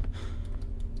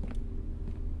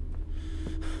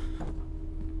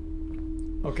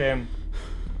 Okay.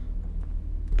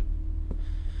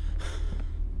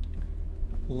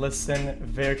 Listen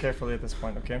very carefully at this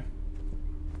point, okay?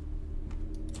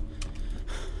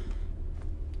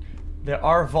 There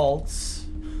are vaults.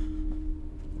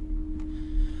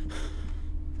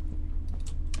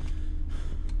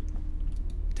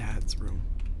 Dad's room.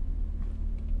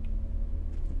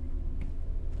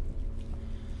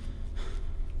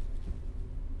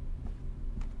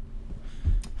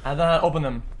 I don't know how to open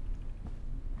them.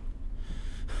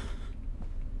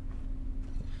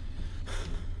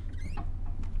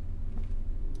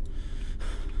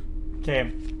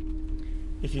 Okay.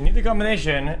 If you need the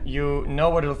combination, you know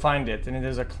where to find it, and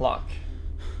there's a clock.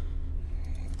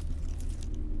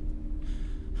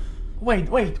 Wait,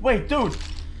 dude!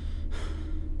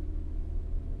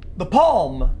 The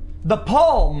palm! The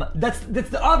palm! That's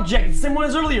the object, it's the same one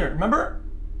as earlier, remember?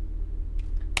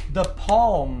 The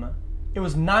palm. It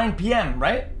was 9 p.m.,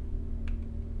 right?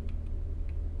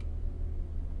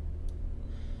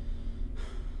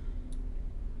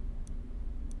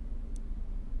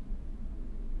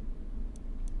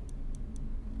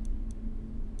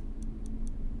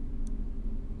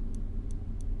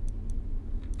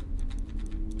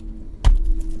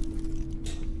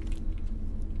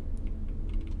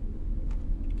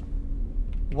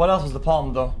 What else was the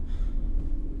palm, though?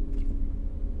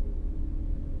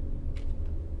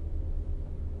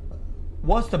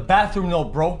 What's the bathroom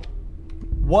note, bro?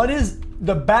 What is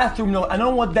the bathroom note? I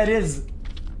don't know what that is.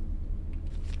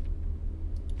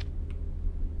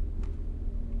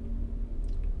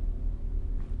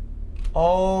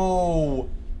 Oh.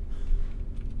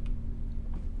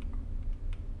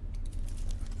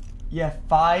 Yeah,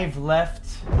 5 left.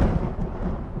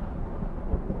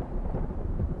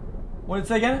 What did it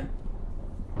say again?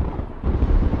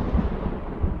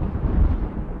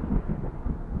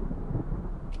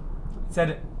 It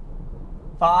said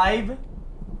 5.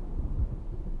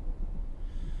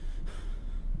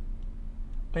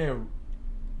 Wait,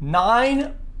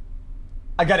 9.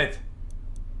 I got it.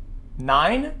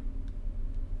 9.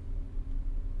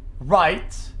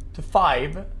 Right to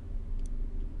 5.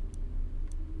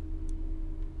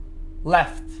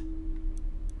 Left.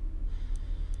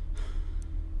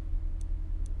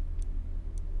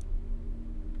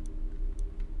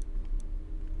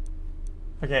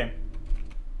 Okay.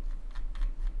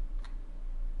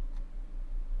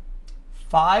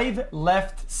 5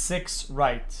 left, 6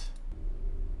 right.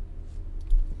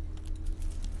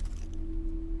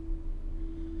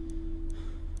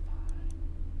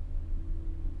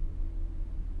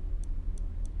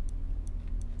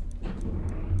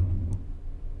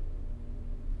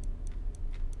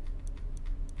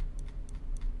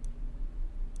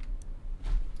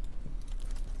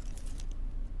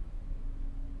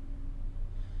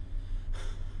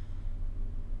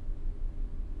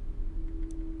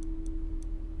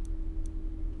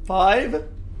 Five.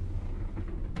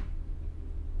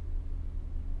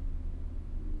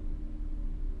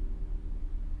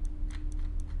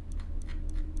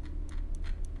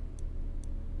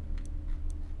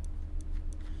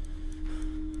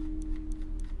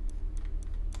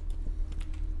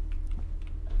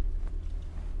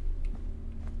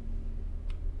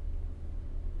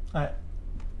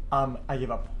 I give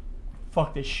up.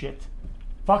 Fuck this shit.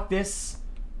 Fuck this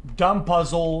dumb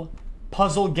puzzle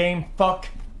game. Fuck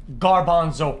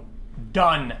Garbanzo.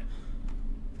 Done.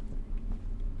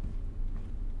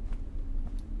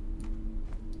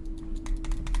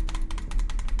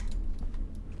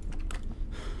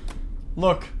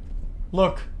 Look.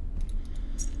 Look.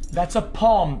 That's a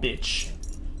palm, bitch.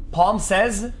 Palm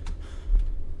says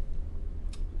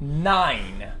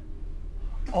 9.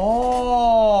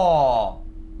 Oh.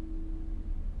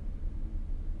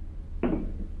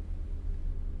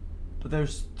 But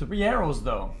there's 3 arrows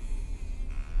though.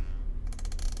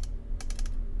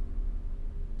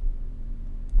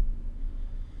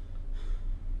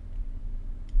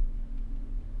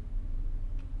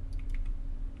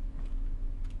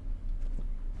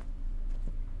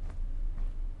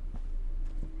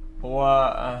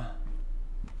 What?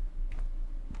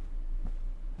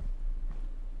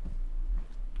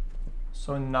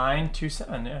 So 9, 2,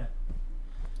 7, yeah.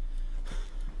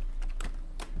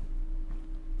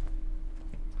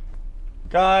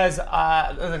 Guys,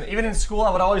 listen, even in school,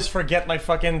 I would always forget my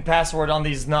fucking password on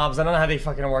these knobs. I don't know how they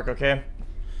fucking work, okay?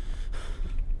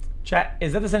 Chat,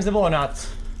 is that the same symbol or not?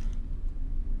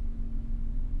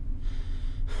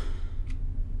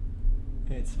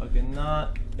 It's fucking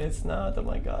not. It's not. Oh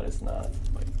my god, it's not.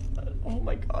 Oh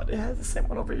my god, it has the same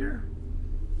one over here.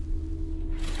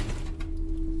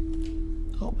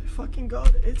 Oh my fucking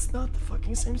god, it's not the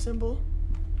fucking same symbol.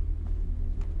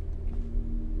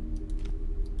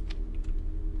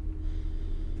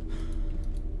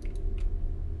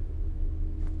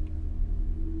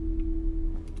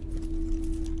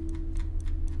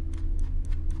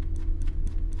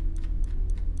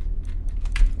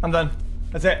 I'm done.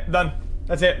 That's it. Done.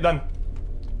 That's it. Done.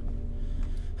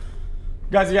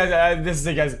 Guys, this is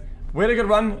it, guys. We had a good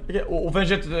run. Okay, we'll finish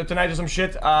it tonight or some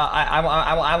shit.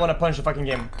 I want to punch the fucking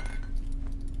game.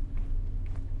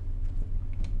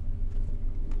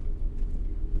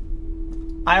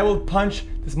 I will punch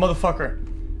this motherfucker.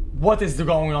 What is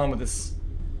going on with this?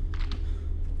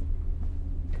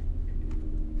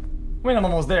 Wait, I'm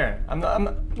almost there. I'm not,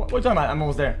 what are you talking about? I'm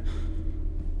almost there.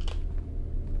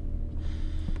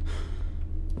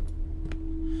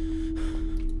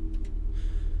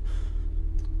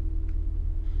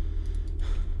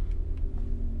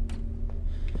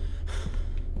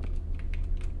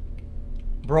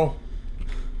 Bro,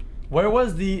 where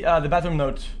was the bathroom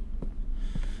note?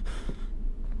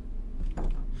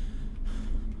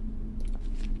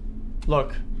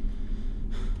 Look.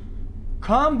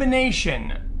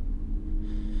 Combination.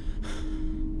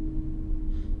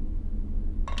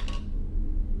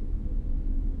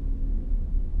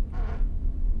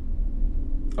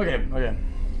 Okay, okay.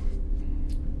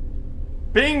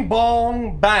 Bing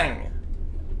bong bang.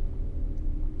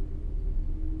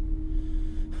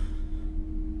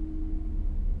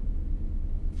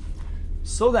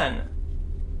 So then,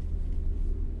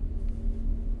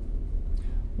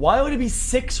 why would it be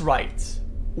 6 right?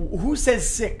 Who says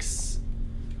 6?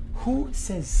 Who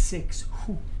says 6?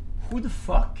 Who the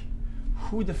fuck?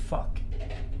 Who the fuck?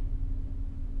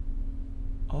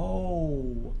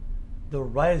 Oh, the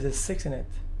right is a 6 in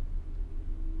it.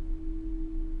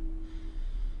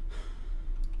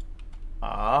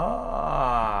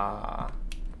 Ah.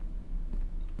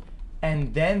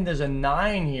 And then there's a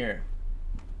 9 here.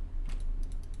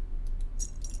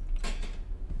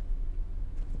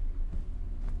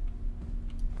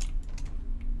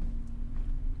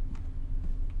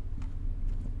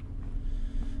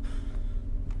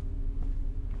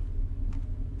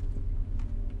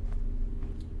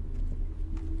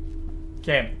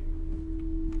 Okay.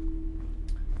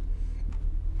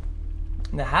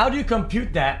 Now, how do you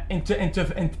compute that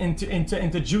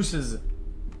into juices?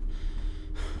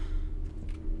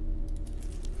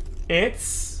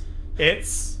 It's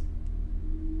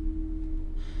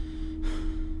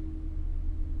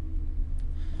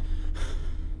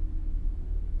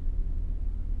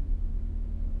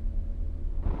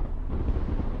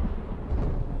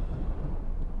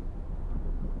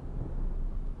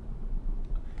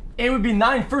it would be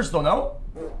 9 first though, no?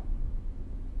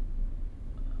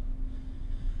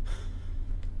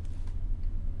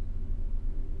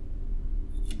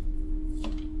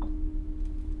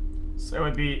 So it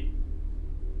would be...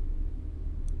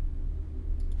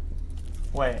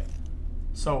 Wait.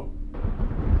 So...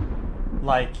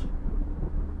 Like...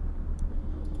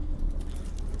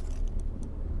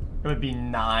 It would be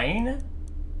 9?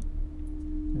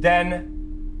 Then...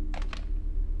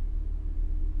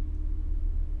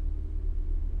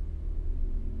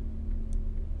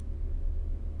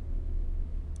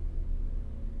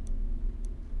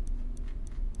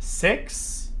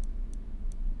 Six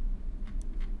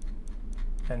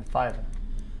and 5.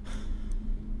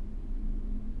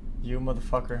 You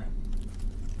motherfucker.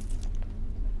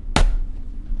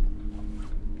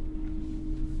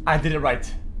 I did it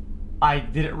right. I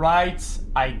did it right.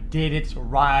 I did it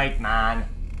right, man.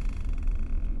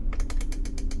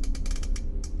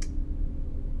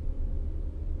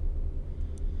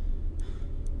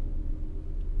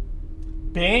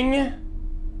 Bing.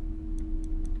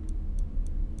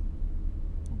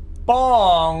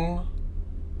 Bong.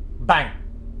 Bang.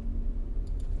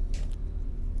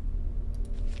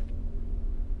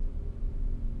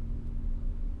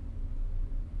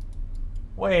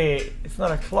 Wait, it's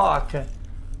not a clock.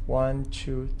 1,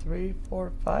 2, 3,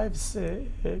 4, 5,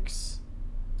 6.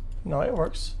 No, it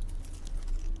works.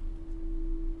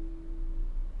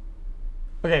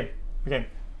 Okay, okay.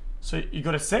 So you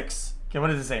go to 6. Okay, what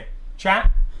does it say?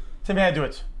 Chat, tell me how to do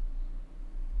it.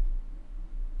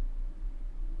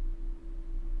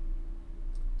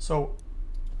 So,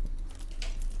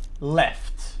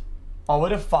 left, all the way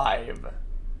to 5,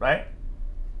 right?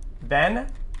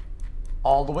 Then,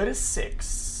 all the way to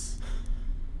 6.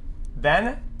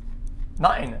 Then,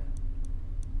 9.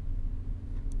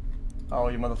 Oh,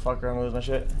 you motherfucker, I'm gonna lose my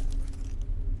shit.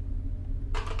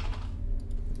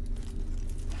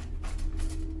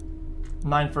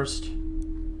 Nine first.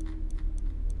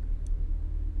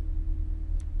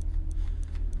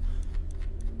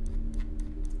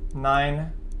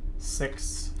 Nine.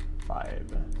 6,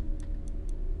 5.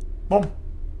 Boom.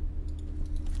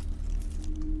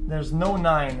 There's no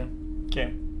 9.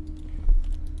 Okay.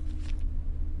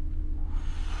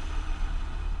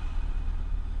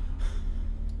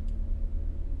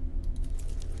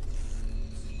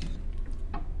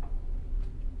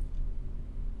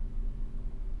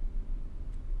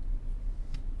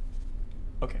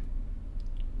 Okay.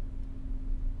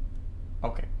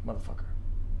 Okay, motherfucker.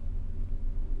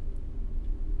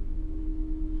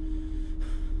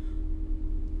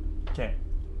 Okay.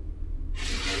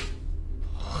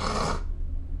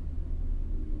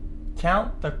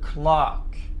 Count the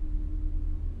clock.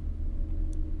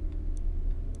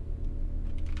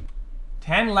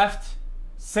 10 left,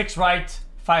 6 right,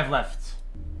 5 left.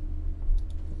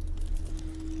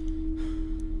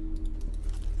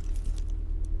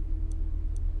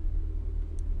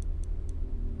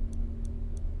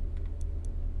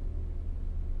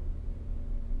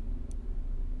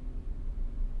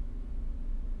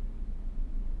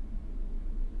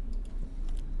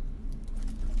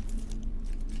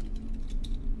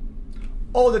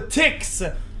 Oh, the ticks!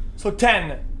 So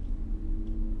 10.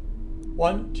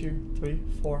 1, 2, 3,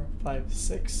 4, 5,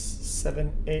 6,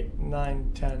 7, 8,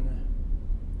 9, 10.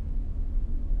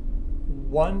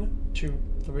 1, 2,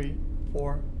 3,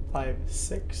 4, 5,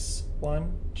 6.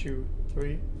 1, 2,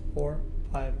 3, 4,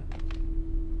 5.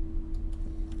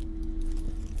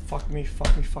 Fuck me,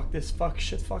 fuck me, fuck this, fuck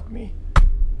shit, fuck me.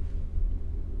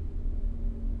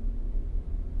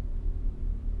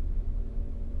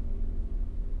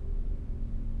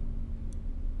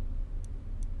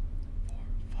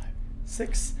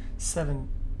 Six, 7,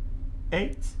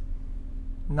 8,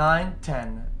 9,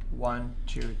 10. 1,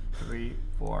 2, 3,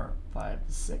 4, 5,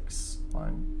 6.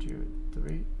 1, 2,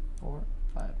 3, 4,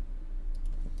 5.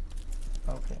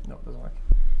 Okay, no, it doesn't work.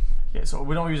 Okay, so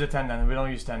we don't use a 10 then. We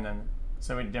don't use 10 then.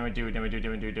 So we do.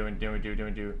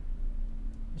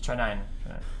 Let's try 9.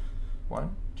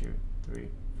 1, 2, 3,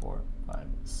 4, 5,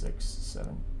 6,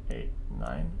 7, 8,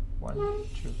 9. 1,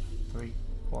 2, 3,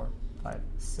 4, 5,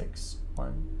 6.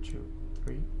 1, 2,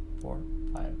 3, 4,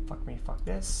 5. Fuck me, fuck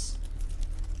this.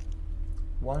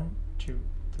 1, 2,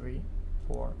 3,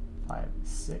 4, 5,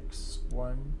 6.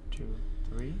 1, 2,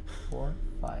 3, 4,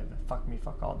 5. Fuck me,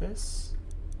 fuck all this.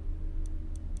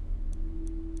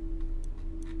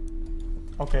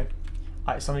 Okay.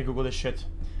 Alright, somebody Google this shit.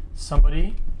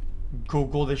 Somebody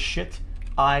Google this shit.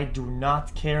 I do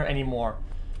not care anymore.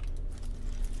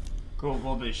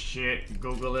 Google this shit.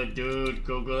 Google it, dude.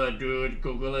 Google it, dude.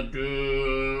 Google it,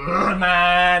 dude.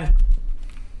 Man.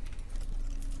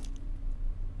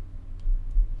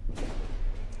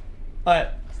 Alright.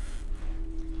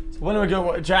 So when do we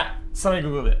go? Chat. Somebody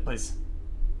Google it, please.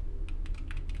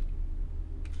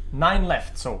 9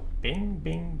 left. So bing,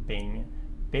 bing, bing.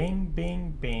 Bing,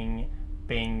 bing, bing.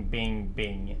 Bing, bing,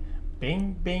 bing.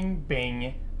 Bing, bing,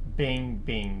 bing. Bing,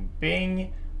 bing,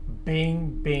 bing.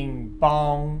 Bing, bing,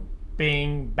 bong.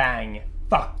 Bing, bang.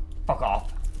 Fuck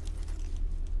off.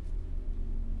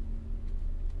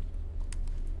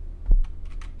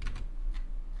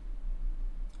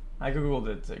 I googled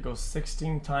it. It goes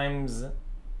 16 times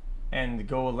and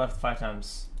go left 5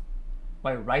 times.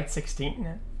 Wait, right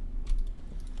 16?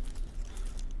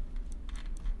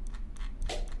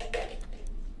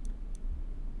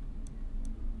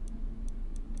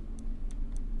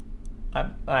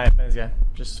 Alright, ban this guy.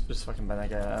 Just fucking ban that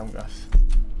guy.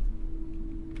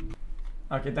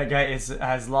 Okay, that guy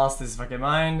has lost his fucking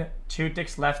mind. 2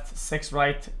 ticks left, 6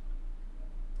 right.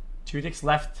 2 ticks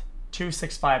left, 2,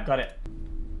 6, 5. Got it.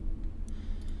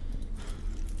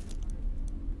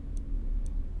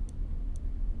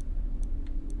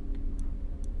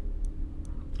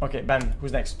 Okay, Ben,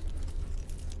 who's next?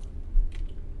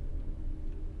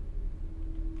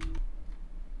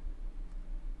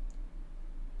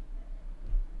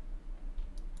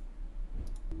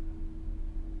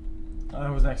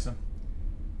 Who's next?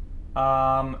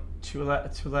 2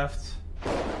 left,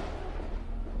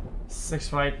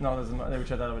 6 right. No, doesn't matter. We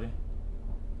tried that already.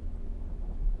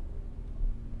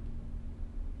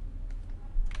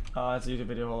 It's a YouTube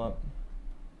video. Hold up.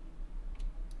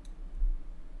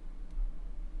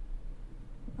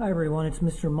 Hi everyone, it's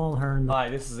Mr. Mulhern. Hi,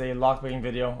 this is a lockpicking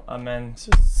video. Man,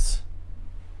 just...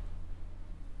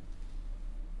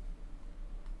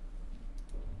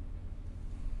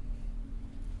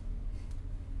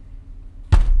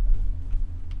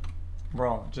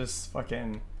 Bro, just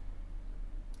fucking...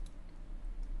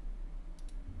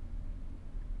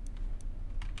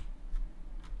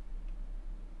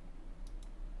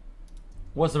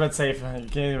 What's the red safe?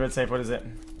 Give me the red safe, what is it?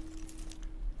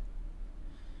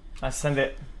 I send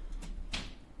it.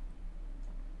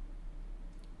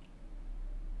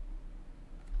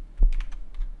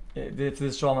 If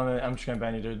this troll, I'm just gonna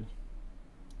ban you, dude.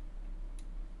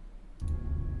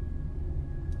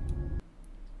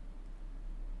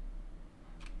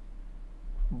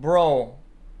 Bro.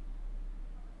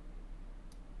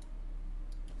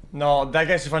 No, that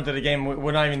guy's in front of the game.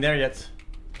 We're not even there yet.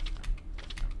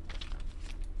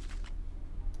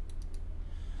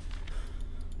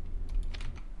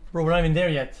 Bro, we're not even there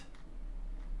yet.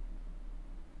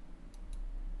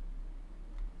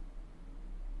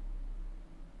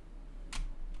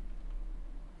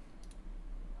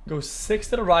 Go 6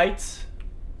 to the right.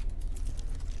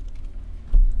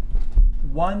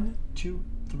 1, 2,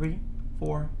 3,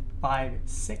 4, 5,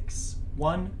 6.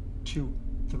 1, 2,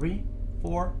 3,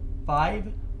 4,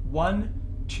 5. 1,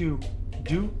 2.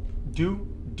 Do.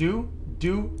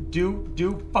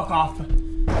 Fuck off.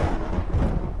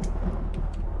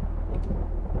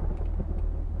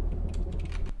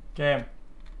 Okay.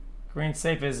 Green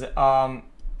safe is L9,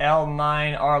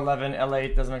 R11,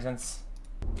 L8. Doesn't make sense.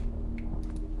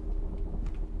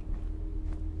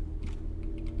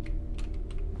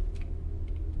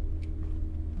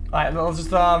 Alright, let's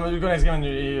just go next game.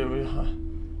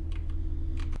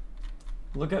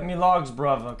 Look at me logs,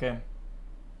 bruv. Okay.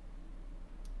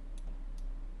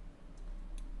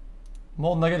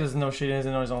 Mold Nugget doesn't know shit. He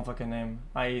doesn't know his own fucking name.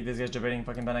 I.e., this guy's debating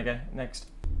fucking Benega. Next.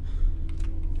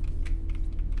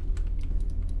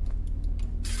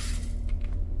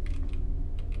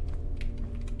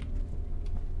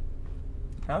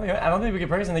 I don't think we can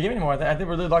progress in the game anymore. I think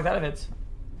we're really locked out of it.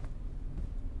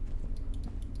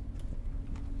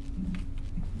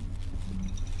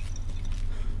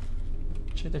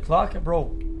 Check the clock, bro.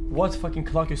 What fucking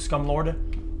clock, you scum lord?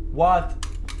 What?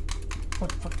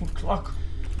 What fucking clock?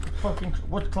 Fucking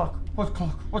what clock? What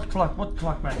clock? What clock? What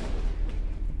clock, man?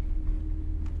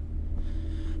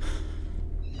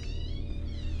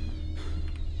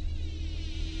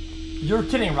 You're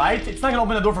kidding, right? It's not gonna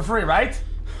open the door for free, right?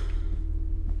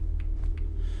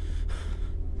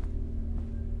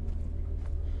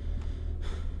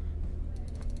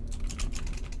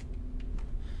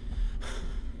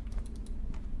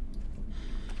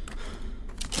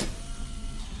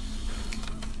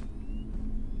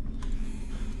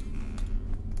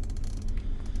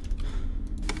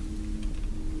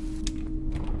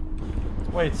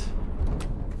 Wait.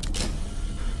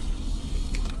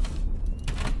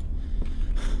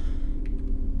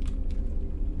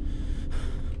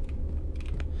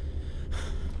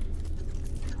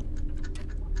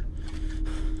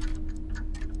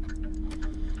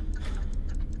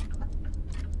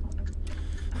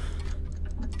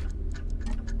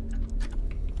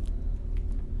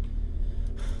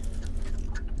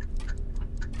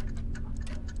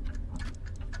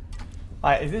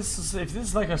 If this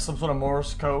is like some sort of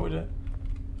Morse code.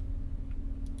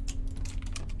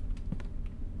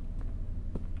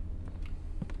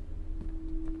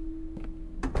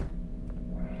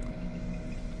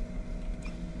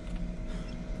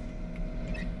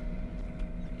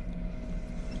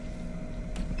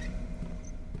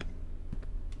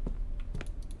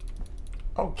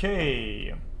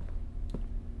 Okay.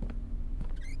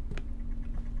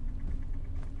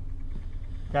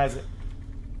 Guys,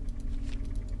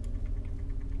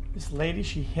 this lady,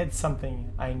 she hid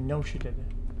something. I know she did.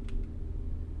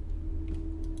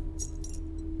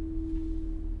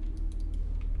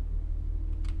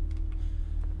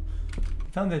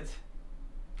 Found it.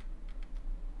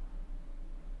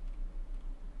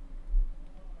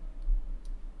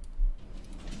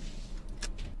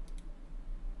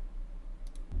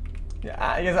 Yeah,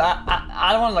 I guess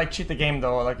I don't want to like cheat the game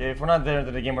though. Like if we're not there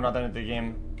into the game, we're not there into the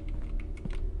game.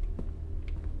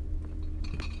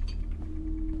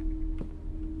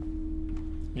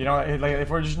 You know, like if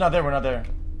we're just not there, we're not there.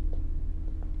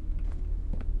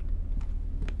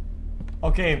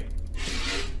 Okay.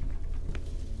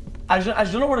 I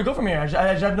just don't know where to go from here. I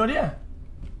just have no idea.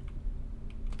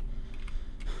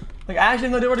 Like I actually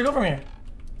have no idea where to go from here.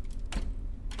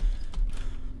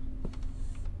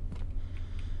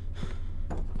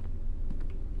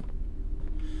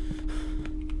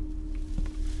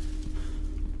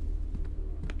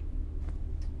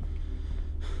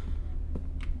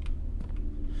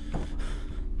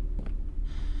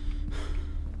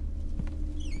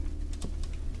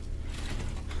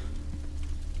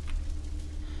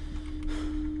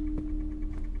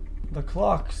 The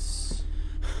clocks.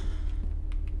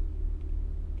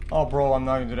 Oh, bro, I'm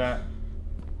not gonna do that.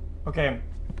 Okay.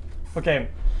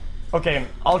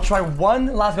 I'll try one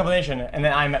last combination, and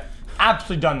then I'm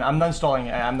absolutely done. I'm not installing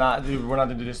it. I'm not. Dude, we're not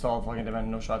gonna do this all fucking event.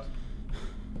 No shot.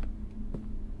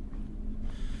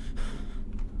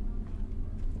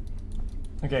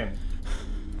 Okay.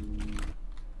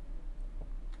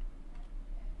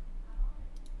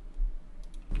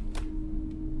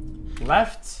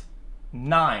 Left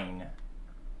 9.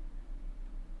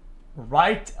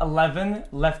 Right 11,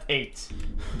 left 8.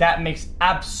 That makes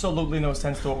absolutely no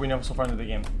sense to what we know so far into the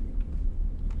game.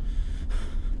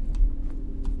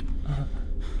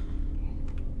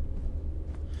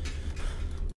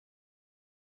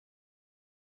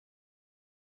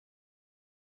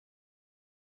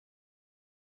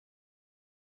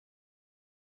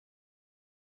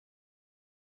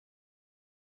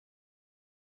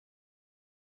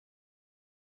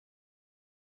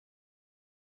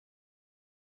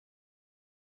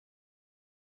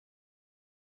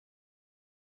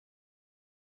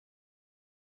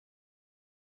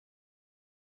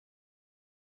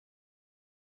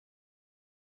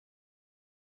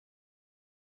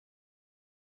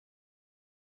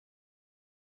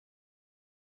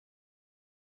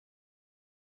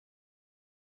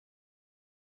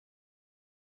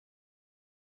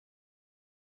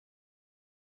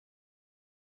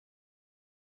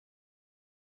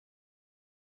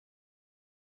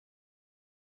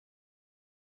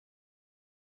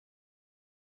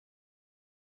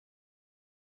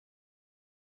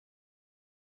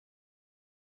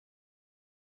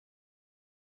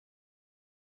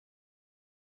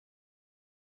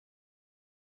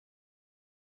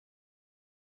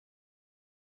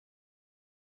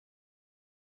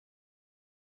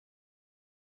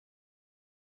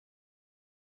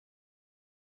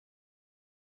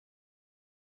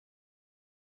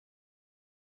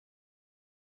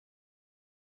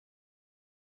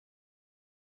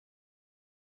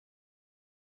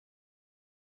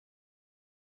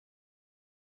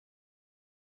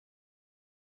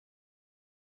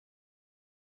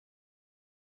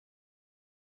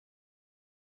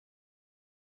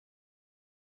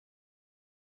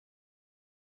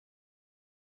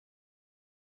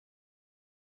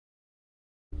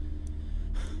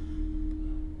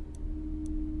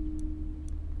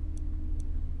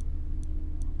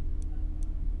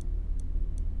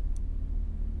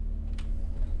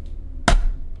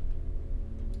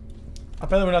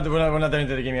 Apparently we're not there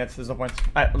into the game yet. There's no point.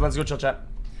 Alright, let's go chill, chat.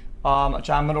 Chat,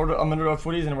 I'm gonna order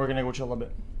foodies and we're gonna go chill a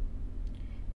bit.